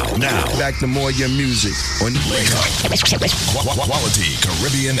now. Back to more of your music. On Wake up. Quality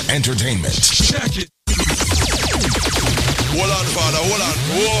Caribbean entertainment. Check it. Hold on, father. Hold on.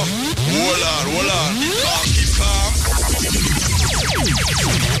 Hold on. Calm.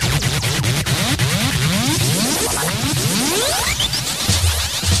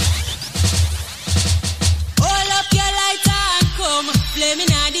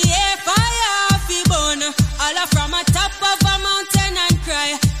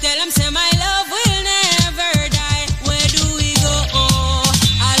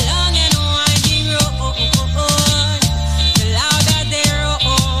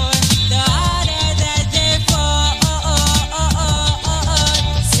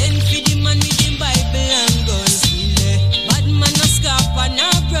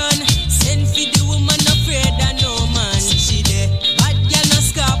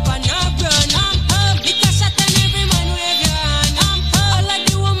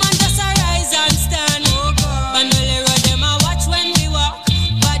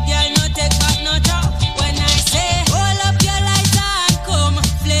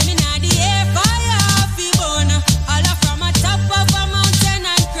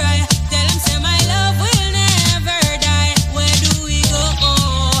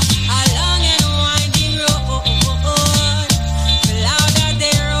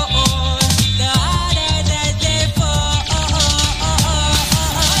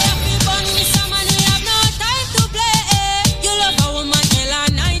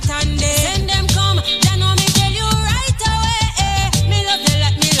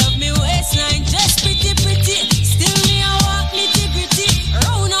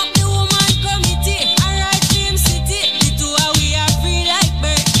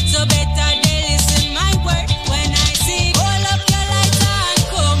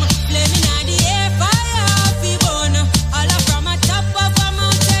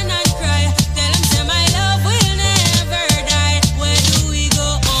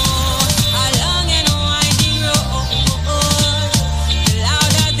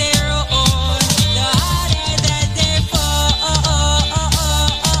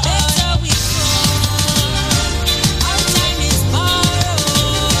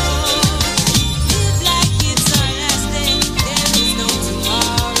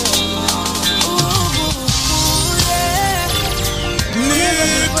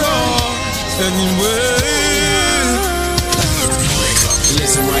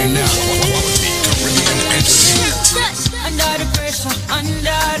 right now. Quality Caribbean entertainment. Under the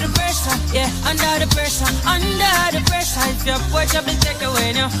pressure, yeah, under the pressure. If your poor trouble take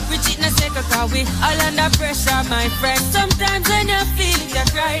away now, we cheat in a second, cause we all under pressure, my friend. Sometimes when you feel it, you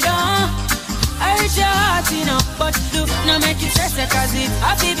cry down. I hurt your heart, you know, but do not make it stress, cause it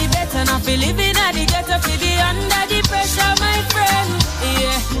happy be better, not be living at the ghetto, be under the pressure, my friend.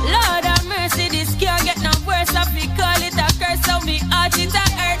 Yeah, Lord have mercy, this can't get no worse. I feel call it a curse, so me heart it a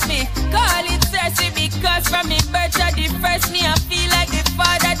hurt me. Call it thirsty because from me birth to the first me, I feel like the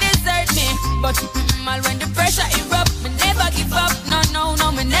father desert me. But when the pressure erupt, me never give up. No,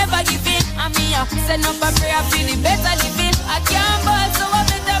 me never give in. And me send up a prayer, feel it better living. I can't ball, so I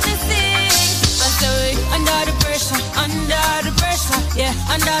better be sing. Under the pressure, yeah,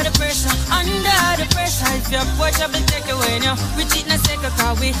 under the pressure. If your poor trouble take away now, we cheat in a second,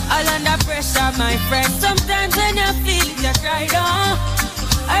 cause we all under pressure, my friend. Sometimes when you feel it, you cry down.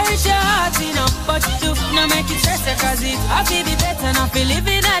 I hurt your heart, you know, but do not make it stress, cause it happy be better, not be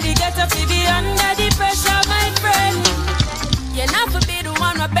living at the ghetto, be under the pressure, my friend. You're not for be the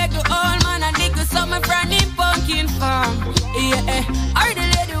one who beg the old man and dig the summer from the pumpkin farm. Yeah, or the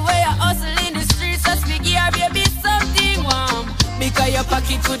lady where you hustle in the streets, so speak your baby something warm. Because your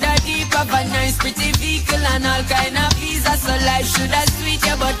pocket could have deep, have a nice pretty vehicle and all kind of visa, so life should have sweet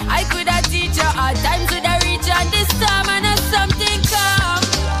you, but I could have teach you all time to the reach and this time and have something come.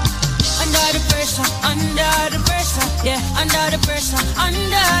 Under the pressure, yeah, under the pressure.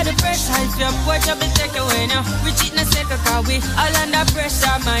 If your poor trouble take away now, we cheat in a second, cause we all under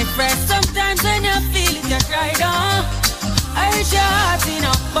pressure, my friend. Sometimes when you feel it, you cry down. I hurt your heart, you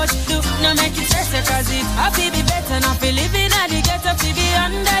know, but do not make it stress, cause it happy be better, not be living at the ghetto, be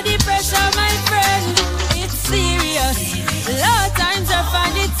under the pressure, my friend. It's serious, a lot of times I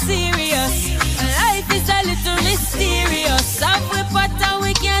find it serious. Life is a little mysterious. Up we pot and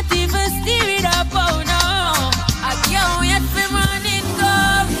we can't even steer it up, oh no. I can't wait for morning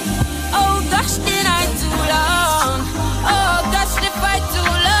come. Oh gosh, the night too long. Oh gosh, the fight too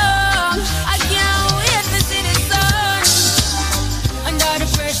long. I can't wait to see the sun. Under the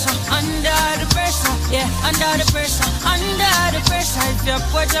pressure, yeah, under the pressure. If your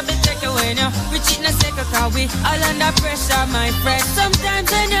poor trouble take away now, we cheat in a second, cause we all under pressure, my friend. Sometimes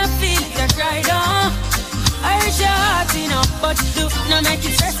when you feel it, you cry down. I hurt your heart, you know, but do not make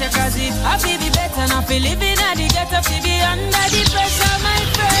it stress, cause it happy be better, not be living at the ghetto, be under the pressure, my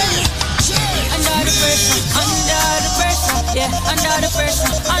friend. Under the pressure, yeah, under the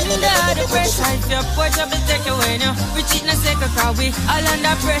pressure. If your poor trouble take away now, we cheat in a second, cause we all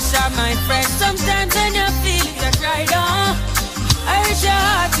under pressure, my friend. Sometimes when you feel it, you cry down. I hurt your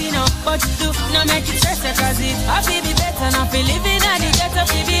heart, you know, but do not make it stress, cause it happy be better, not be living at the ghetto,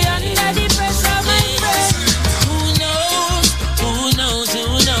 be under the pressure, my friend. Who knows?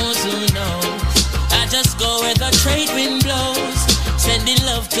 I just go where the trade wind blows, sending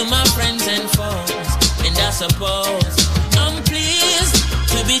love to my friends and foes. And I suppose I'm pleased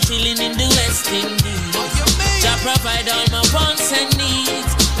to be chilling in the West Indies. Jah provide all my wants and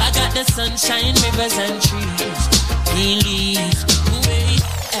needs. I got the sunshine, rivers and trees, green leaves.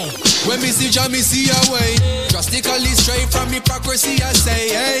 When me see Jah, me see a way. Drastically straight from hypocrisy, I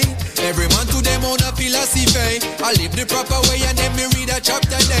say, hey. Every man to them own a philosophy. I live the proper way and then me read a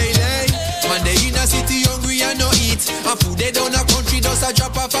chapter daily. Man, they in a city hungry and no eat. And food they down a country does a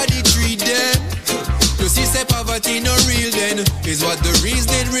drop off of the tree then. You see say poverty no real then, is what the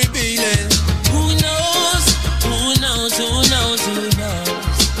reason revealing. Who knows?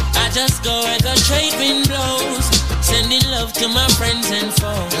 I just go where the trade wind blows, sending love to my friends and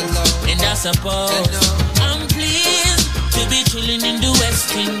foes. And I suppose I'm pleased to be chilling in the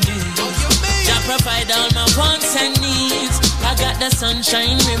West Indies. Jah provide all my wants and needs. I got the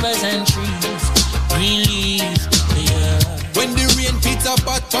sunshine, rivers and trees, green leaves, yeah. When the rain pits a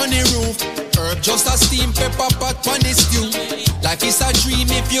pot on the roof, herb just a steam pepper pot on the stew. Life is a dream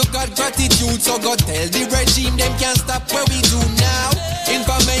if you got gratitude, so go tell the regime them can't stop what we do now.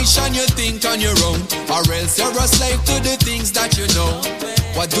 Information you think on your own, or else you're a slave to the things that you know.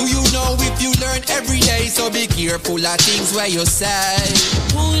 What do you know if you learn every day? So be careful of things where you say.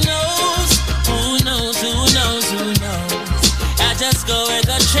 Who knows? I just go where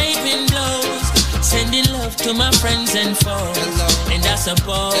the trade wind blows, sending love to my friends and foes. And I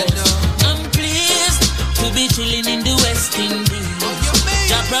suppose I'm pleased to be chilling in the West Indies.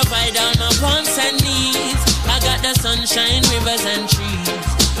 Jah provide all my wants and needs. I got the sunshine, rivers and trees,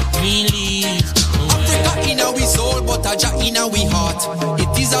 green leaves. Africa in our soul, but a Jah in our heart.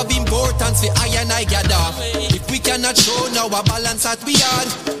 It is of importance for I and I gather. If we cannot show now a balance that we had,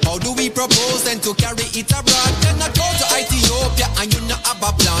 how do we propose then to carry it abroad? Cannot go to Ethiopia and you not have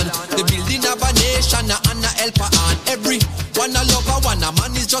a plan.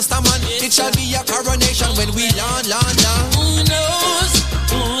 it shall be a coronation when we land. Who knows?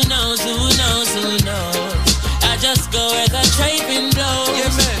 Who knows? Who knows? Who knows? I just go where the train blows. Yeah,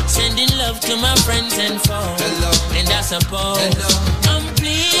 man. Sending love to my friends and foes. Hello. And I suppose I'm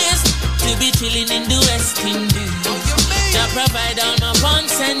pleased to be chilling in the West Indies. To provide all my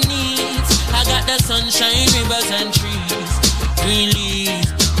wants and needs. I got the sunshine, rivers and trees. Green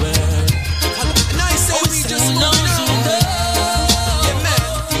leaves, well. And I say we just who knows? Who knows? Yeah, man.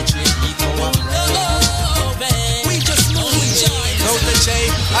 DJ Nico, we just moving. Now the J,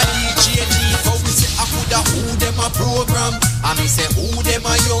 I DJ Nico. We say I coulda who them a program. And me say who them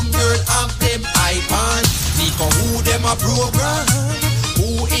a young girl have them iPad. Nico who them a program.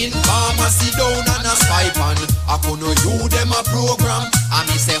 Who in pharmacy down and a spy pan. I could know you them a program. And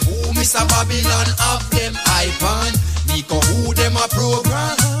me say who Mr. Babylon have them iPad. Nico who them a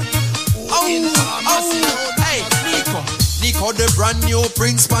program. Who in pharmacy down. Hey Nico the brand new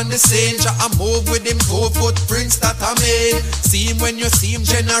prince pan the scene. I move with him 2 footprints that I made. See him when you see him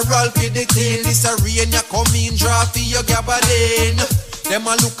general for the thing. This a rain you come in draw for your gabardine. Them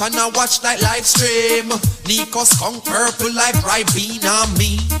a look and a watch like live stream. Nico skunk purple like bright bean on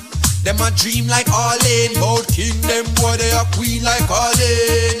me. Them a dream like Arlene. Bout king them boy they a queen like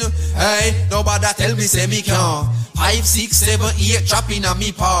Arlene. Hey, nobody tell me say me can't. 5, 6, 7, 8 dropping on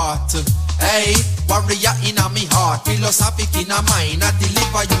me part. Hey, warrior in a me heart. Philosophic in a mind. I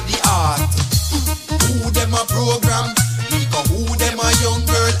deliver you the art. Who them a program? Nico who them a young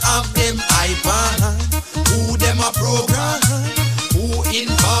girl have them iPad. Who them a program? Who in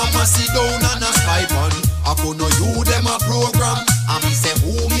pharmacy down and a spy pan. I could know you them a program. And me say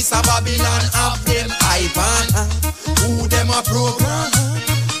who Mr. Babylon have them iPad. Who them a program?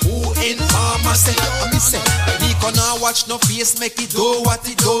 Who in pharmacy? And me say Nico now watch no face make it do what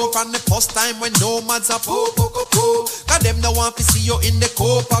it do. From the first time when nomads a poo. Cause them no want to see you in the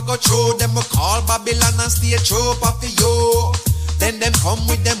cope. I go through them a call Babylon and stay trooper for you. Then them come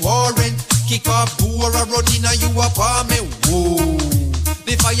with them warrant. Kick off door a run in a you apartment. Whoa.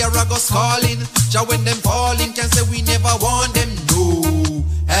 The fire a go calling. Ja when them falling can say we never want them. No.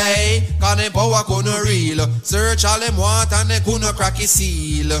 Hey, cause them power couldn't real. Search all them want and they couldn't crack his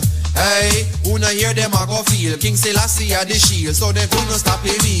seal. Hey, who not hear them a go feel. King Selassie a the shield, so they couldn't stop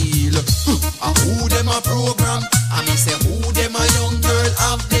a meal. And who them a program? And me say who them a young girl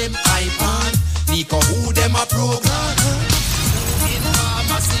have them iPad. Nico who them a program? In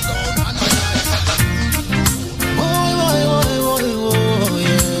pharmacy down and yes.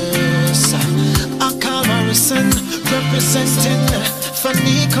 I'm Carl Morrison representing for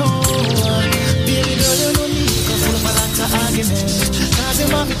Nico. Baby girl, you know Nico full of a lot of argument. Cause him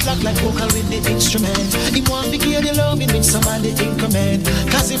have it locked like vocal with the instrument. He want to hear the loving with somebody increment.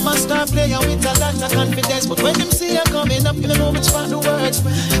 Cause he must start playing with a lot of confidence. But when him see you coming up, you don't know which part the words.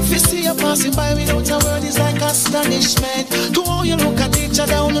 If you see you passing by without a word, it's like astonishment. To how you look at each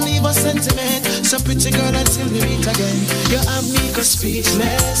other, only leave a sentiment. So pretty girl until we meet again. You have me go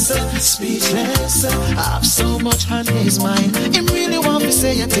speechless, speechless. I have so much on his mind. Him really want to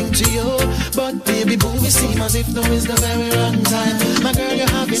say a thing to you, but baby boo, it seems as if now is the very wrong time. My girl, you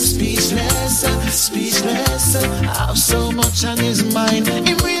have him speechless, speechless. I have so much on his mind.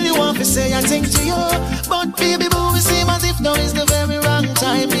 Him really want to say a thing to you, but baby boo, it seems as if now is the very wrong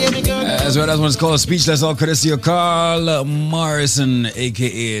time, baby girl. That's right, that's what it's called, Speechless, all courtesy of Carl Morrison,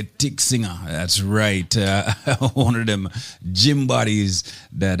 aka Tick Singer. That's right, one of them gym bodies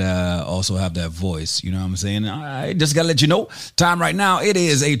that also have that voice, you know what I'm saying? I just gotta let you know, time right now, it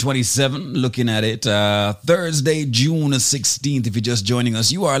is 8:27, looking at it, Thursday, June 16th. If you're just joining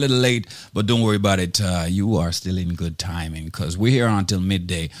us, you are a little late, but don't worry about it, you are still in good timing, because we're here until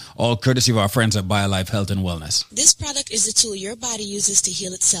midday, all courtesy of our friends at BioLife Health and Wellness. This product is the tool your body uses to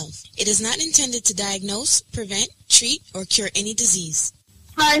heal itself. It is not intended to diagnose, prevent, treat, or cure any disease.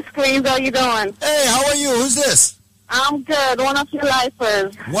 Hi, Screens. How you doing? Hey, how are you? Who's this? I'm good. One of your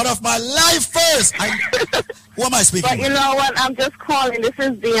lifers. One of my lifers? Who am I speaking But you know what? I'm just calling. This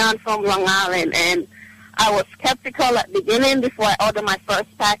is Dion from Long Island, and I was skeptical at the beginning before I ordered my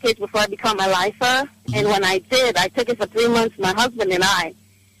first package, before I become a lifer. And when I did, I took it for 3 months, my husband and I.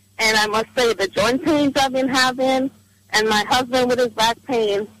 And I must say, the joint pains I've been having, and my husband with his back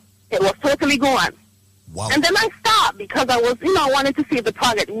pain, it was totally gone. Wow. And then I stopped because I was, I wanted to see if the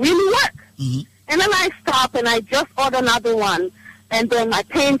product really worked. Mm-hmm. And then I stopped and I just ordered another one. And then my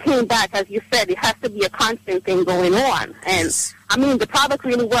pain came back. As you said, it has to be a constant thing going on. And the product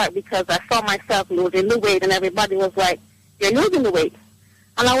really worked because I saw myself losing the weight and everybody was like, you're losing the weight.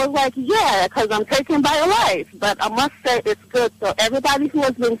 And I was like, yeah, because I'm taking BioLife. But I must say it's good. So everybody who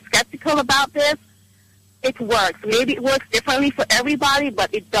has been skeptical about this, it works. Maybe it works differently for everybody,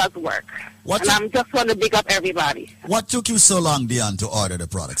 but it does work. I'm just want to big up everybody. What took you so long, Dion, to order the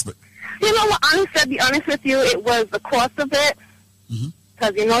products? You know what, to be honest with you, it was the cost of it.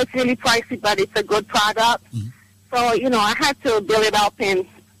 Because, you know, it's really pricey, but it's a good product. So, you know, I had to build it up and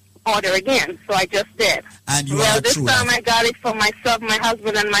order again. So I just did. And this time I got it for myself, my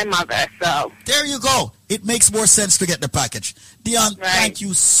husband, and my mother. So there you go. It makes more sense to get the package. Dion, thank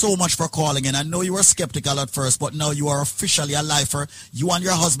you so much for calling in. I know you were skeptical at first, but now you are officially a lifer. You and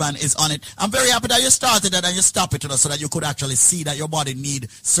your husband is on it. I'm very happy that you started it and you stopped it so that you could actually see that your body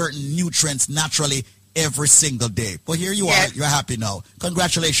needs certain nutrients naturally every single day. But here you are. You're happy now.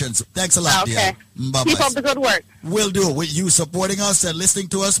 Congratulations. Thanks a lot, Dion. Bye-bye. Keep up the good work. Will do. With you supporting us and listening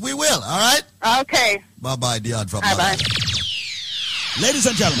to us, we will. All right? Okay. Bye-bye, Dion from Bye-bye. Ladies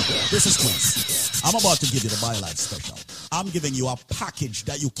and gentlemen, this is Quince. I'm about to give you the BioLife special. I'm giving you a package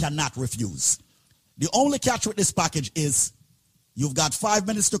that you cannot refuse. The only catch with this package is you've got 5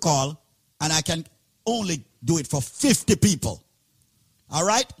 minutes to call, and I can only do it for 50 people. All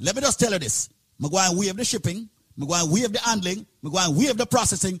right? Let me just tell you this. I'm going to waive the shipping. I'm going to waive the handling. I'm going to waive the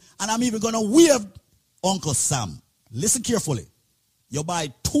processing. And I'm even going to waive Uncle Sam. Listen carefully. You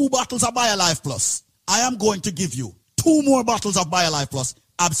buy 2 bottles of BioLife Plus. I am going to give you 2 more bottles of BioLife Plus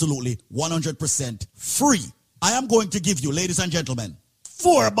absolutely 100% free. I am going to give you, ladies and gentlemen,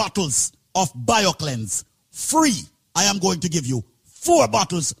 4 bottles of BioCleanse free. I am going to give you 4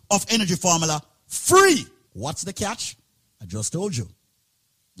 bottles of Energy Formula free. What's the catch? I just told you.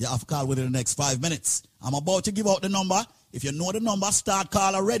 You have to call within the next 5 minutes. I'm about to give out the number. If you know the number, start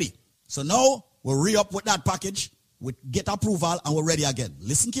call already. So now we'll re-up with that package. We get approval and we're ready again.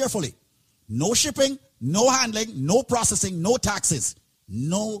 Listen carefully. No shipping, no handling, no processing, no taxes.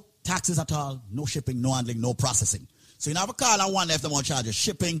 No taxes at all. No shipping, no handling, no processing. So you have a call and wonder if they want to charge you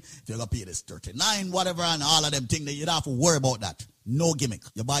shipping. If you're going to pay this $39, whatever, and all of them things, you don't have to worry about that. No gimmick.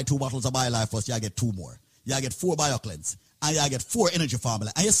 You buy 2 bottles of BioLife Plus, you get 2 more. You get 4 BioCleanse. And you get 4 Energy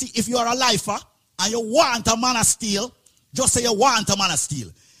Formula. And you see, if you are a lifer and you want a man of steel, just say you want a man of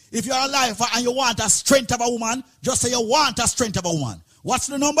steel. If you are a lifer and you want a strength of a woman, just say you want a strength of a woman. What's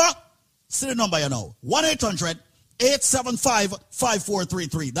the number? See the number you know.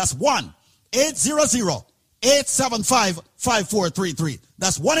 1-800-875-5433. That's 1-800-875-5433.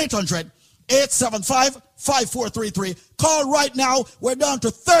 That's 1-800-875-5433. Call right now. We're down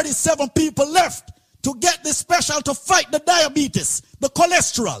to 37 people left to get this special to fight the diabetes, the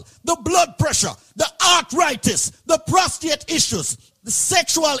cholesterol, the blood pressure, the arthritis, the prostate issues, the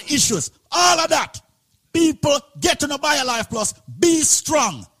sexual issues, all of that. People, get on the BioLife Plus. Be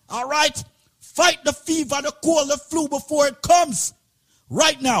strong, all right? Fight the fever, the cold, the flu before it comes.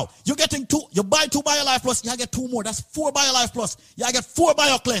 Right now, you're getting 2, you buy 2 BioLife Plus, you get 2 more. That's 4 BioLife Plus. You get 4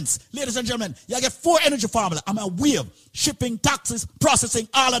 BioCleanse. Ladies and gentlemen, you get 4 Energy Formula. I'm a waive shipping, taxes, processing,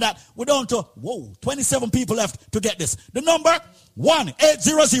 all of that. We're down to, 27 people left to get this. The number,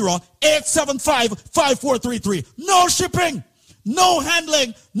 1-800-875-5433. No shipping, no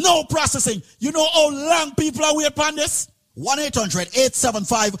handling, no processing. You know how long people are waiting on this?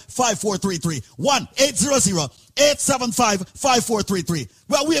 1-800-875-5433. 1-800-875-5433.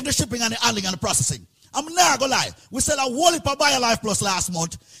 Well, we have the shipping and the handling and the processing. I'm not going to lie. We sell a whole heap of BioLife Plus last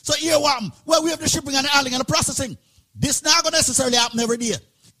month. So here what? Well, we have the shipping and the handling and the processing. This not going to necessarily happen every day.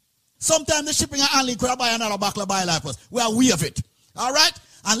 Sometimes the shipping and handling could buy another bottle of BioLife Plus. Well, we have it. All right?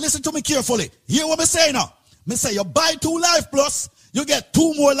 And listen to me carefully. Hear what I say now. I say you buy 2 Life Plus, you get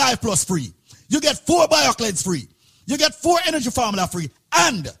 2 more Life Plus free. You get 4 BioCleanse free. You get 4 Energy Formula free.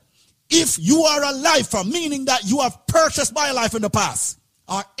 And if you are a lifer, meaning that you have purchased BioLife in the past,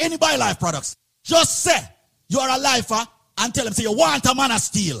 or any BioLife products, just say you are a lifer and tell them, say you want a man of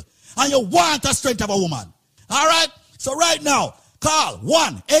steel and you want a strength of a woman. All right? So right now, call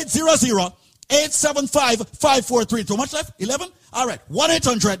 1-800-875-5433. How much left? 11? All right.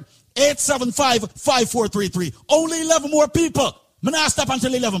 1-800-875-5433. Only 11 more people. I'm not stop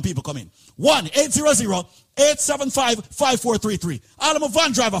until 11 people come in. 1-800-875-5433. All of my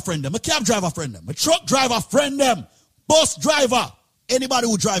van driver friend them, my cab driver friend them, my truck driver friend them, bus driver. Anybody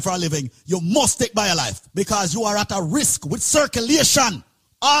who drive for a living, you must take BioLife because you are at a risk with circulation.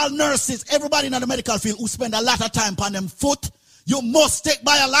 All nurses, everybody in the medical field who spend a lot of time on them foot, you must take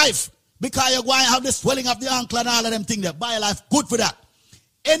BioLife because you're going to have the swelling of the ankle and all of them things there. BioLife, good for that.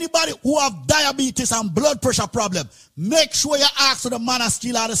 Anybody who have diabetes and blood pressure problem, make sure you ask for the man of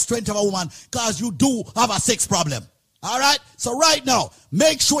steel or the strength of a woman because you do have a sex problem. All right? So right now,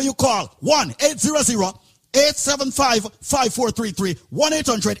 make sure you call 1-800-875-5433.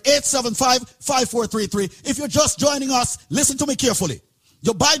 1-800-875-5433. If you're just joining us, listen to me carefully.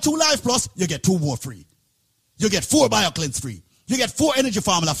 You buy 2 Life Plus, you get 2 more free. you get 4 BioCleanse free. You get 4 Energy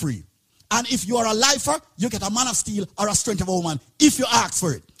Formula free. And if you are a lifer, you get a Man of Steel or a Strength of a Woman if you ask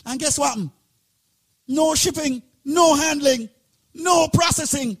for it. And guess what? No shipping, no handling, no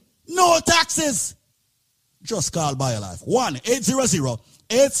processing, no taxes. Just call BioLife.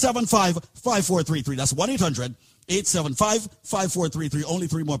 1-800-875-5433. That's 1-800-875-5433. Only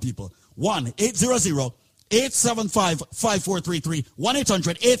 3 more people. 1-800-875-5433.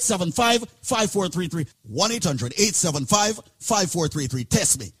 1-800-875-5433. 1-800-875-5433.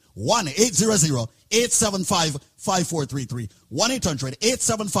 Test me. 1-800-875-5433.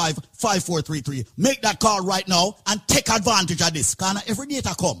 1-800-875-5433. Make that call right now and take advantage of this. Because every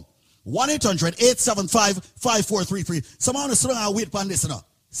data come. 1-800-875-5433. Someone is slow and wait for this now.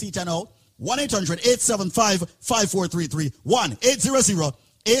 See it now. 1-800-875-5433.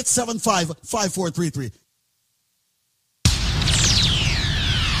 1-800-875-5433.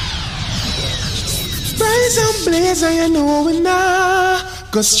 Rise and blaze and you know we not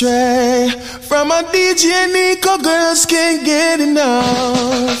go stray from a DJ Nico, girls can't get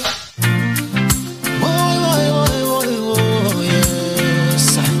enough.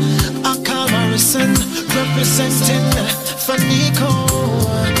 Yes. I call Morrison representing for Nico.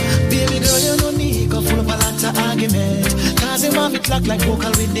 Baby girl, you know Nico full of a lot of argument. Cause him have it locked like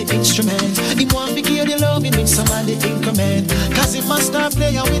vocal with the instrument. He want to give the loving with some of the increment. Cause he must start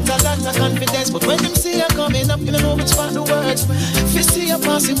playing with a lot of confidence. But when him see you coming up, you don't know which part the words. If you see you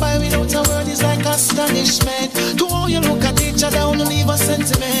passing by without a word, it's like astonishment. To all you look at each other, don't leave a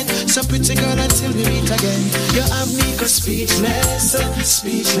sentiment. So pretty girl until we meet again. You have Nico speechless,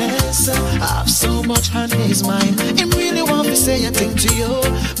 speechless. I have so much on his mind. Him really want to say a thing to you,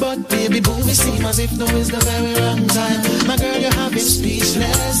 but baby boo, it seems as if no is the very wrong time. My girl, you have him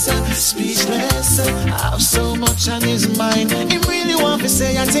speechless, speechless. I have so much on his mind. Him really want to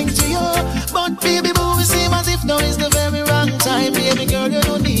say a thing to you, but baby boo, it seems as if no is the very wrong time. Baby girl, you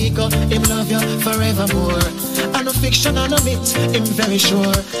know Nico, him love you forevermore. And no fiction and no myth, him very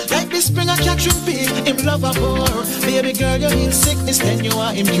sure. Like the spring a catching pig, him love a pour. Baby girl, you heal sickness, then you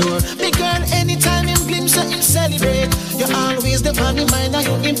are him cure. Big girl, anytime him glimpse you, him celebrate. You always the family mind and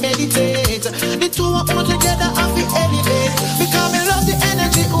you him meditate. The two of us together have to elevate. Because me love the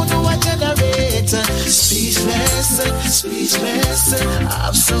energy who do I generate. Speechless, speechless. I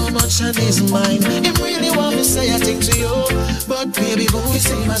have so much on his mind. Him really want me say a thing to you, but baby boy, it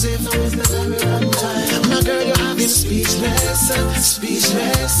seems as if no is the very wrong time. My girl, you have him speechless,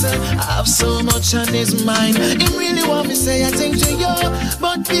 speechless. I have so much on his mind. Him really want me say a thing to you,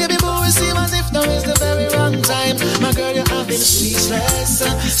 but baby boy, it seems as if no is the very wrong time. My girl, you have him speechless,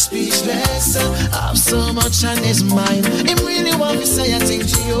 speechless. I have so much on his mind. Him really want me say a thing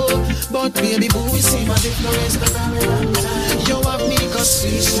to you, but baby boy, it seems as if no is the very wrong time. You have me go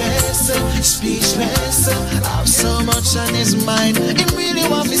speechless, speechless. I have so much on his mind. Him really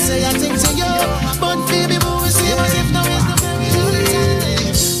want me say a thing to you, but baby boy, it seems as if no is the very wrong time.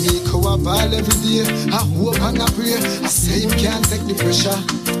 Nico a ball every day, I hope and I pray. I say him can't take the pressure.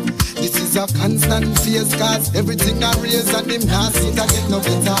 This is a constant phase, cause everything I raise and him not see to get no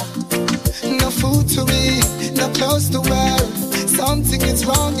better. No food to eat, no clothes to wear. Something is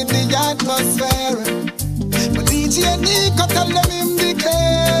wrong in the atmosphere. But DJ Nico tell them him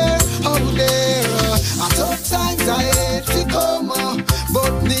declare out there. At tough times I hate to come,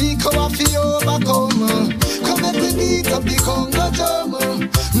 but Nico a fi overcome. Come and we beat up the Congo drum.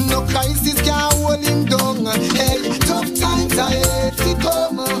 No crisis can hold him down. Hey, tough times I hate to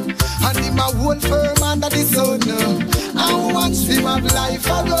come, and him a hold firm under the sun. And once him have life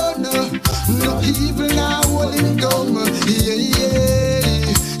around, no evil now hold him down. Yeah, yeah.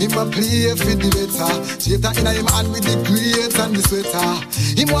 Him a play for the better. Theater in him hand with the grades and the sweater.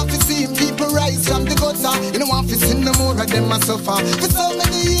 Him want to see him people rise from the gutter. He don't want to see no more of them a suffer. For so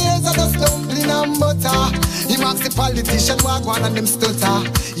many years I just dumpling and butter. Him ask the politician walk one and them stutter.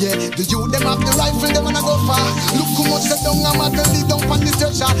 Yeah, the youth them have the rifle them and a go far. Look how much they don't have to lead down on the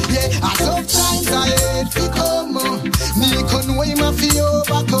stretcher. Yeah, at tough times I hate to come. Nico know him a fi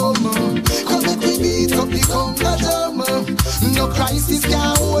overcome. Come make we beat up the Congo drum. No crisis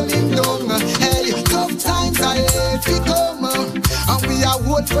can hold him down. Hey, tough times I hate to come, and we are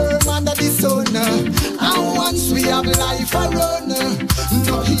hold firm under the sun. And once we have life around,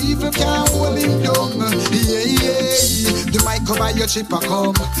 no evil can hold him down. Yeah, yeah. The mic cover your chip a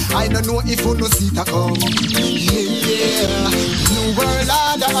come. I don't know if you no see it a come. Yeah, yeah. New world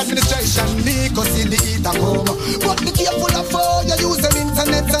order administration, Nico see the heat a come. But be careful of how you use them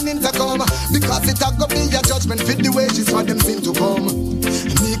internet and intercom, because it a go be a judgment for the wages for them sin to come.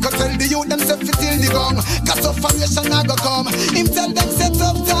 Nico tell the youth themself to till the gong, cause sufferation a go come. Him tell them set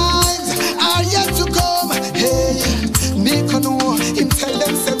up times are yet to come. Hey,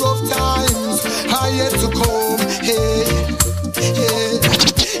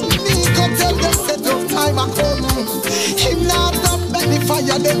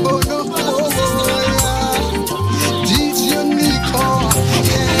 oh no, oh yeah. DJ Nico,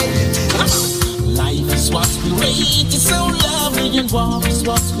 yeah. Life is what we rate, it's so lovely, and war is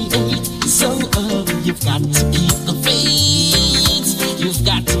what we hate. So you've got to keep the faith. You've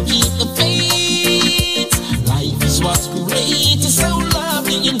got to keep the faith. Life is what we rate, it's so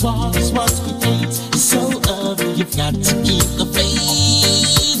lovely, and war is what we hate. So you've got to keep the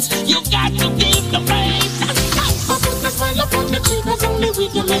faith. You've got to keep the faith. Put the smile up on the cheek, cause only we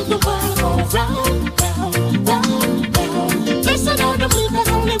can make the world go round, round, round, round. Listen on the beat, cause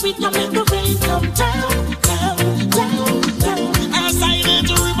only we can make the rain come down, down, down, down. As I let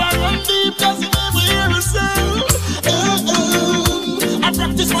the river run deep, cause you never hear a sound. I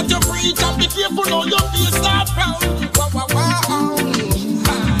practice what you preach, and be careful how your face start round. Wow, wow, wow.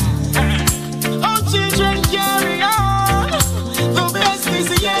 Oh, children, carry on. The best is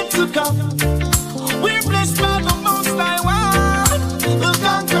yet to come. We're blessed by the Most High One, the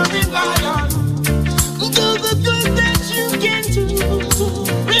conquering lion. Do the good that you can do.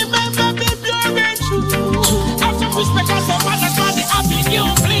 Remember, be pure and true. Have some respect for someone that's body happy. You,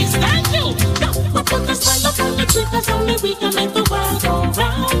 please, thank you. Now, put the smile up on the cheek, cause only we can make the world go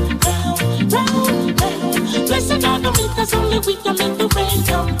round, round, round, round. Blessed are the meek, cause only we can make the rain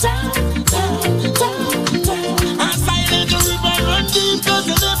come down, down, down, down. As I let the river run deep, cause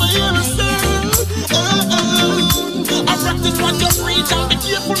you never hear a sound. I practice what you preach, and be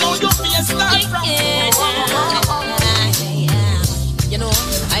careful how your face starts from. You know,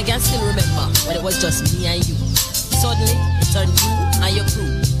 I can still remember when it was just me and you. Suddenly, it's on you and your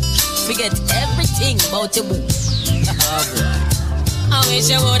crew. Forget everything about your boo. I wish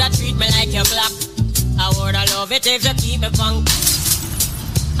you woulda treat me like your black. I woulda love it if you keep me funk.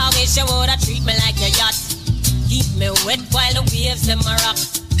 I wish you woulda treat me like your yacht. Keep me wet while the waves them a rock.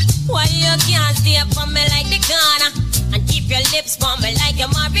 Why you can't stay up on me like the Ghana and keep your lips on me like your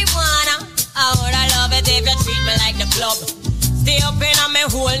marijuana? I woulda love it if you treat me like the club. Stay up in on me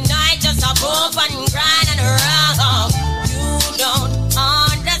whole night just a bump and grind and rock. You don't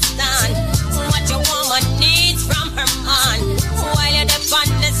understand what your woman needs from her man while you're up on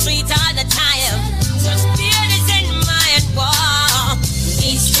the street all the time. Just bear this in mind, boy.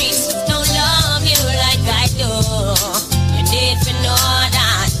 These streets don't love you like I do. You need to know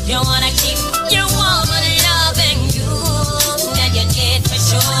that you wanna keep your woman loving you. Then you need for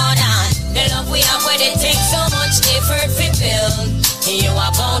sure that the love we have when it takes so much effort to build. You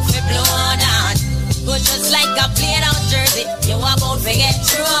are bound to blow that. But just like a played out jersey, you are bound to get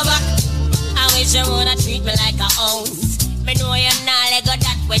through back. I wish you woulda treat me like a ounce. Me know you're not like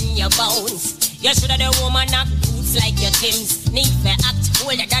that when you bounce. You shoulda the woman not boots like your Timbs. Need to act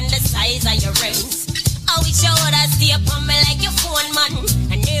older than the size of your rims. I wish you woulda stay up on me like your phone man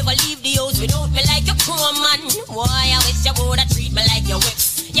and never leave the house without me like your chrome man. Why I wish you woulda treat me like your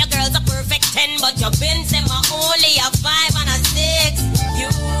whips. Your girl's a perfect 10, but your pins them are only a 5 and a 6. You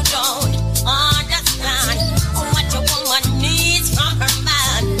don't understand what your woman needs from her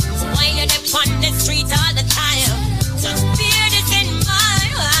man. Why you dip on the street all the time? Just bear this in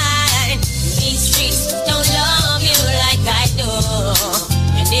mind. These streets don't love you like I do.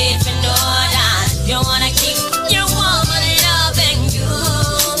 You need to know that you wanna keep your woman loving you.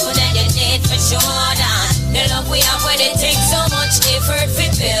 Then you need for sure that the love we have when it takes so much effort to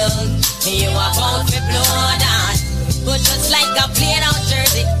build. You are bound to blow that. But just like a played out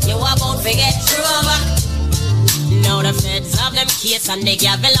jersey, you are bound to get through back. Now the feds have them case and they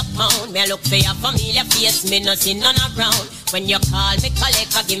gavel a pound. Me look for your familiar face, me no see none around. When you call me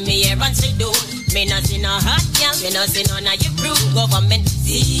collect, give me a run to do. Me no see no hot girl, me no see none of your crew. Government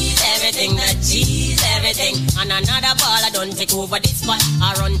sees everything, that cheese everything. And another ball I don't take over this spot.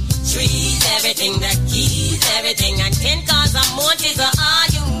 I run trees everything, that keys everything. And 10 cars a month is all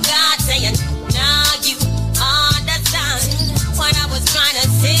you got. Saying now you understand what I was trying to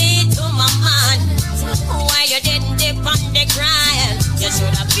say to my man. Why you didn't dip on the grind? You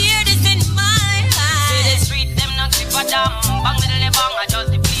should have bear this in mind. See the street, them not clip a damn. Bang middle bang, I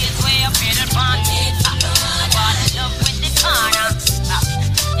just the place where you feel the fun. Fall in love with the corner.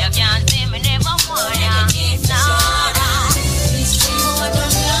 You can't say me never want ya. Nah, these streets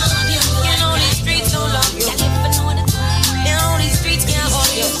don't love you. You know these streets don't love you. You know these streets can't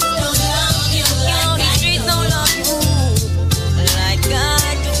hold you. Don't love you. You know these streets don't love you. Like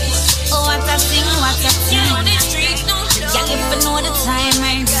God do. Oh, what a thing, what a thing. You know these streets don't love you. You never know the time,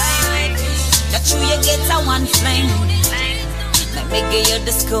 right? That true you get a one flame. Let me give you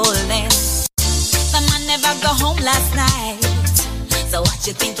the school name. The man never go home last night. So what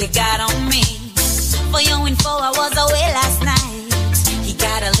you think you got on me? For your info, I was away last night. He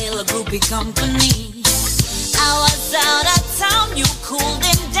got a little groupie company. I was out of town, you cooled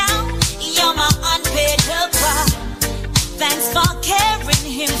him down. You're my unpaid helper. Thanks for caring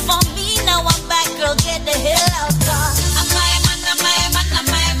him for me. Now I'm back, girl, get the hell out. I'm my man, I'm my man, I'm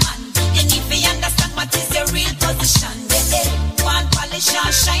my man. You need to understand what is your real position. Yeah, one polish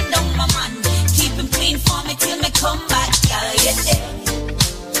and shine down my man. Keep him clean for me till me come back, girl. Yeah,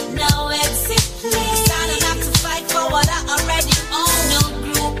 no exit, please. I don't have to fight for what I already own. No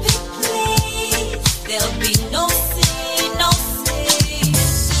groupie, please. There'll be no sin, no sin.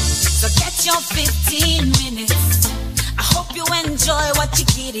 So get your 15 minutes. I hope you enjoy what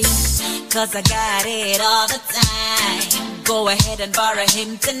you're getting, cause I got it all the time. Go ahead and borrow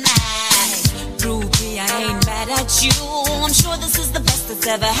him tonight. Groupie, I ain't mad at you. I'm sure this is the best that's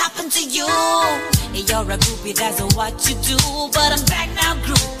ever happened to you. You're a groupie, that's what you do. But I'm back now,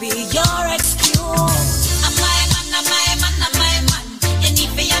 groupie, your excuse. I'm my man, I'm my man, I'm my man. You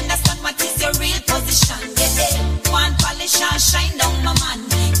need to understand what is your real position. Yeah, one polish and shine down my man.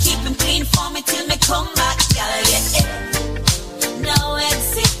 Keep him clean for me till me come back, girl. Yeah, no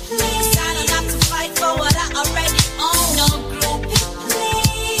exit, please. I don't have to fight for what I already own. No groupie,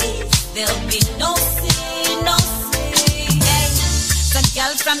 please. There'll be no sin, no sin. Hey, so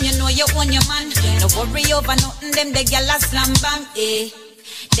girl from you know you own your man. No worry over nothing, them the girl a slam bam. Eh,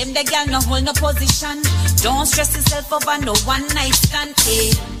 them the girl no hold no position. Don't stress yourself over no one night stand.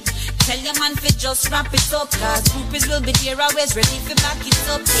 Eh, tell your man fi just wrap it up, cause groupies will be there always ready fi back it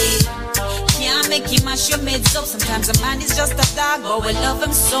up. Eh, can't make him mash your meds up. Sometimes a man is just a dog, but we love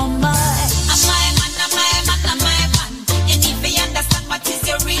him so much. I'm my man, I'm my man, I'm my man. You need to understand what is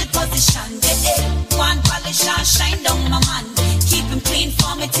your real position. Yeah, one polish and shine down my man. Keep him clean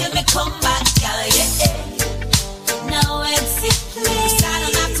for me till me come back, girl. Yeah, no exit, please. I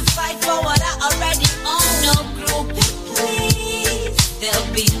don't have to fight for what I already own. No groupie, please.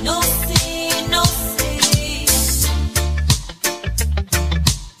 There'll be no sin, no sin.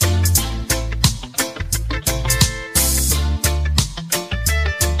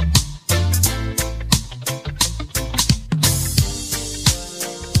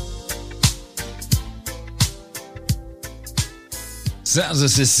 Sounds of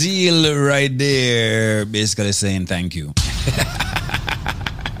Cecile right there, basically saying thank you.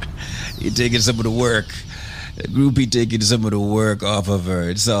 You're taking some of the work. The groupie taking some of the work off of her.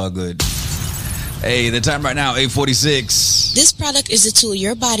 It's all good. Hey, the time right now, 8:46. This product is a tool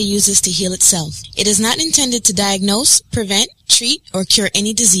your body uses to heal itself. It is not intended to diagnose, prevent, treat, or cure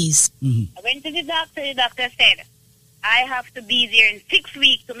any disease. I went to the doctor said, I have to be there in 6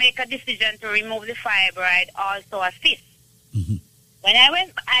 weeks to make a decision to remove the fibroid, also a cyst. When I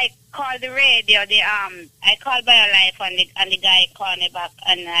went, I called the radio, I called BioLife and the guy called me back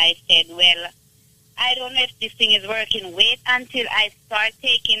and I said, well, I don't know if this thing is working. Wait until I start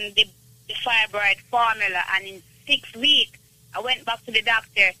taking the fibroid formula, and in 6 weeks, I went back to the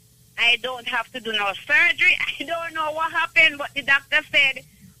doctor. I don't have to do no surgery. I don't know what happened, but the doctor said,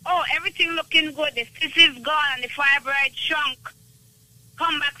 oh, everything looking good. The cyst is gone and the fibroid shrunk.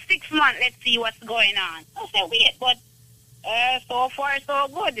 Come back 6 months, let's see what's going on. I said, wait, but so far so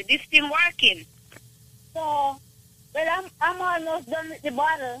good. This thing working. So, well, I'm almost done with the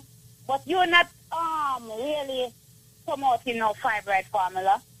bottle, but you're not really promoting no fibroid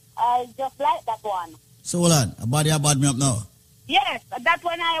formula. I just like that one. So hold on, a body bad me up now. Yes, that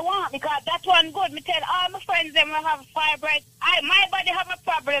one I want, because that one good. Me tell all my friends them will have fibroid. My body have a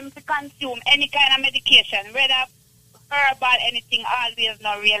problem to consume any kind of medication, whether herbal, anything, always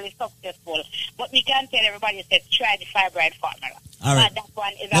not really successful. But we can tell everybody to try the fibroid formula. All right. That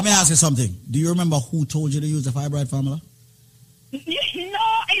one is Let me ask you something. Do you remember who told you to use the fibroid formula? No,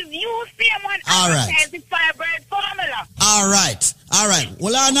 it's you, someone All right. the fibroid formula. All right.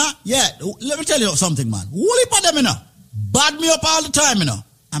 Well, Anna, yeah, let me tell you something, man. Woolly for them, you know. Bad me up all the time, you know.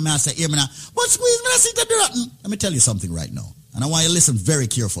 I mean, I say, here, now. But squeeze me, I see to do that. Let me tell you something right now. And I want you to listen very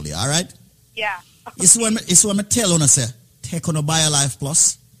carefully, all right? Yeah. It's when I tell you, say, take on a BioLife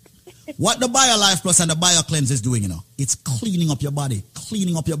Plus. What the BioLife Plus and the BioCleanse is doing, you know, it's cleaning up your body,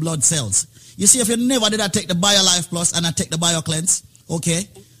 cleaning up your blood cells. You see, if you never did I take the BioLife Plus and I take the BioCleanse, okay,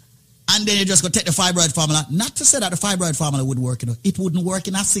 and then you just go take the fibroid formula, not to say that the fibroid formula would work, you know, it wouldn't work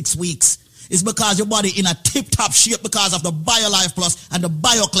in 6 weeks. It's because your body in a tip-top shape because of the BioLife Plus and the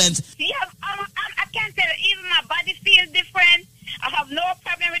BioCleanse. Yeah, I can't tell you, even my body feels different. I have no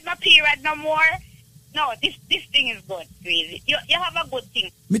problem with my period no more. No, this thing is good, really. You have a good thing.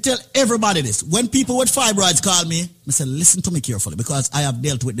 Me tell everybody this. When people with fibroids call me, I say, listen to me carefully, because I have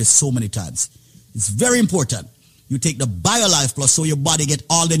dealt with this so many times. It's very important. You take the BioLife Plus so your body get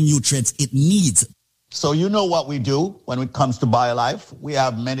all the nutrients it needs. So you know what we do when it comes to BioLife. We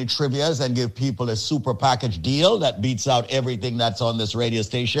have many trivias and give people a super package deal that beats out everything that's on this radio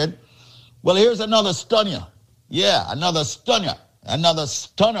station. Well, here's another stunner. Yeah, another stunner. Another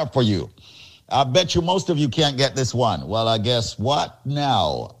stunner for you. I bet you most of you can't get this one. Well, I guess what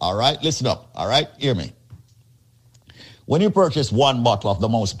now? All right, listen up. All right, hear me. When you purchase one bottle of the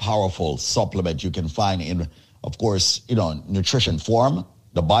most powerful supplement you can find in, of course, nutrition form,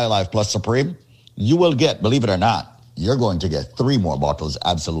 the BioLife Plus Supreme, you will get, believe it or not, you're going to get 3 more bottles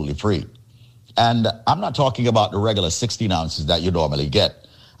absolutely free. And I'm not talking about the regular 16 ounces that you normally get.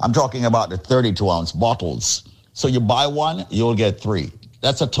 I'm talking about the 32-ounce bottles. So you buy one, you'll get 3.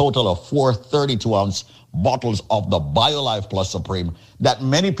 That's a total of 4 32-ounce bottles of the BioLife Plus Supreme that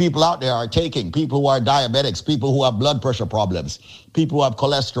many people out there are taking. People who are diabetics, people who have blood pressure problems, people who have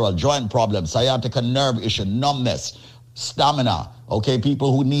cholesterol, joint problems, sciatica nerve issue, numbness, stamina, okay,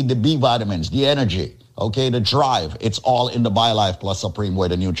 people who need the B vitamins, the energy, okay, the drive. It's all in the BioLife Plus Supreme where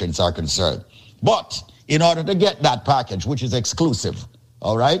the nutrients are concerned. But in order to get that package, which is exclusive,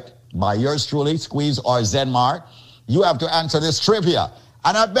 all right, by yours truly, Squeeze or Zenmar, you have to answer this trivia.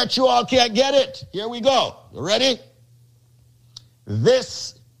 And I bet you all can't get it. Here we go. You ready?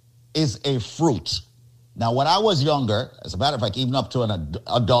 This is a fruit. Now, when I was younger, as a matter of fact, even up to an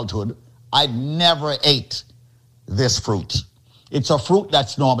adulthood, I never ate this fruit. It's a fruit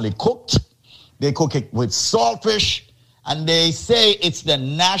that's normally cooked. They cook it with saltfish, and they say it's the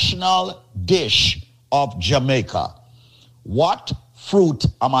national dish of Jamaica. What fruit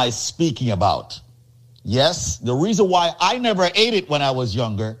am I speaking about? Yes, the reason why I never ate it when I was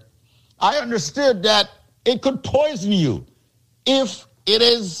younger, I understood that it could poison you if it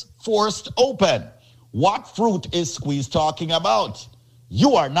is forced open. What fruit is Squeeze talking about?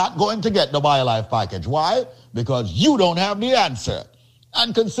 You are not going to get the BioLife package. Why? Because you don't have the answer.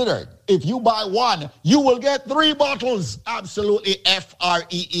 And consider, if you buy one, you will get 3 bottles. Absolutely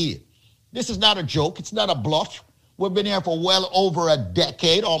Free. This is not a joke. It's not a bluff. We've been here for well over a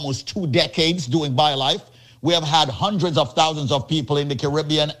decade, almost 2 decades doing BioLife. We have had hundreds of thousands of people in the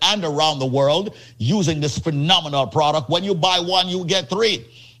Caribbean and around the world using this phenomenal product. When you buy one, you get 3.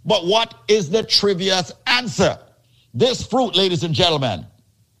 But what is the trivia's answer? This fruit, ladies and gentlemen,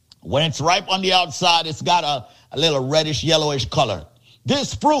 when it's ripe on the outside, it's got a little reddish, yellowish color.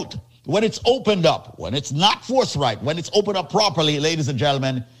 This fruit, when it's opened up, when it's not force ripe, when it's opened up properly, ladies and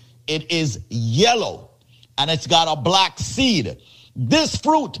gentlemen, it is yellow. And it's got a black seed. This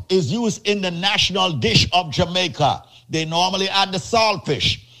fruit is used in the national dish of Jamaica. They normally add the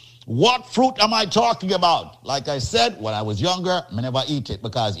saltfish. What fruit am I talking about? Like I said, when I was younger, I never eat it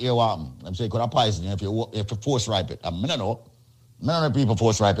because here I'm saying could have poison if you force ripe it. I don't know if people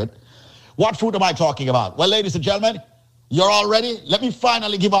force ripe it. What fruit am I talking about? Well, ladies and gentlemen, you're all ready? Let me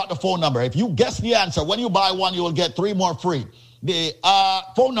finally give out the phone number. If you guess the answer, when you buy one, you will get 3 more free. The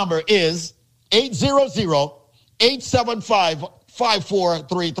phone number is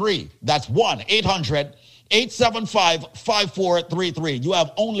 800-875-5433. That's 1-800-875-5433. You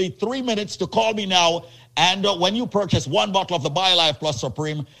have only 3 minutes to call me now. And when you purchase 1 bottle of the BioLife Plus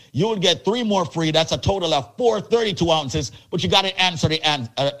Supreme, you will get 3 more free. That's a total of 4 32 ounces. But you got to answer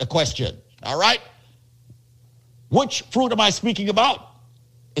the question. All right? Which fruit am I speaking about?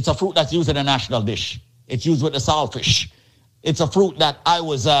 It's a fruit that's used in a national dish. It's used with the saltfish. It's a fruit that I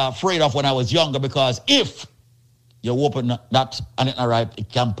was afraid of when I was younger because if you open that and it's not ripe, it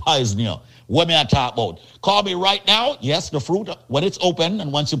can poison you. What may I talk about? Call me right now. Yes, the fruit, when it's open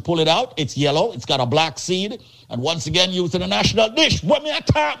and once you pull it out, it's yellow. It's got a black seed. And once again, used in a national dish. What may I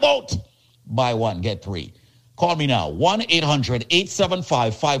talk about? Buy 1, get 3. Call me now.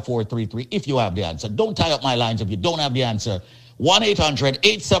 1-800-875-5433 if you have the answer. Don't tie up my lines if you don't have the answer.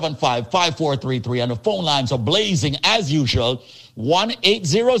 1-800-875-5433. And the phone lines are blazing as usual.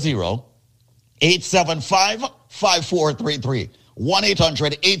 1-800-875-5433.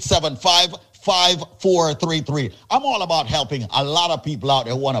 1-800-875-5433. I'm all about helping a lot of people out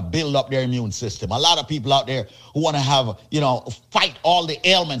there who want to build up their immune system. A lot of people out there who want to have, fight all the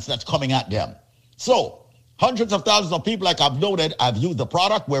ailments that's coming at them. So, hundreds of thousands of people, like I've noted, have used the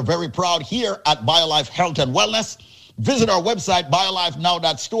product. We're very proud here at BioLife Health and Wellness. Visit our website,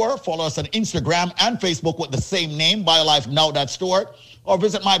 biolifenow.store. Follow us on Instagram and Facebook with the same name, biolifenow.store. Or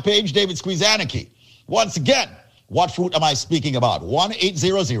visit my page, David Squeeze Anarchy. Once again, what fruit am I speaking about?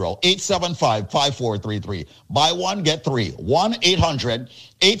 1-800-875-5433. Buy 1, get 3.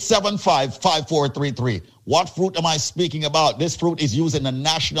 1-800-875-5433. What fruit am I speaking about? This fruit is used in the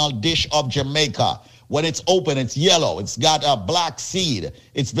national dish of Jamaica. When it's open, it's yellow. It's got a black seed.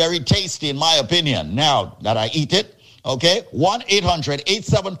 It's very tasty, in my opinion. Now that I eat it, Okay?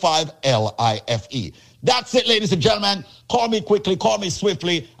 1-800-875-LIFE. That's it, ladies and gentlemen. Call me quickly, call me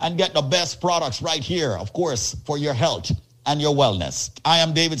swiftly, and get the best products right here, of course, for your health and your wellness. I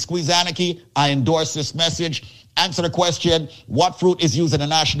am David Squeezaniki. I endorse this message. Answer the question, what fruit is used in a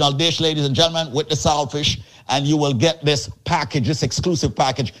national dish, ladies and gentlemen, with the saltfish, and you will get this package, this exclusive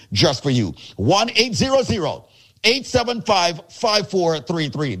package just for you.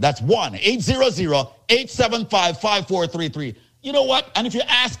 1-800-875-5433. That's 1-800-875-5433. You know what? And if you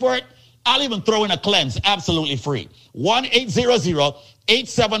ask for it, I'll even throw in a cleanse, absolutely free.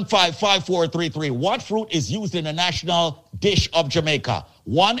 1-800-875-5433. What fruit is used in the national dish of Jamaica?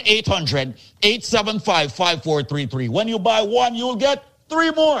 1-800-875-5433. When you buy one, you'll get 3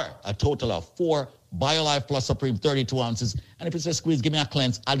 more. A total of 4 BioLife Plus Supreme 32 ounces. And if it says squeeze, give me a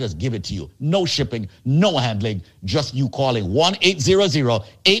cleanse, I'll just give it to you. No shipping, no handling, just you calling.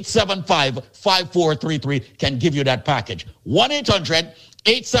 1-800-875-5433 can give you that package.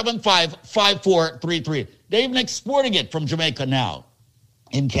 1-800-875-5433. They're even exporting it from Jamaica now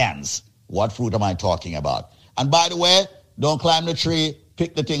in cans. What fruit am I talking about? And by the way, don't climb the tree,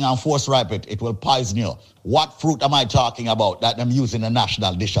 pick the thing and force ripe it. It will poison you. What fruit am I talking about that I'm using in the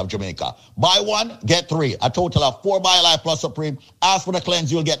national dish of Jamaica? Buy one, get 3. A total of 4 BioLife Plus Supreme. Ask for the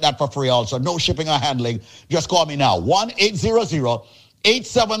cleanse, you'll get that for free also. No shipping or handling. Just call me now.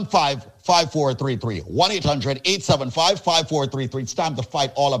 1-800-875-5433. 1-800-875-5433. It's time to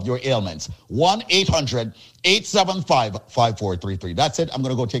fight all of your ailments. 1-800-875-5433. That's it. I'm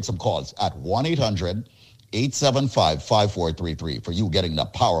going to go take some calls at 1-800-875-5433 for you getting the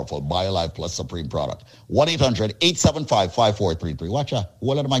powerful BioLife Plus Supreme product. 1-800-875-5433. Watch out.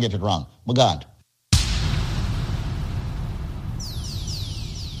 What am I get it wrong? My God.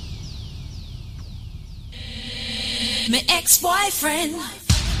 My ex-boyfriend.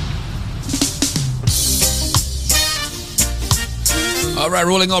 All right,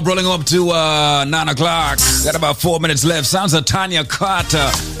 rolling up to 9 o'clock. Got about 4 minutes left. Sounds of Tanya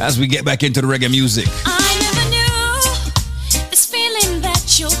Carter as we get back into the reggae music. I never knew this feeling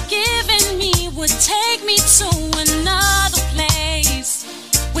that you're giving me would take me to another place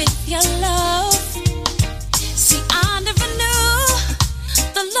with your love. See, I never knew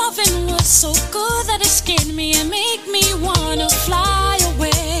the loving was so good that it scared me and make me wanna fly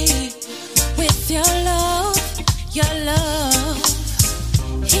away with your love, your love.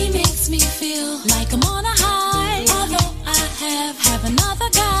 He makes me feel like I'm on a high, although I have another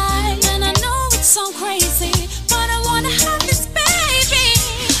guy, and I know it sounds crazy, but I wanna have this baby.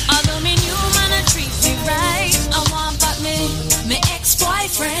 Although me new man treat me right, I want back me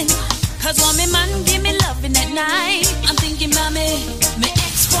ex-boyfriend. Cause when me man give me loving at night, I'm thinking about me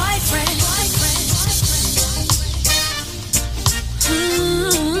ex-boyfriend.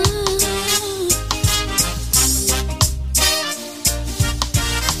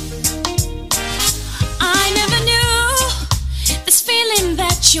 I never knew this feeling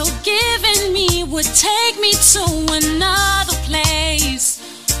that you're giving me would take me to another place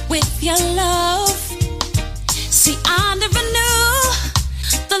with your love. See, I never knew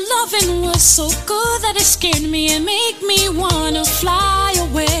the loving was so good that it scared me and make me wanna fly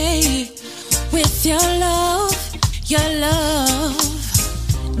away with your love, your love.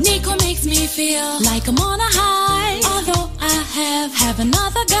 Nico makes me feel like I'm on a high, although I have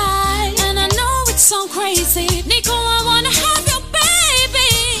another guy, and I know it sounds crazy. Nico, I wanna have your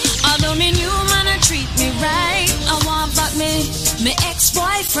baby. Although me new man treat me right, I want back me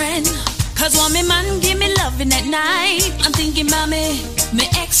ex-boyfriend. Cause when me man give me loving at night, I'm thinking about me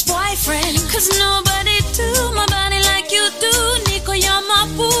ex-boyfriend. Cause nobody do my body like you do. Nico, you're my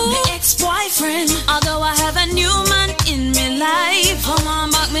boo, my ex-boyfriend. Although I have a new man in me life, I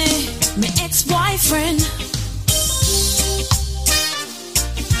want back me ex-boyfriend.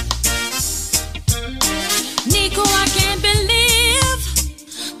 Nico, I can't believe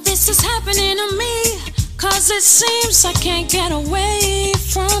this is happening to me. Cause it seems I can't get away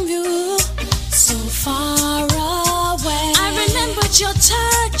from you. So far away, I remembered your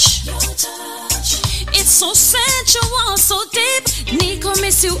touch. It's so sensual, so deep. Nico,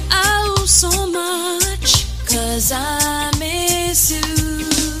 miss you oh so much. Cause I miss you.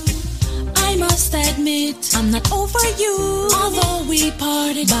 I must admit, I'm not over you. Although we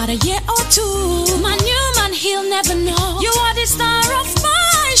parted about a year or two. My new man, he'll never know you are the star of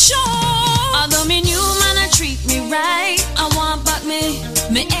my show. Although me new man treat me right, I want back me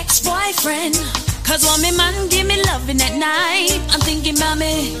ex-boyfriend. Cause when me man give me loving at night, I'm thinking about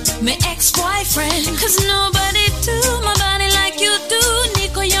me ex-boyfriend. Cause nobody do my body like you do.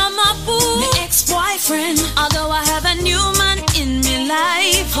 Nico, you're my boo, my ex-boyfriend. Although I have a new man in me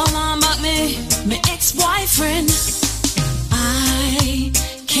life, I want back me ex-boyfriend.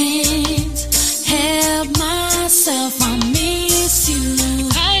 can't help myself, I miss you.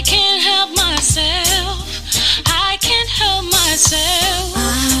 I can't help myself. I can't help myself.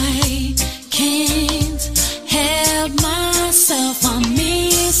 I can't help myself, I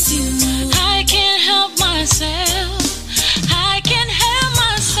miss you. I can't help myself. I can't help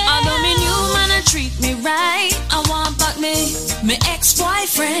myself. Although me new man treat me right, I want back me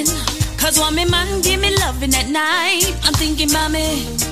ex-boyfriend. Cause when me man give me loving at night, I'm thinking about me.